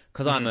 So,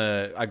 because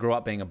I grew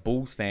up being a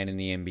Bulls fan in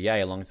the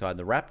NBA alongside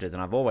the Raptors,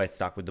 and I've always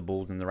stuck with the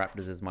Bulls and the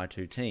Raptors as my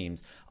two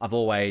teams. I've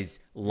always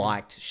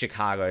liked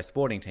Chicago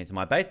sporting teams. So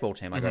my baseball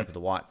team, I go for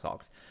the White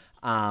Sox.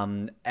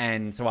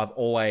 And so I've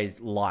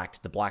always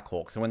liked the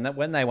Blackhawks. So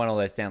when they won all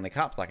those Stanley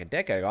Cups like a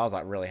decade ago, I was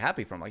like really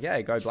happy for them. Like,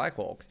 yeah, go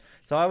Blackhawks.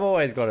 So I've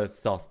always got a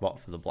soft spot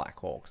for the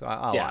Blackhawks.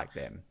 I like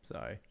them.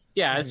 So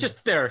yeah, it's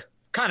just they're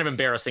kind of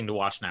embarrassing to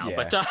watch now.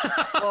 But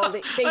well,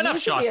 they enough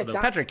shots of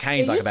them. Patrick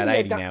Kane's like about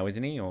 80 now,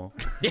 isn't he? Or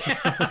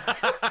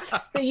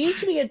they used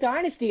to be a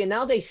dynasty, and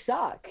now they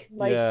suck.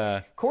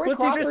 Like Corey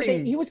Crawford,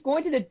 he was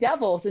going to the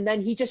Devils, and then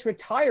he just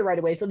retired right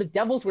away. So the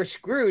Devils were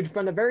screwed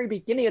from the very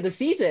beginning of the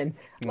season.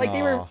 Like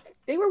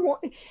they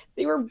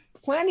were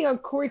planning on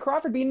Corey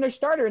Crawford being their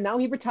starter, and now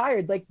he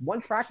retired like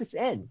one practice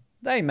in.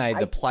 They made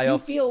the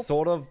playoffs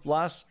sort of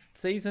last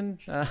season.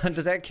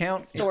 Does that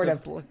count? Sort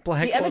of.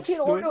 The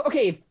Edmonton Oilers.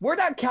 Okay, we're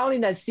not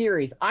counting that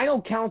series. I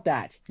don't count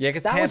that. Yeah,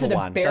 because Tampa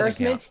won.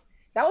 Embarrassment.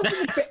 That was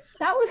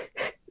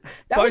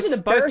an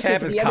embarrassment. Both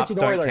Tampa's to the cups Edmonton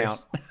don't Oilers.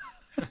 count.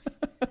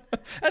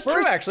 That's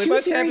true, actually.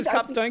 Both Tampa's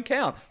cups don't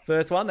count.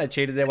 First one, they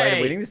cheated their way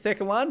to winning. The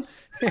second one.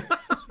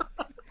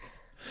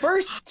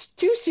 First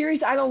two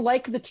series I don't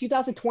like the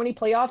 2020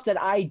 playoffs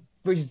that I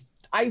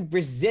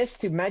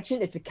resist to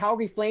mention. It's the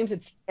Calgary Flames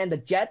and the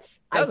Jets.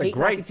 That was a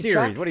great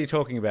series. What are you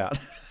talking about?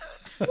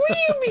 What do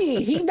you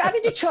mean? He Matthew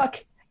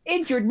Tkachuk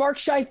injured Mark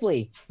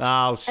Scheifele.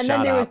 Oh, shut up. And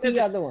then there was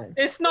the other one.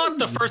 It's not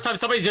the first time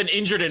somebody's been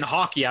injured in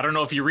hockey. I don't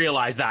know if you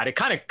realize that. It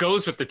kind of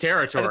goes with the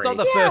territory. And it's not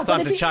the first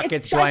time Tkachuk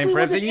gets blamed for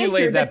everything. You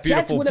leave that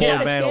beautiful bald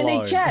man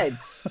alone.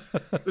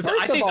 First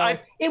of all,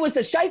 it was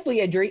the Scheifele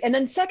injury. And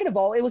then second of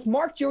all, it was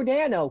Mark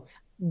Giordano.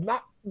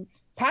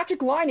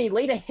 Patrick Laine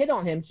laid a hit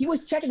on him. He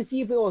was checking to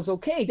see if it was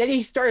okay. Then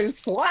he started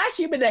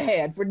slashing him in the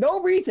hand for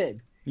no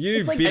reason.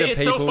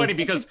 It's so funny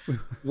because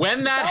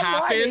when that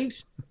happened,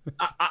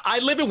 I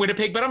live in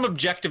Winnipeg, but I'm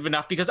objective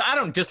enough because I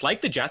don't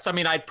dislike the Jets. I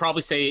mean, I'd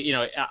probably say,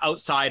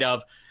 outside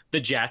of the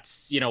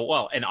Jets,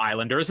 and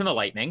Islanders and the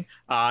Lightning,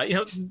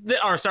 after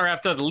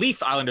the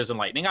Leaf, Islanders and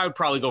Lightning, I would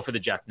probably go for the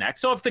Jets next.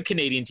 So if the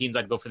Canadian teams,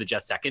 I'd go for the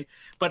Jets second.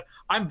 But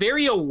I'm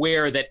very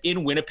aware that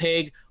in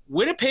Winnipeg,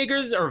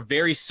 Winnipeggers are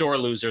very sore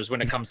losers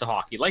when it comes to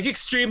hockey, like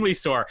extremely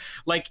sore.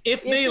 Like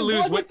if they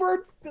lose,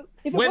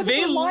 when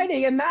they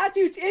Lightning and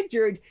Matthews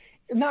injured,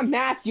 not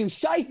Matthews,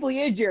 Scheifele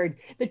injured,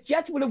 the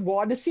Jets would have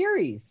won the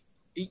series.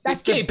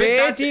 If the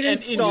bear didn't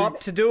stop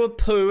to do a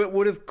poo, it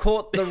would have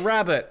caught the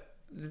rabbit.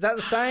 Is that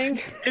the saying?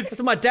 That's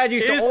what my dad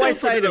used to always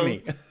say to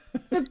me.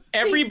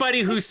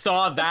 Everybody who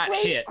saw that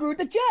hit screwed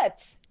the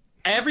Jets.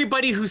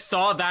 Everybody who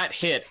saw that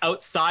hit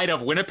outside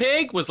of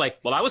Winnipeg was like,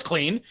 well, that was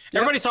clean. Yep.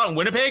 Everybody saw it in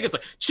Winnipeg. It's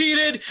like,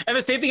 cheated. And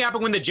the same thing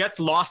happened when the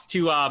Jets lost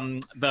to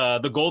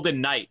the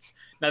Golden Knights.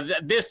 Now,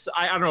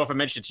 I don't know if I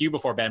mentioned it to you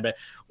before, Ben, but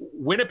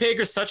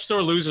Winnipeg are such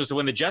sore losers. So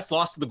when the Jets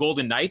lost to the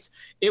Golden Knights,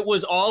 it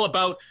was all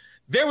about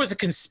there was a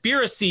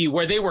conspiracy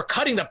where they were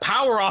cutting the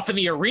power off in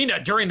the arena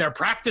during their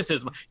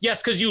practices.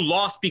 Yes, because you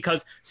lost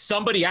because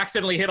somebody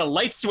accidentally hit a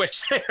light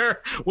switch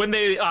there when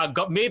they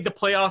made the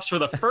playoffs for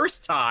the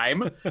first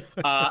time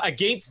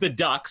against the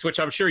Ducks, which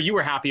I'm sure you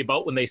were happy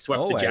about when they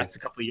swept the Jets a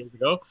couple of years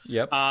ago.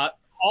 Yep.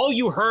 All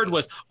you heard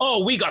was,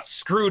 oh, we got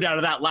screwed out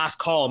of that last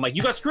call. I'm like,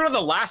 you got screwed out of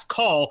the last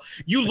call.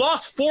 You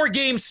lost 4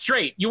 games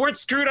straight. You weren't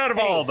screwed out of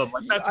all of them.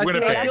 Like, that's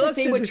Winnipeg. That's the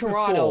same with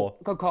Toronto,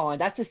 Colin.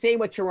 That's the same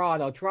with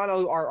Toronto.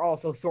 Toronto are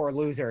also sore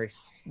losers.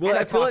 Well,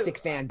 and a toxic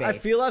fan base. I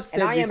feel I've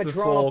said this before, and I am a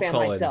Toronto fan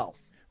Colin, myself.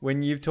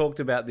 When you've talked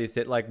about this,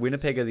 that like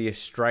Winnipeg are the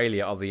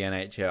Australia of the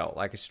NHL.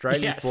 Like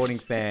Australian sporting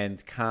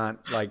fans can't,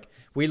 like,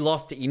 we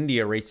lost to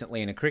India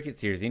recently in a cricket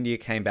series. India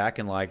came back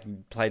and like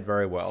played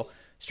very well.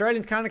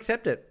 Australians can't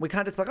accept it. We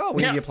can't just be like, oh,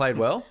 India played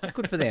well.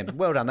 Good for them.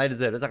 Well done. They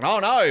deserve it. It's like, oh,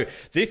 no,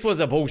 this was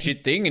a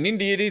bullshit thing and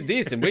India did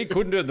this and we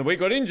couldn't do it and we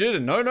got injured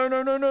and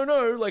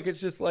no. Like, it's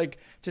just like,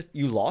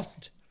 you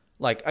lost.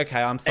 Like,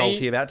 okay, I'm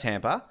salty about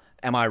Tampa.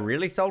 Am I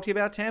really salty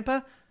about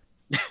Tampa?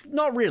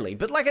 Not really.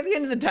 But, like, at the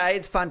end of the day,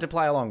 it's fun to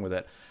play along with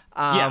it.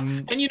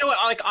 And you know what?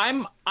 Like,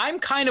 I'm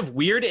kind of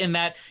weird in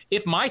that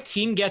if my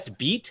team gets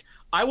beat,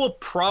 I will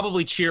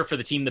probably cheer for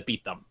the team that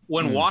beat them.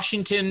 When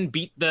Washington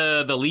beat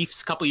the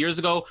Leafs a couple years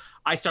ago,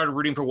 I started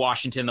rooting for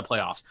Washington in the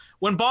playoffs.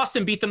 When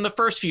Boston beat them the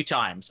first few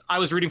times, I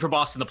was rooting for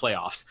Boston in the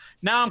playoffs.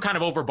 Now I'm kind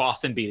of over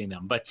Boston beating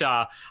them. But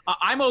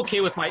I'm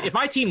okay with if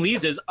my team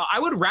loses, I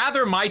would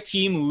rather my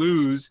team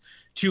lose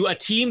to a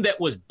team that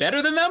was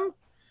better than them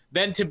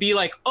than to be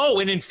like,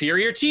 oh, an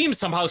inferior team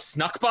somehow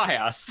snuck by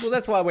us. Well,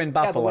 that's why when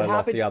Buffalo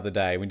lost the other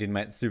day, we didn't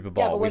make the Super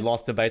Bowl, we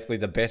lost to basically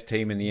the best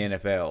team in the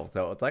NFL.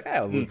 So it's like,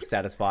 hey, we're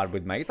satisfied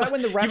with me. It's like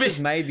when the Raptors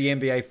made the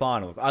NBA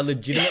Finals. I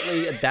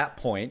legitimately, at that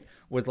point,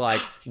 was like,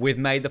 we've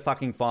made the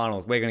fucking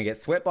finals. We're going to get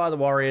swept by the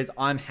Warriors.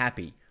 I'm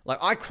happy. Like,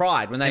 I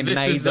cried when they made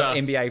the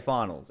NBA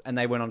Finals and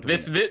they went on to win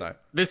it. So.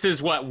 This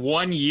is what,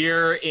 1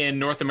 year in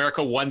North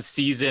America, 1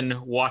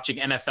 season watching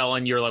NFL,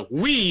 and you're like,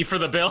 we for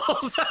the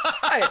Bills.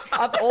 Hey,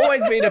 I've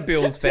always been a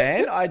Bills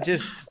fan.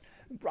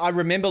 I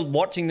remember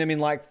watching them in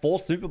like 4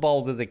 Super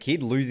Bowls as a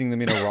kid, losing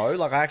them in a row.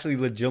 Like, I actually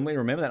legitimately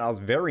remember that. I was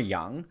very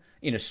young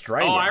in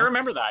Australia. Oh, I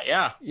remember that,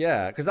 yeah.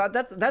 Yeah, because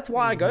that's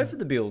why I go for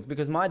the Bills,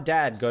 because my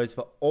dad goes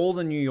for all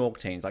the New York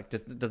teams. Like,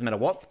 just doesn't matter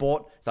what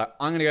sport. So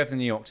I'm going to go for the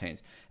New York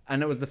teams.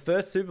 And it was the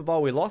first Super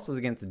Bowl we lost was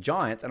against the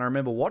Giants. And I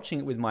remember watching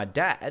it with my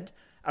dad.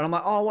 And I'm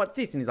like, oh, what's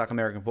this? And he's like,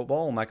 American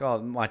football. I'm like,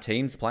 oh, my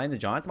team's playing the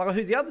Giants. I'm like, oh,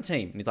 who's the other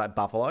team? And he's like,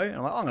 Buffalo. And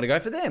I'm like, oh, I'm going to go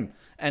for them.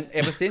 And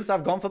ever since,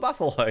 I've gone for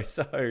Buffalo.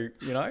 So,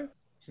 you know,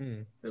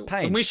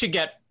 pain. We should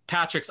get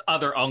Patric's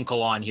other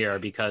uncle on here,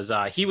 because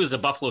he was a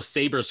Buffalo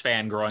Sabres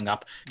fan growing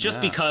up, just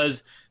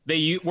because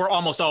they were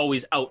almost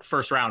always out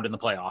first round in the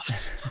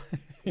playoffs.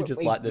 He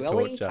just liked the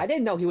torture. I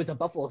didn't know he was a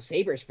Buffalo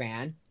Sabres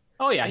fan.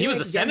 Oh, yeah. He was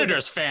a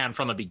Senators fan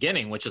from the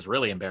beginning, which is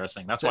really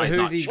embarrassing. That's why he's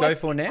not. Who's he go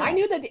for now? I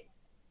knew that.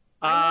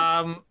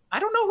 I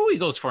don't know who he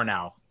goes for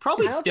now.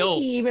 Probably I don't still.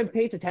 think he even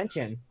pays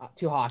attention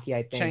to hockey,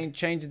 I think.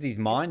 Changes his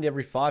mind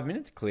every 5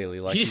 minutes, clearly.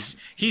 Like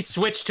he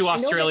switched to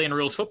Australian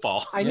rules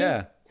football.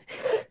 Yeah.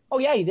 Oh,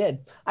 yeah, he did.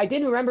 I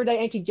didn't remember that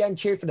Auntie Jen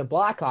cheered for the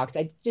Blackhawks.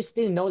 I just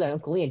didn't know that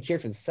Uncle Ian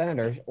cheered for the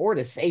Senators or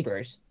the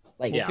Sabres.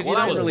 Like, because you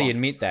don't really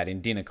admit that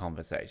in dinner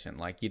conversation.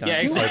 Like, you don't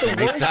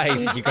openly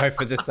say that you go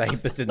for the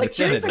Sabres and the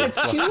Senators.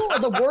 Like, 2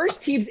 of the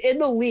worst teams in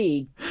the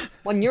league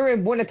when you're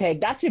in Winnipeg,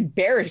 that's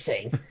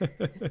embarrassing.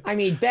 I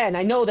mean, Ben,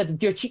 I know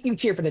that you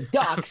cheer for the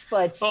Ducks,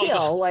 but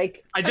still,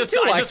 like... I just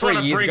want to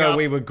 3 years ago,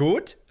 we were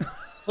good.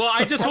 Well,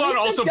 I just want to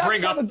also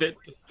bring up that...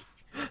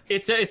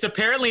 It's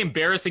apparently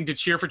embarrassing to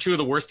cheer for 2 of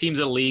the worst teams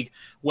in the league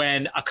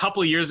when a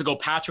couple of years ago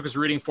Patrick was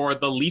rooting for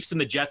the Leafs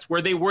and the Jets,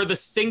 where they were the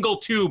single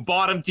 2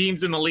 bottom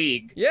teams in the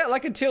league. Yeah,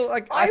 like until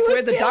I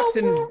swear the Ducks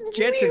and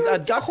Jets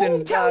and Ducks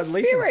and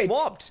Leafs have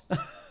swapped.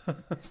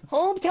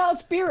 Hometown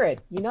spirit,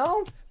 you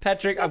know?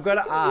 Patrick, I've got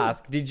to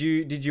ask, did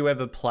you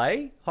ever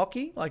play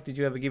hockey? Like, did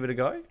you ever give it a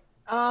go?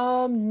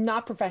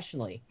 Not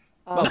professionally.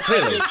 Well,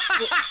 clearly.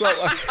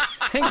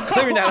 Thanks for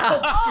clearing that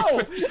up.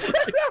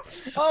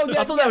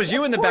 I thought that was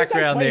you in the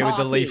background there with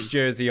the Leafs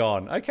jersey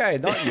on. Okay,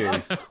 not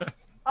you.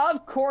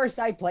 Of course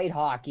I played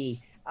hockey.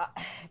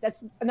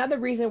 That's another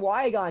reason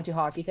why I got into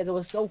hockey, because it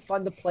was so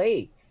fun to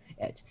play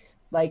it.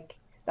 Like,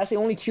 that's the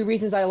only 2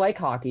 reasons I like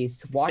hockey,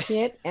 is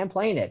watching it and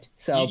playing it.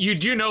 So you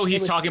do know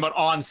he's talking about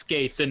on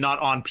skates and not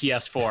on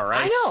PS4,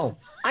 right?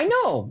 I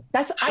know.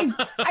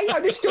 I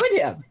understood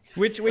him.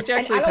 Which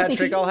actually,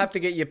 Patrick, I'll have to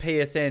get your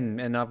PSN,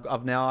 and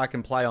I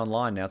can play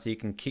online now, so you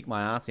can kick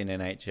my ass in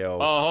NHL.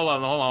 Oh, hold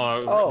on.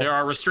 Oh. There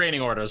are restraining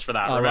orders for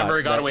that. Remember,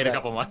 you got to wait a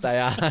couple months. They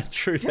are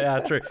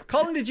true.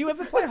 Colin, did you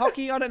ever play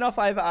hockey? I don't know if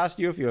I ever asked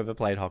you if you ever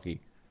played hockey.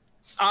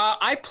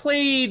 I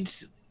played,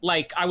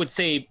 like, I would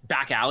say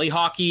back alley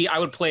hockey. I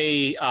would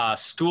play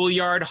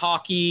schoolyard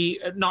hockey,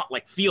 not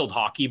like field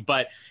hockey,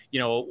 but, you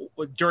know,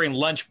 during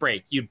lunch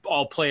break, you'd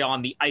all play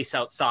on the ice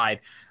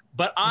outside.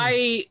 But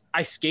I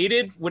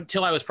skated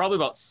until I was probably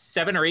about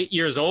 7 or 8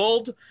 years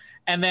old.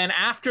 And then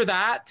after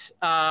that,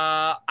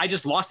 I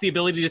just lost the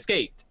ability to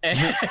skate. And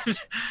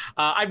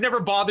I've never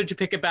bothered to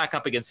pick it back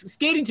up again.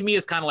 Skating to me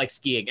is kind of like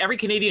skiing. Every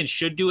Canadian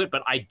should do it,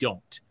 but I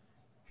don't.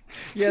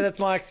 Yeah, that's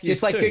my excuse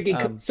just like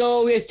drinking.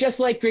 So it's just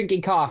like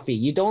drinking coffee.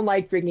 You don't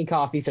like drinking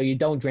coffee, so you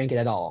don't drink it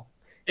at all.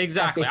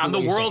 Exactly. I'm the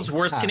world's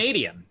worst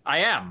Canadian. I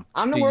am.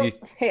 I'm the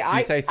worst. Hey,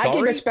 I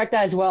can respect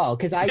that as well,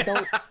 because I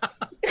don't...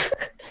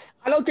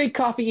 I don't drink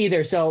coffee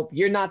either, so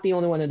you're not the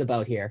only one in the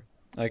boat here.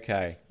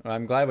 Okay, well,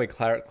 I'm glad we're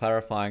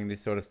clarifying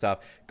this sort of stuff,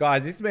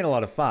 guys. This has been a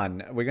lot of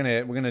fun. We're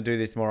gonna do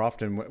this more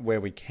often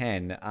where we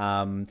can.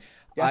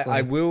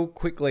 I will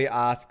quickly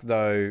ask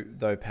though,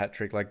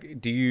 Patrick, like,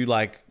 do you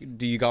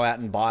go out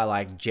and buy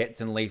like Jets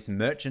and Leafs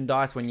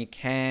merchandise when you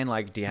can?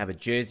 Like, do you have a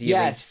jersey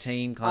of each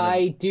team?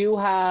 I do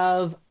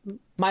have.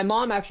 My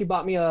mom actually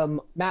bought me a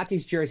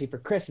Matthews jersey for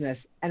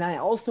Christmas, and I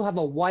also have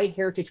a White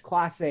Heritage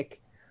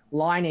Classic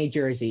Line A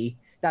jersey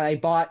that I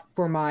bought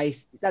for my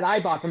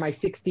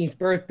 16th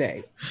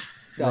birthday.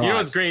 So, you know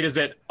what's great is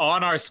that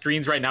on our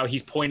screens right now,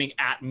 he's pointing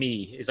at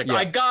me. He's like,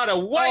 I got a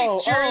white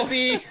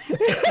jersey.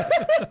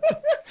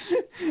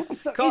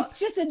 So it's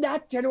just in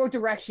that general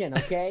direction,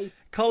 okay?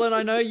 Colin,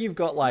 I know you've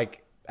got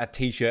like a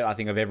t-shirt, I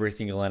think, of every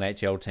single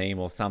NHL team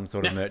or some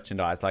sort of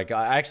merchandise. Like,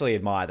 I actually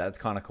admire that. It's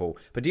kind of cool.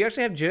 But do you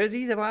actually have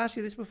jerseys? Have I asked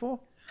you this before?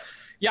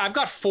 Yeah, I've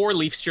got 4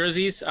 Leafs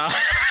jerseys.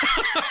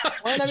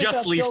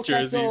 Just Leafs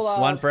jerseys.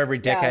 One for every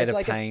decade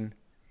of pain.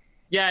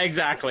 Yeah,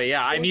 exactly.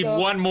 Yeah, I need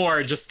one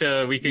more just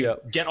to we can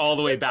get all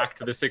the way back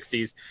to the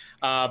 60s.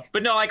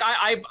 But no, like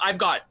I've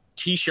got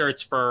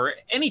T-shirts for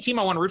any team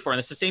I want to root for, and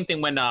it's the same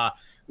thing when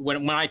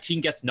my team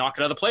gets knocked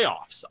out of the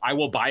playoffs. I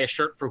will buy a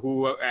shirt for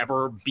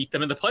whoever beat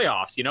them in the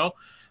playoffs. You know,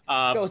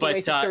 so it's a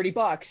waste of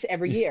 $30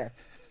 every year.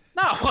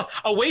 No,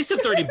 a waste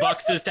of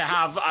 $30 is to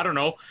have, I don't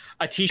know,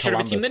 a T-shirt of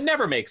a team that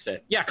never makes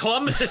it. Yeah,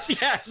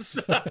 Columbus,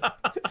 yes.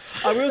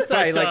 I will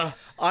say,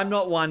 I'm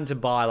not one to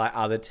buy like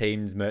other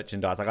teams'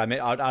 merchandise. Like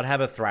I'd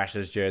have a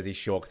Thrashers jersey,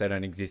 sure, because they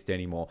don't exist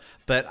anymore.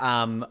 But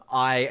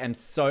I am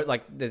so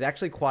like, there's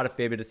actually quite a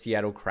fair bit of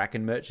Seattle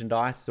Kraken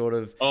merchandise, sort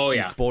of,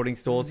 in sporting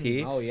stores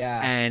here. Oh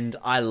yeah, and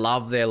I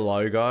love their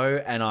logo.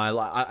 And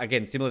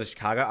again, similar to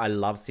Chicago, I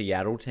love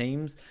Seattle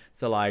teams.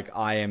 So like,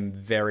 I am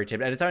very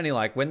tempted. And it's only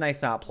like when they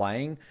start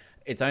playing,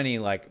 it's only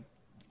like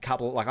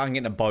couple, like I can get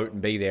in a boat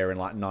and be there in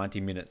like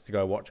 90 minutes to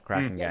go watch a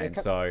Kraken game.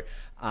 So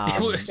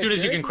as soon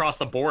as you can cross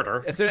the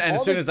border, as soon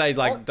as they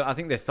like, I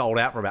think they're sold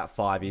out for about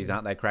 5 years,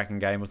 aren't they? Kraken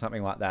game or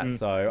something like that.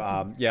 So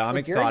I'm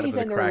excited for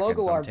the Kraken. Their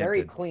logo are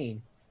very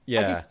clean.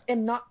 Yeah,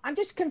 I'm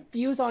just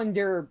confused on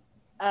their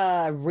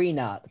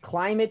arena,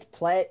 Climate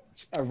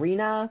Pledge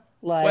Arena.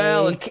 Like,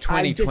 well, it's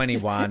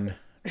 2021.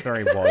 It's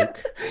very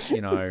woke, you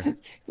know.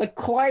 The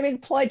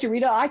Climate Pledge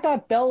Arena. I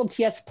thought Bell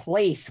TS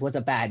Place was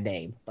a bad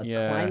name, but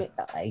Climate.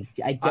 I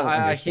don't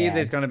understand. I hear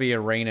there's going to be an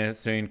arena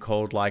soon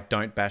called like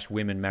 "Don't Bash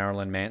Women"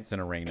 Marilyn Manson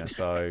Arena.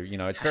 So you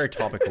know, it's very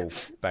topical,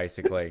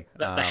 basically.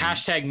 The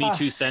hashtag Me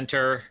Too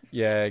Center.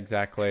 Yeah,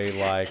 exactly.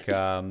 Like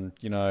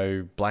you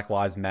know, Black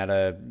Lives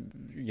Matter.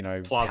 You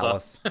know, Plaza.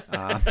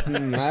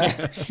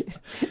 Palace.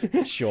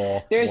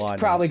 Sure. There's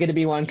probably going to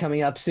be one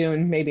coming up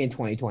soon, maybe in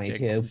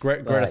 2022. Yeah,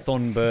 Greta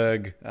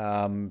Thunberg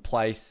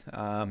place.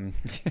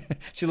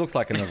 She looks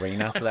like an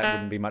arena, so that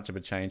wouldn't be much of a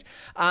change.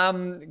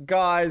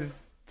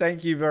 Guys,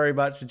 thank you very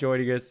much for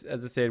joining us.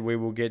 As I said, we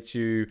will get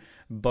you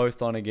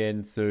both on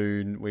again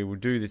soon. We will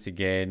do this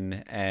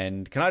again.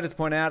 And can I just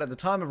point out, at the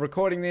time of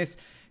recording this,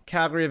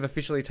 Calgary have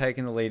officially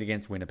taken the lead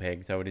against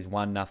Winnipeg. So it is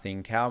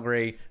 1-0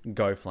 Calgary.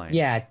 Go Flames.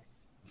 Yeah.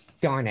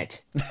 Darn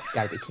it.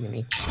 Gotta be kidding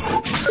me.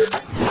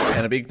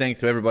 And a big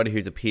thanks to everybody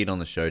who's appeared on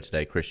the show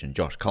today. Christian,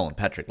 Josh, Colin,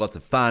 Patrick. Lots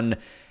of fun.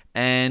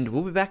 And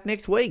we'll be back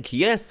next week.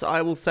 Yes,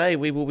 I will say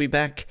we will be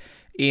back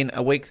in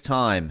a week's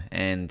time.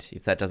 And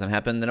if that doesn't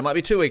happen, then it might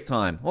be 2 weeks'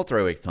 time, or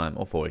 3 weeks' time,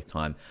 or 4 weeks'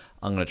 time.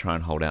 I'm going to try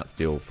and hold out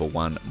still for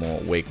one more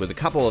week with a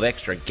couple of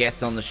extra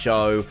guests on the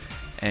show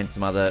and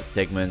some other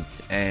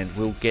segments. And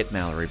we'll get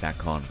Mallory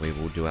back on. We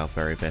will do our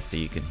very best so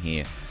you can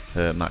hear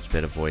her much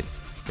better voice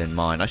than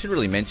mine. I should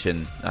really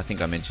mention, I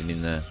think I mentioned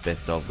in the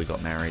best of, we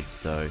got married,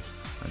 so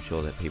I'm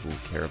sure that people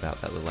care about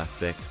that little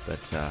aspect, but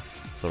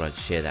thought I'd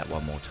share that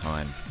one more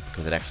time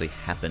because it actually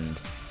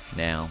happened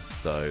now.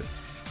 So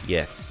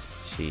yes,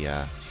 she's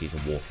a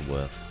war for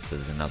worth, so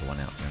there's another one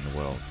out there in the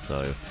world.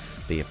 So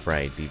be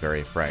afraid, be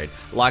very afraid.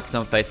 Like us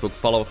on Facebook,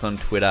 follow us on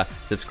Twitter,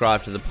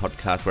 subscribe to the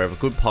podcast wherever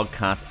good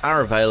podcasts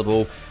are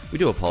available. We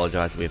do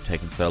apologise that we have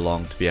taken so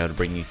long to be able to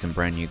bring you some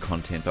brand new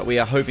content, but we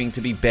are hoping to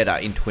be better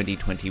in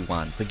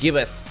 2021. Forgive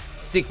us,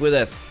 stick with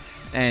us,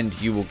 and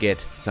you will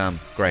get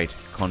some great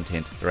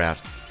content throughout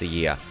the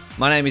year.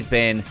 My name is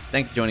Ben.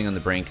 Thanks for joining on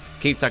The Brink.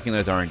 Keep sucking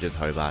those oranges,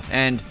 Hobart,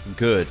 and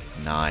good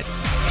night.